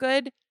quarterback that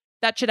good,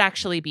 that should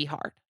actually be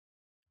hard.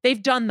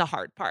 They've done the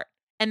hard part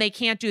and they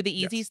can't do the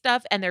easy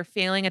stuff, and they're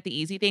failing at the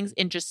easy things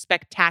in just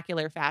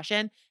spectacular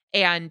fashion.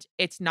 And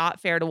it's not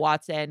fair to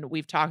Watson.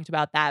 We've talked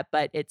about that,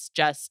 but it's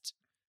just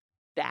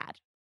bad.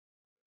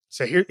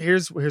 So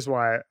here's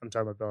why I'm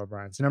talking about Bill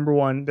O'Brien. So number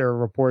one, there are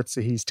reports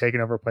that he's taken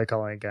over play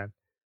calling again.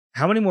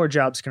 How many more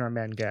jobs can our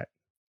man get?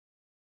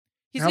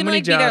 He's going to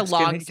be their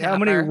long snapper. How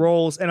many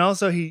roles? And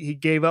also he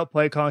gave up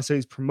play calling, so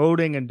he's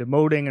promoting and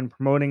demoting and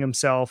promoting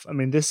himself. I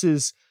mean, this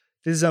is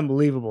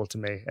unbelievable to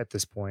me at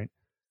this point.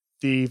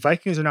 The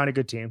Vikings are not a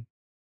good team.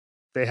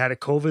 They had a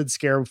COVID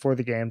scare before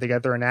the game. They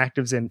got their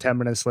inactives in 10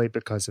 minutes late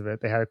because of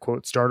it. They had a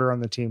quote starter on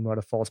the team who had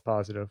a false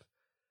positive.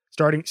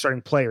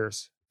 Starting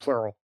players,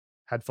 plural,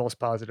 had false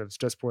positives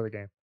just before the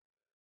game.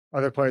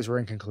 Other players were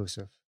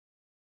inconclusive.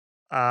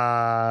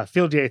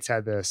 Field Yates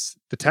had this.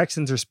 The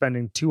Texans are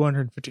spending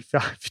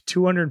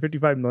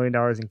 $255 million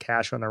in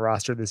cash on their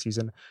roster this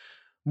season,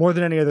 more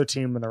than any other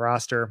team on the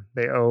roster.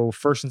 They owe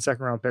 1st and 2nd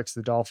round picks to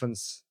the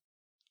Dolphins,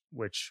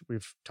 which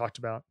we've talked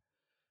about.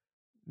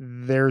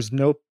 There's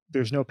no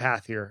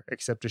path here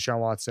except Deshaun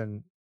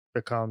Watson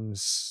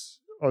becomes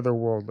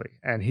otherworldly,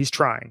 and he's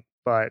trying,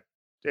 but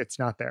it's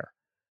not there.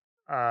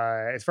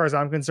 As far as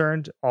I'm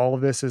concerned, all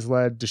of this has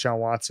led Deshaun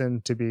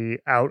Watson to be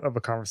out of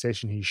a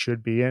conversation he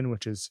should be in,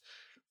 which is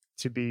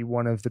to be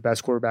one of the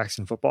best quarterbacks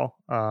in football.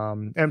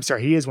 I'm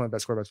sorry, he is one of the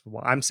best quarterbacks in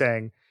football. I'm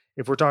saying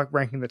if we're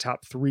ranking the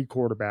top 3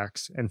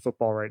 quarterbacks in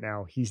football right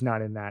now, he's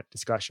not in that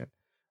discussion.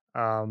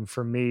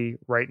 For me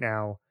right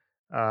now,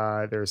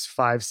 there's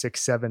 5,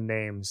 6, 7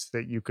 names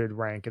that you could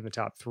rank in the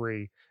top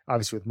 3.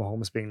 Obviously, with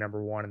Mahomes being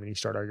number 1, and then you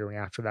start arguing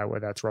after that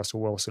whether that's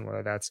Russell Wilson,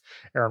 whether that's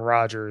Aaron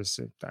Rodgers.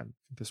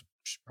 There's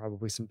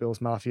probably some Bills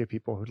Mafia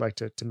people who'd like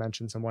to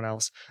mention someone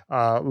else.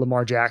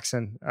 Lamar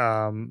Jackson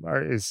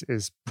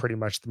is pretty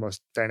much the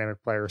most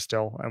dynamic player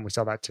still, and we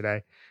saw that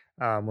today,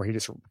 where he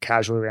just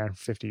casually ran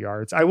 50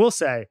 yards. I will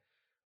say,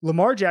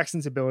 Lamar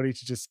Jackson's ability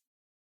to just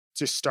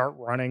start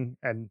running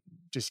and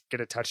just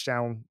get a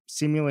touchdown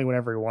seemingly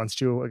whenever he wants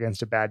to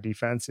against a bad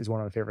defense is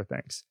one of my favorite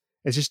things.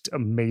 It's just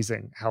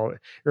amazing how it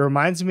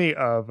reminds me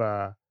of,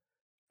 I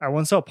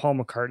once saw Paul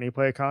McCartney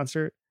play a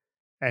concert,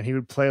 and he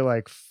would play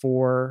like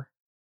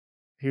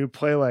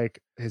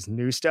his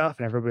new stuff,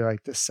 and everybody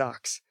like, this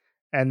sucks.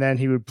 And then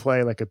he would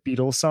play like a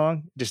Beatles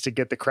song just to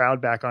get the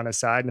crowd back on his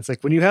side. And it's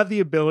like, when you have the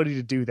ability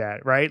to do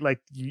that, right?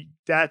 Like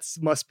that's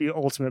must be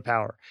ultimate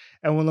power.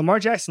 And when Lamar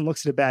Jackson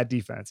looks at a bad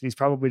defense, he's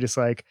probably just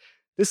like,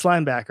 this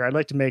linebacker, I'd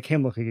like to make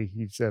him look like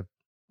he's a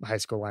high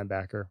school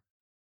linebacker.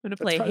 I'm going to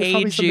play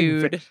Hey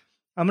Jude.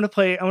 I'm going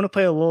to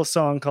play a little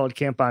song called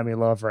Can't Buy Me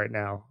Love right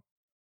now.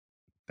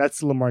 That's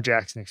the Lamar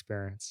Jackson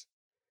experience.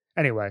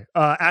 Anyway,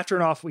 after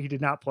an off, he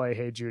did not play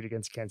Hey Jude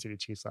against Kansas City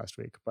Chiefs last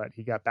week, but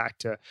he got back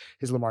to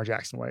his Lamar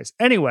Jackson ways.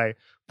 Anyway,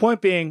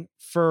 point being,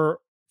 for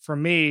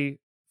me,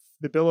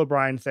 the Bill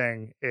O'Brien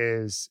thing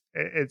is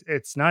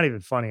it's not even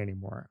funny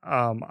anymore.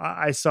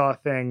 I saw a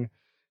thing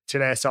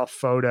today. I saw a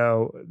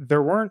photo.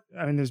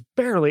 There's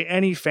barely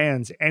any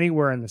fans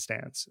anywhere in the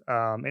stands,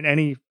 in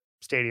any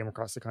stadium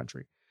across the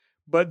country.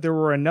 But there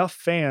were enough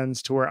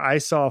fans to where I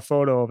saw a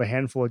photo of a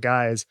handful of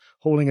guys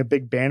holding a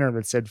big banner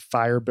that said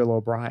 "Fire Bill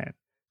O'Brien."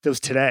 It was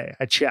today.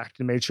 I checked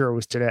and made sure it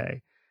was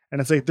today.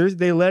 And it's like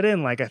they let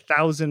in like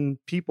 1,000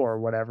 people or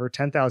whatever,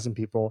 10,000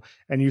 people,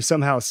 and you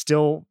somehow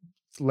still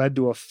led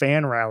to a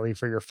fan rally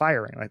for your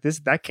firing. Like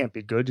that can't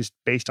be good, just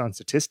based on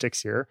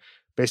statistics here,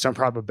 based on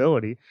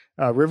probability.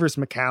 Rivers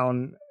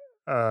McCown,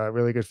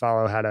 really good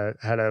follow, had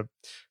a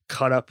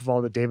cut up of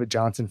all the David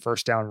Johnson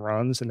first down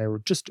runs, and they were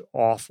just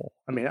awful.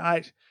 I mean,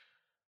 I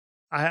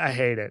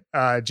hate it.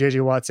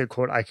 JJ Watt said,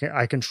 quote,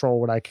 I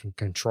control what I can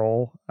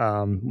control,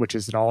 which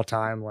is an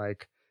all-time,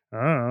 like, I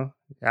don't know,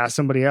 ask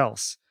somebody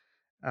else.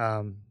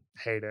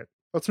 Hate it.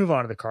 Let's move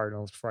on to the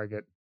Cardinals before I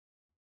get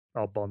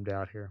all bummed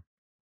out here.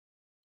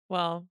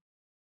 Well,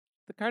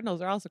 the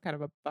Cardinals are also kind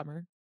of a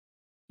bummer.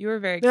 You were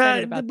very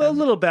excited about them. A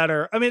little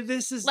better. I mean,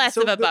 this is less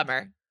of a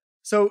bummer.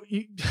 So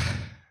you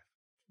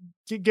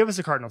give us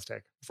a Cardinals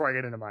take before I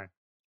get into mine.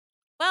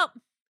 Well,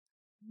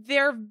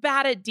 they're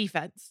bad at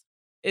defense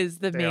is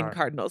the main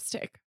Cardinals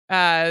take.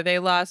 They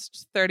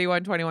lost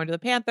 31-21 to the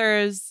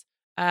Panthers.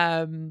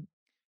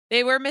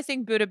 They were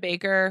missing Buda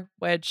Baker,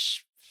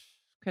 which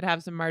could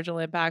have some marginal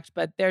impact,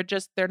 but they're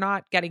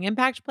not getting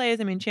impact plays.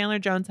 I mean, Chandler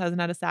Jones hasn't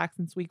had a sack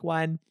since week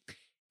 1.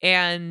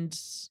 And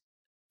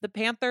the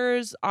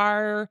Panthers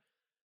are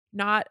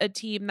not a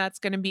team that's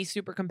going to be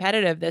super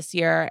competitive this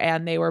year.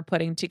 And they were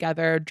putting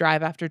together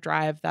drive after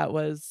drive that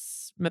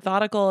was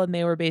methodical, and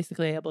they were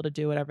basically able to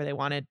do whatever they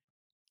wanted.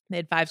 They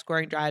had 5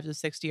 scoring drives of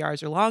 60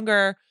 yards or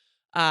longer.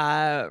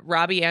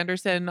 Robbie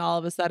Anderson all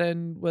of a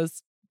sudden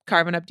was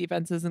carving up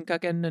defenses and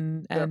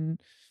cooking and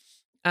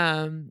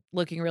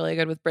looking really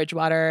good with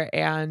Bridgewater.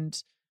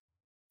 And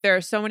there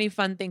are so many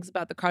fun things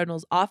about the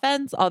Cardinals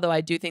offense, although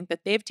I do think that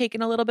they've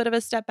taken a little bit of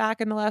a step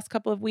back in the last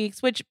couple of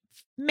weeks, which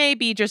may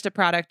be just a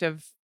product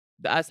of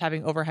us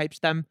having overhyped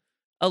them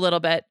a little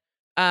bit.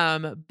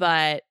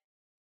 But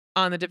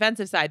on the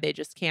defensive side, they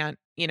just can't,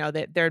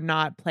 they're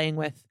not playing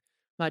with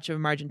much of a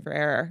margin for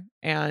error,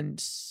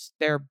 and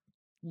they're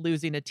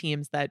losing to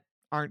teams that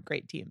aren't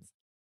great teams.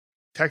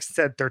 Texans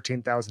had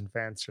 13,000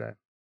 fans today,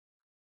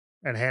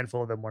 and a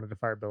handful of them wanted to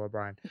fire Bill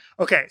O'Brien.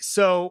 Okay,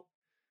 so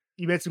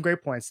you made some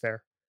great points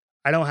there.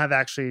 I don't have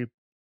actually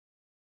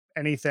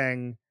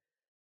anything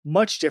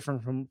much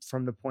different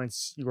from the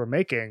points you were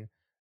making.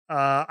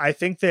 I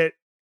think that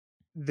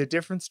the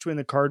difference between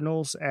the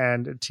Cardinals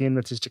and a team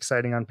that's just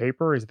exciting on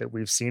paper is that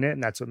we've seen it,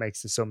 and that's what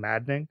makes it so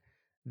maddening.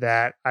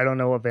 That I don't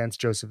know what Vance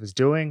Joseph is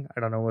doing.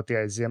 I don't know what the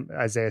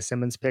Isaiah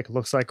Simmons pick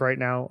looks like right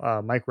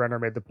now. Mike Renner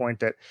made the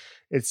point that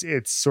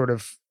it's sort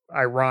of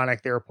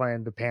ironic they were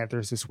playing the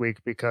Panthers this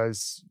week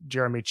because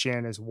Jeremy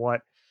Chin is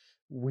what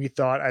we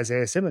thought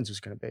Isaiah Simmons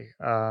was going to be.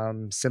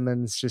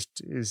 Simmons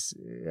just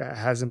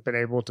hasn't been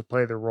able to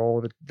play the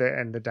role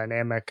and the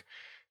dynamic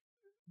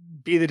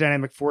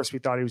force we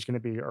thought he was going to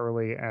be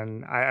early.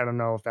 And I don't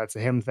know if that's a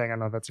him thing. I don't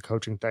know if that's a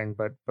coaching thing,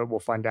 but we'll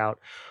find out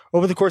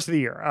over the course of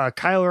the year.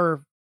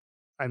 Kyler,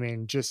 I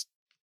mean, just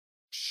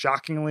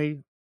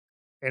shockingly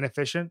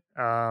inefficient.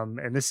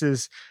 And this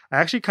is, I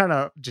actually kind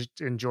of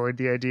just enjoyed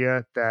the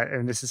idea that,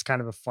 and this is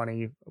kind of a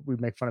funny, we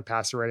make fun of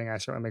passer rating. I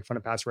certainly make fun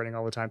of passer rating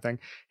all the time thing.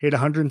 He had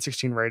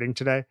 116 rating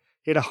today.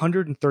 He had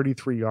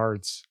 133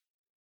 yards,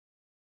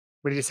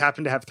 but he just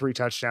happened to have 3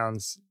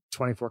 touchdowns,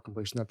 24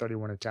 completions on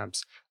 31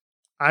 attempts.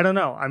 I don't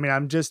know. I mean,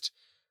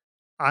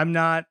 I'm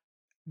not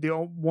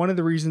one of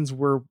the reasons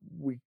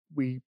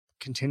we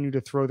continue to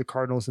throw the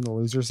Cardinals in the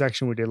loser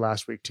section. We did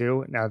last week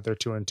too. Now that they're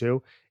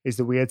 2-2, is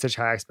that we had such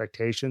high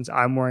expectations.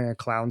 I'm wearing a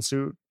clown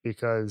suit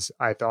because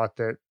I thought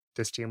that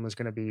this team was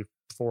going to be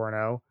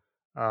 4-0,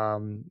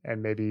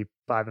 and maybe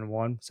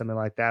 5-1, something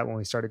like that. When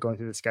we started going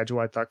through the schedule,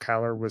 I thought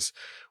Kyler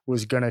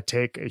was going to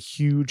take a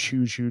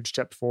huge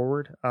step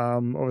forward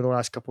over the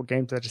last couple of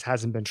games. That just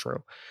hasn't been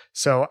true.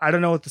 So I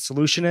don't know what the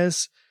solution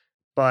is,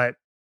 but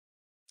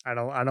I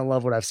don't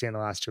love what I've seen in the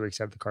last 2 weeks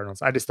out of the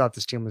Cardinals. I just thought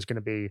this team was going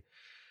to be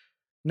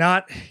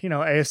not,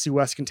 AFC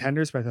West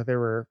contenders, but I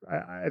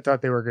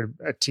thought they were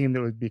a team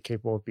that would be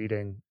capable of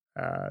beating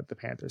the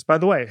Panthers. By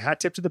the way, hat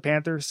tip to the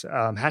Panthers.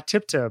 Hat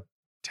tip to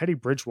Teddy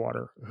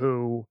Bridgewater,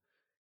 who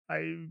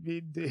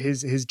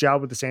his job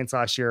with the Saints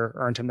last year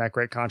earned him that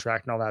great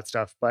contract and all that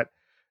stuff. But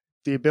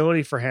the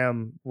ability for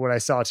him, what I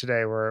saw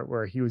today,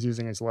 where he was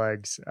using his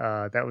legs,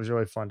 that was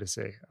really fun to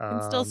see.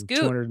 And still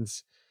scoot.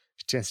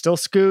 Still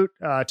scoot,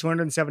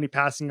 270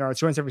 passing yards,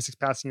 276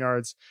 passing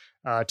yards,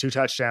 2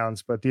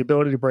 touchdowns, but the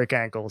ability to break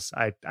ankles,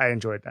 I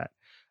enjoyed that.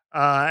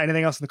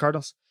 Anything else in the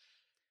Cardinals?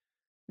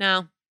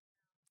 No.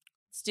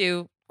 Let's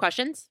do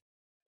questions.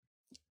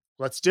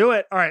 Let's do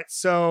it. All right.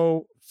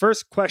 So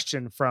first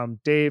question from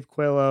Dave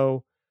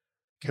Quillo.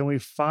 Can we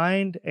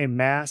find a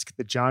mask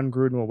that John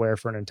Gruden will wear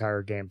for an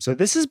entire game? So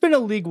this has been a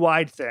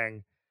league-wide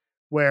thing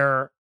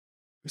where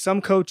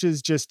some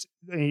coaches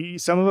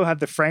some of them have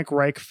the Frank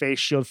Reich face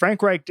shield.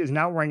 Frank Reich is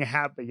not wearing a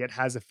hat, but yet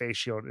has a face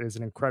shield. It is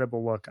an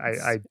incredible look.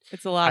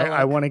 It's a lot.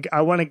 I want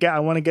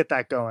to get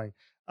that going.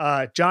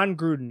 John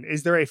Gruden,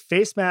 is there a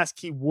face mask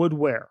he would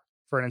wear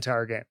for an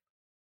entire game?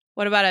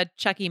 What about a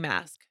Chucky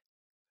mask?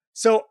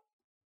 So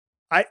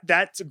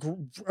that's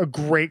a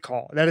great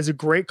call. That is a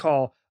great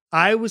call.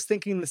 I was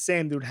thinking the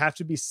same. There would have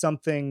to be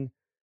something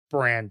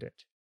branded.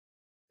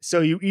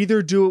 So you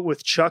either do it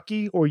with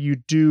Chucky or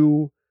you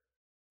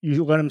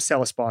let him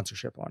sell a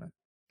sponsorship on it,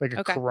 like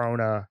a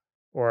Corona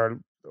or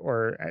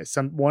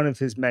one of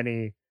his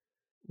many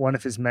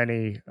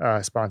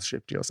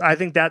sponsorship deals. I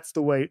think that's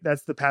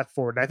the path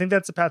forward. And I think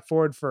that's the path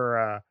forward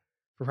for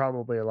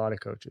probably a lot of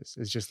coaches,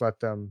 is just let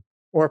them,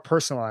 or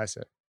personalize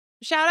it.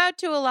 Shout out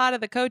to a lot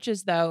of the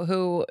coaches though,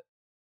 who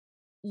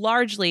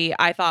largely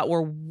I thought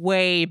were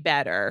way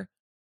better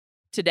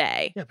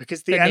today. Yeah,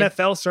 because the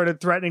NFL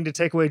started threatening to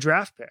take away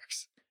draft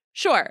picks.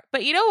 Sure.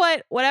 But you know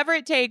what? Whatever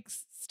it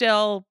takes,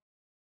 still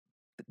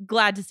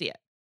glad to see it.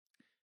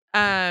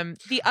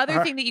 The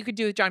other thing that you could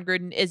do with John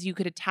Gruden is you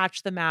could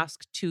attach the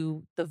mask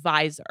to the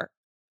visor.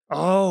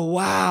 Oh,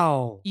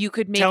 wow. You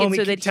could make it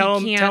so that tell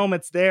him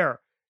it's there.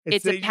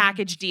 It's a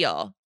package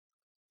deal.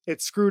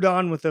 It's screwed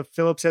on with a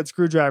Phillips head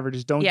screwdriver.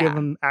 Just don't give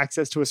him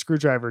access to a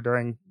screwdriver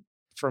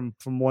from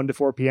 1 to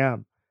 4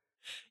 p.m.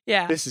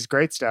 Yeah. This is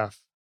great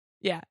stuff.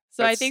 Yeah.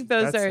 So I think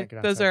those are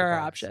our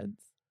options.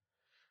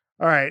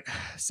 All right.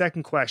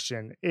 Second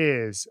question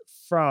is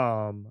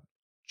from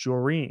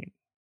Joreen.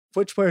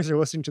 Which players are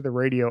listening to the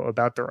radio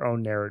about their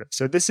own narrative?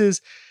 So this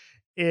is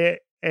a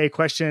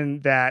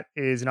question that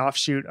is an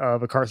offshoot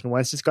of a Carson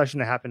Wentz discussion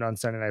that happened on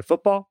Sunday Night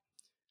Football.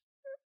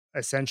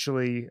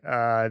 Essentially,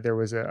 there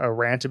was a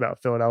rant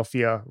about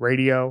Philadelphia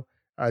radio.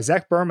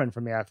 Zach Berman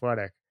from The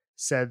Athletic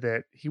said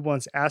that he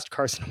once asked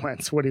Carson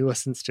Wentz what he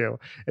listens to.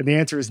 And the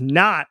answer is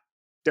not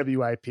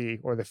WIP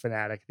or The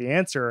Fanatic. The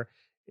answer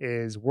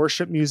is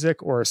worship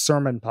music or a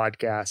sermon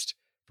podcast,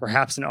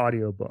 perhaps an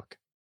audiobook.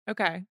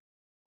 Okay.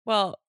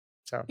 Well,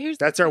 so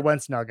that's our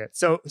Wentz nugget.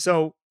 So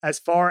as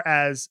far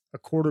as a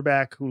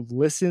quarterback who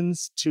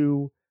listens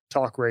to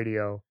talk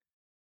radio,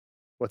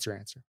 what's your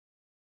answer?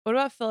 What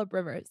about Phillip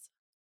Rivers?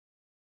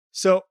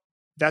 So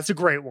that's a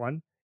great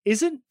one.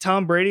 Isn't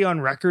Tom Brady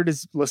on record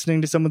as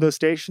listening to some of those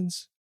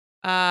stations?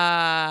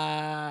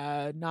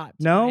 Not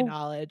to my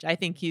knowledge. I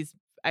think he's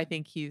I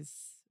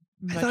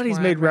thought he's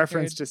made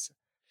reference to.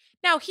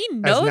 Now he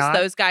knows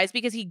those guys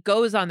because he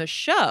goes on the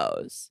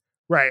shows.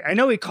 Right. I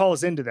know he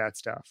calls into that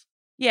stuff.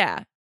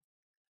 Yeah.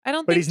 I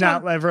don't But think he's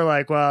not ever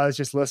like, well, I was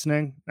just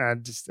listening.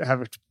 Just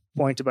have a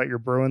point about your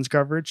Bruins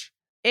coverage.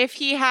 If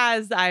he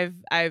has,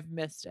 I've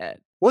missed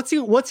it. What's he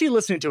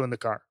listening to in the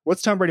car?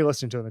 What's Tom Brady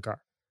listening to in the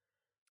car?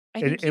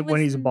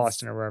 When he's in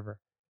Boston or wherever.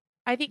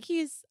 I think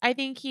he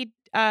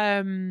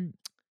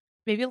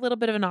maybe a little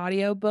bit of an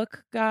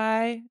audiobook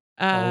guy.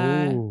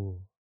 I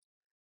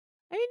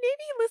mean, maybe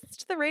he listens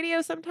to the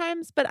radio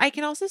sometimes, but I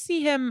can also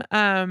see him.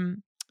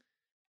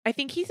 I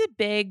think he's a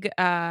big,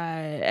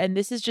 and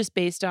this is just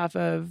based off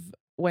of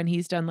when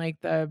he's done like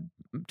the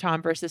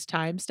Tom versus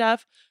Time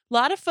stuff. A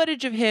lot of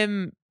footage of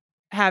him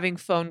having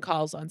phone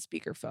calls on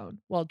speakerphone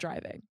while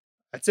driving.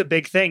 That's a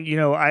big thing.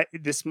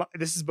 This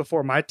is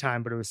before my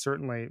time, but it was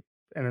certainly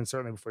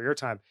before your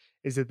time.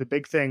 Is that the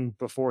big thing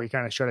before he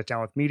kind of shut it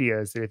down with media?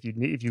 Is that if you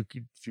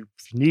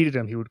needed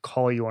him, he would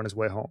call you on his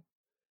way home.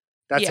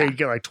 That's how you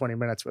get like 20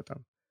 minutes with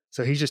him.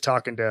 So he's just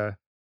talking to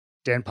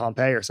Dan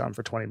Pompei or something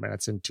for 20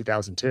 minutes in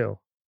 2002.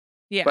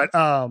 Yeah. But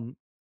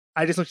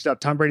I just looked it up.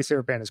 Tom Brady's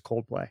favorite band is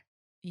Coldplay.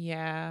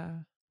 Yeah.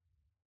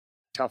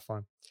 Tough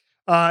one.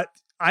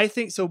 I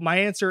think so. My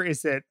answer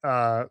is that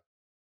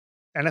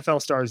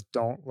NFL stars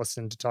don't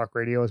listen to talk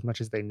radio as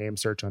much as they name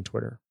search on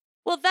Twitter.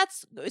 Well,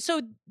 that's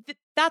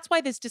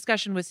why this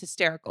discussion was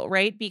hysterical,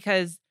 right?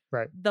 Because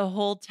the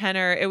whole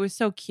tenor, it was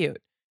so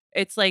cute.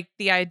 It's like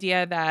the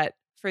idea that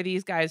for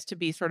these guys to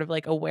be sort of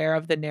like aware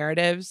of the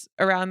narratives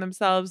around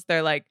themselves,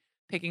 they're like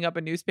picking up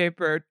a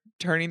newspaper,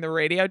 turning the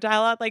radio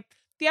dial out. Like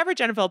the average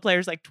NFL player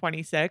is like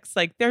 26.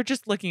 Like they're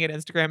just looking at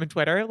Instagram and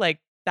Twitter. Like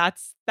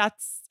that's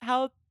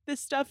how this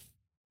stuff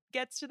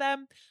gets to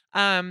them.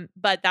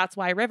 But that's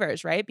why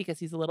Rivers, right? Because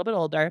he's a little bit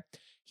older.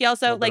 He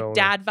also like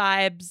dad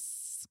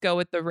vibes go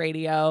with the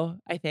radio,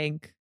 I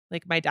think.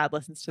 Like my dad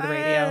listens to the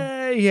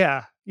radio.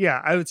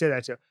 Yeah, I would say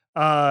that too.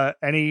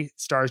 Any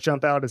stars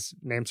jump out as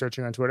name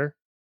searching on Twitter?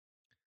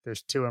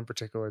 There's two in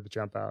particular that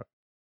jump out.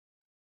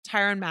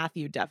 Tyrann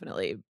Mathieu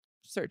definitely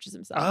searches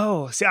himself.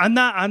 Oh, see, I'm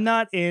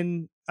not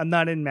in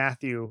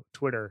Matthew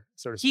Twitter,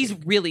 so to speak. He's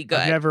really good.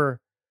 I've never.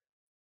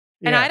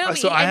 And I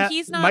don't.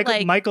 He's not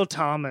Michael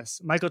Thomas.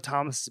 Michael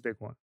Thomas is a big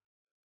one.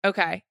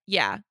 Okay.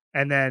 Yeah.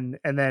 And then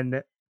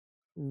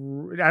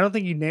I don't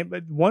think you name,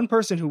 but one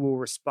person who will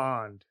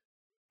respond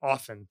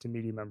often to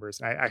media members,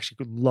 and I actually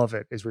could love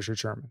it, is Richard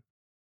Sherman.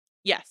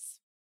 Yes.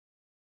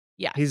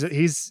 Yeah. He's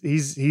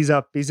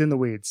up. He's in the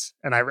weeds,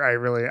 and I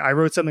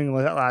wrote something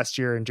last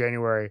year in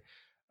January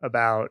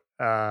about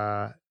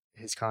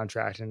his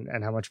contract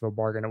and how much of a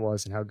bargain it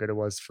was and how good it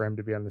was for him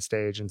to be on the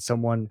stage. And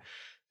someone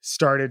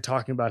started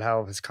talking about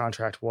how his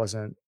contract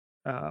wasn't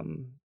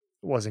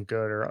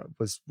good or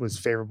was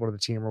favorable to the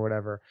team or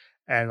whatever.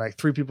 And like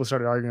three people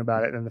started arguing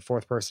about it. And then the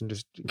fourth person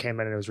just came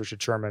in and it was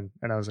Richard Sherman.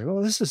 And I was like,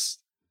 oh, this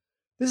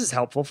is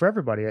helpful for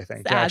everybody, I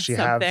think, to actually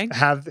have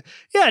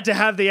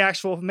the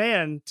actual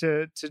man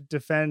to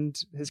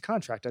defend his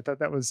contract. I thought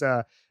that was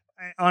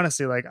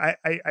honestly, like,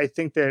 I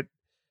think that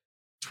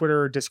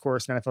Twitter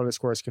discourse and NFL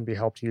discourse can be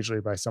helped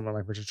hugely by someone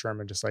like Richard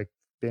Sherman, just like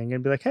being in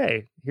and be like,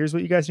 hey, here's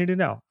what you guys need to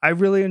know. I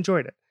really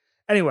enjoyed it.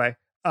 Anyway,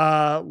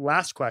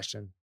 last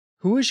question.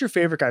 Who is your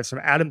favorite guy? It's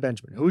from Adam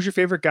Benjamin. Who is your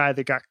favorite guy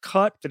that got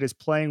cut that is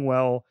playing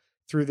well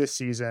through this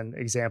season?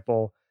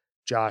 Example,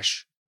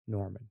 Josh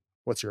Norman.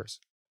 What's yours?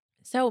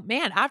 So,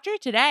 man, after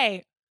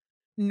today,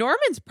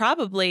 Norman's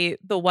probably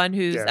the one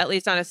who's, at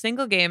least on a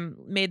single game,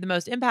 made the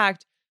most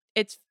impact.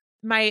 It's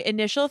my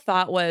initial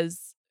thought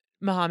was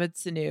Mohamed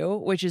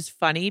Sanu, which is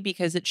funny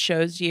because it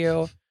shows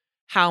you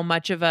how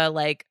much of a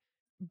like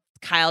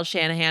Kyle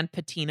Shanahan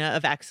patina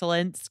of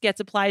excellence gets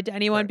applied to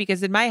anyone. Right.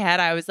 Because in my head,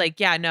 I was like,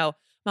 yeah, no,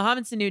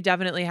 Mohamed Sanu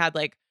definitely had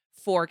like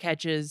 4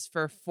 catches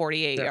for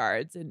 48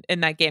 yards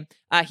in that game.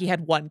 He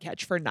had 1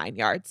 catch for 9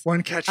 yards.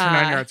 1 catch for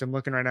 9 yards. I'm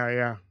looking right now.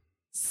 Yeah.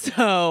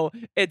 So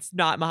it's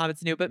not Mohamed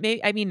Sanu, but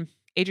maybe, I mean,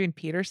 Adrian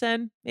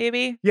Peterson,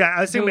 maybe. Yeah,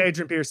 I was thinking about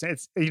Adrian Peterson.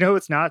 It's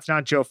it's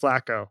not Joe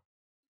Flacco.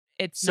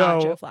 It's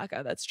not Joe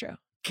Flacco. That's true.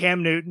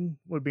 Cam Newton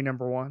would be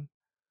number 1,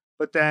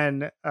 but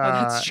then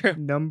that's true.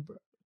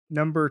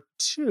 number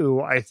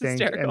 2, I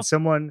think, hysterical.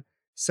 and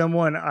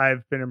someone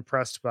I've been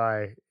impressed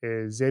by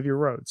is Xavier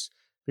Rhodes,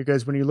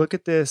 because when you look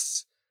at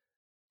this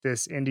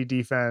Indy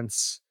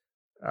defense,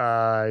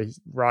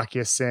 Rock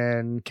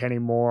Ya-Sin, Kenny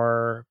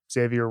Moore,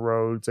 Xavier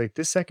Rhodes, like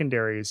this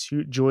secondary is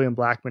huge. Julian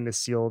Blackmon to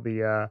seal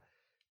the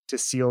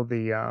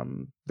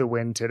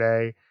win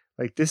today.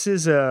 Like this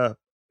is a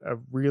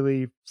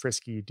really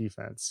frisky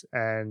defense,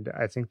 and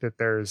I think that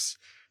there's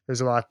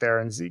a lot there,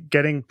 and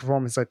getting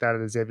performance like that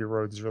out of Xavier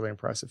Rhodes is really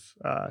impressive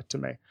to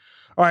me.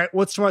 All right,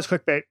 what's tomorrow's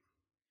clickbait?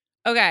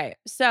 Okay,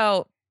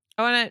 so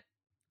I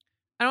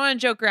don't want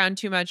to joke around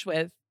too much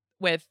with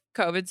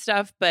COVID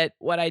stuff, but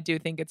what I do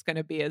think it's going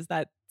to be is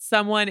that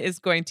someone is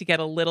going to get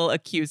a little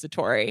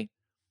accusatory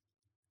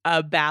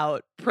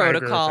about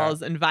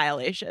protocols and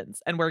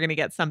violations, and we're going to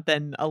get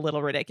something a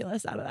little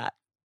ridiculous out of that.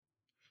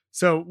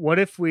 So what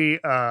if we,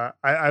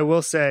 I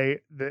will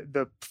say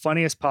the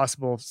funniest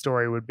possible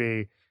story would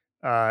be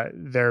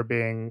there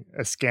being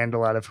a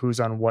scandal out of who's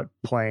on what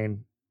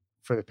plane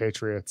for the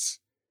Patriots.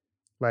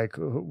 Like,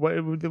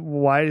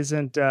 why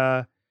isn't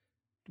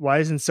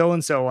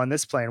so-and-so on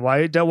this plane?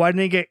 Why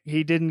didn't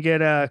he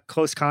get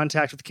close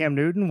contact with Cam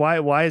Newton?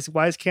 Why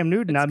is Cam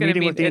Newton not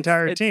meeting with the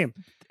entire team?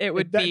 It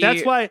would be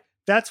that's why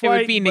it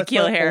would be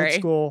N'Keal Harry.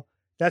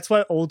 That's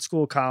why old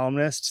school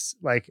columnists,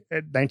 like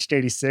at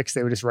 1986,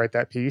 they would just write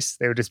that piece.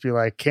 They would just be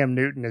like, Cam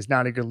Newton is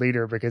not a good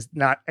leader because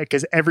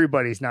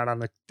everybody's not on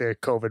the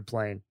COVID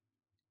plane.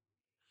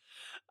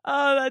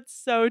 Oh, that's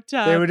so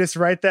tough. They would just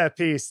write that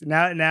piece.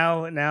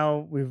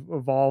 Now we've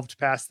evolved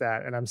past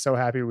that, and I'm so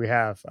happy we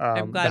have.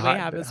 I'm glad we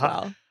have as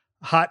well.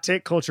 Hot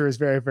take culture is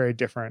very, very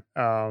different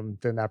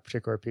than that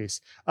particular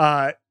piece.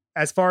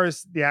 As far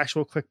as the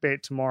actual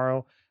clickbait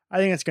tomorrow, I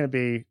think it's going to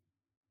be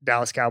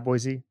Dallas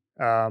Cowboysy.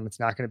 It's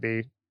not going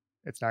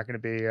to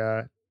be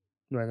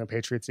New England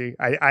Patriotsy.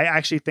 I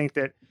actually think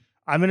that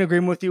I'm in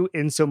agreement with you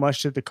in so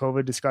much that the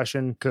COVID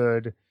discussion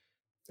could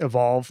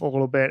evolve a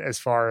little bit as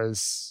far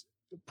as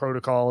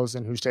protocols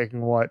and who's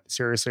taking what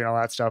seriously and all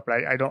that stuff.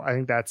 But I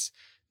think that's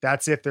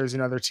if there's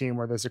another team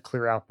where there's a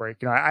clear outbreak.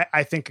 You know,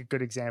 I think a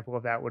good example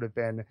of that would have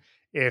been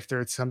if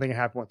there's something that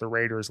happened with the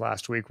Raiders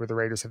last week where the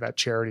Raiders had that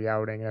charity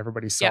outing and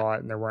everybody saw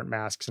it and there weren't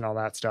masks and all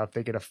that stuff.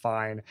 They get a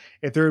fine.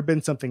 If there had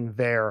been something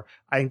there,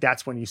 I think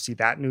that's when you see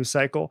that news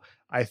cycle.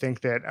 I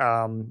think that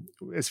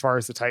as far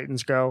as the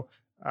Titans go,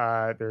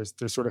 there's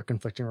sort of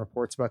conflicting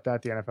reports about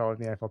that. The NFL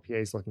and the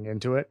NFLPA is looking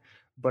into it,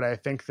 but I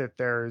think that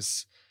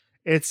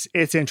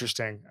it's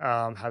interesting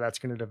how that's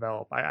going to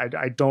develop.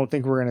 I don't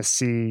think we're going to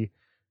see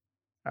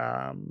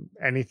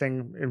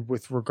anything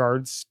with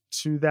regards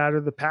to that or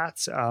the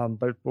Pats,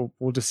 but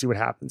we'll just see what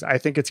happens. I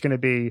think it's going to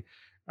be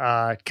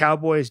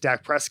Cowboys,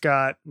 Dak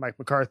Prescott, Mike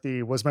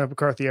McCarthy. Was Mike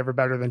McCarthy ever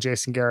better than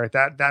Jason Garrett?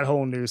 That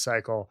whole news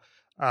cycle.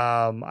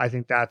 I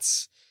think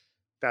that's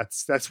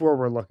where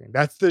we're looking.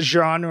 That's the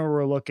genre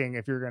we're looking.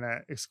 If you're going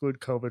to exclude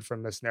COVID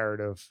from this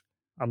narrative,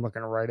 I'm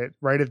looking to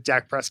write at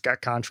Dak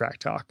Prescott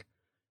contract talk.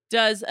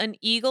 Does an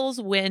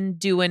Eagles win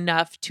do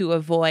enough to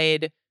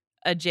avoid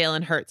a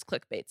Jalen Hurts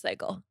clickbait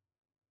cycle?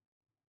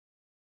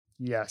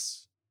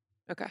 Yes.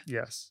 Okay.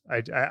 Yes.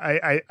 I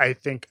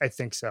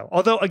think so.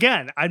 Although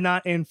again, I'm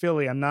not in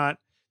Philly.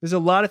 There's a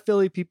lot of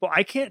Philly people.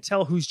 I can't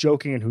tell who's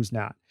joking and who's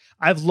not.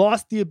 I've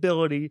lost the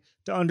ability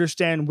to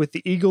understand with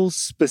the Eagles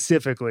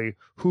specifically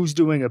who's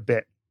doing a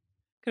bit.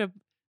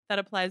 That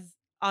applies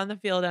on the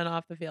field and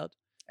off the field.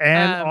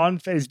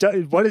 And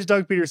what is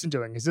Doug Peterson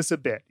doing? Is this a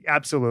bit?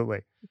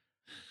 Absolutely.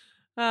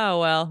 Oh,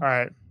 well. All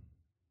right.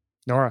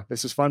 Nora,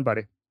 this was fun,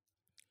 buddy.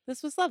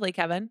 This was lovely,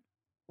 Kevin.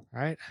 All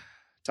right.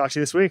 Talk to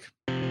you this week.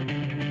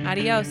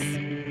 Adios.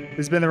 This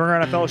has been the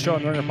Ringer NFL Show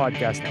on the Ringer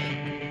Podcast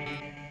Network.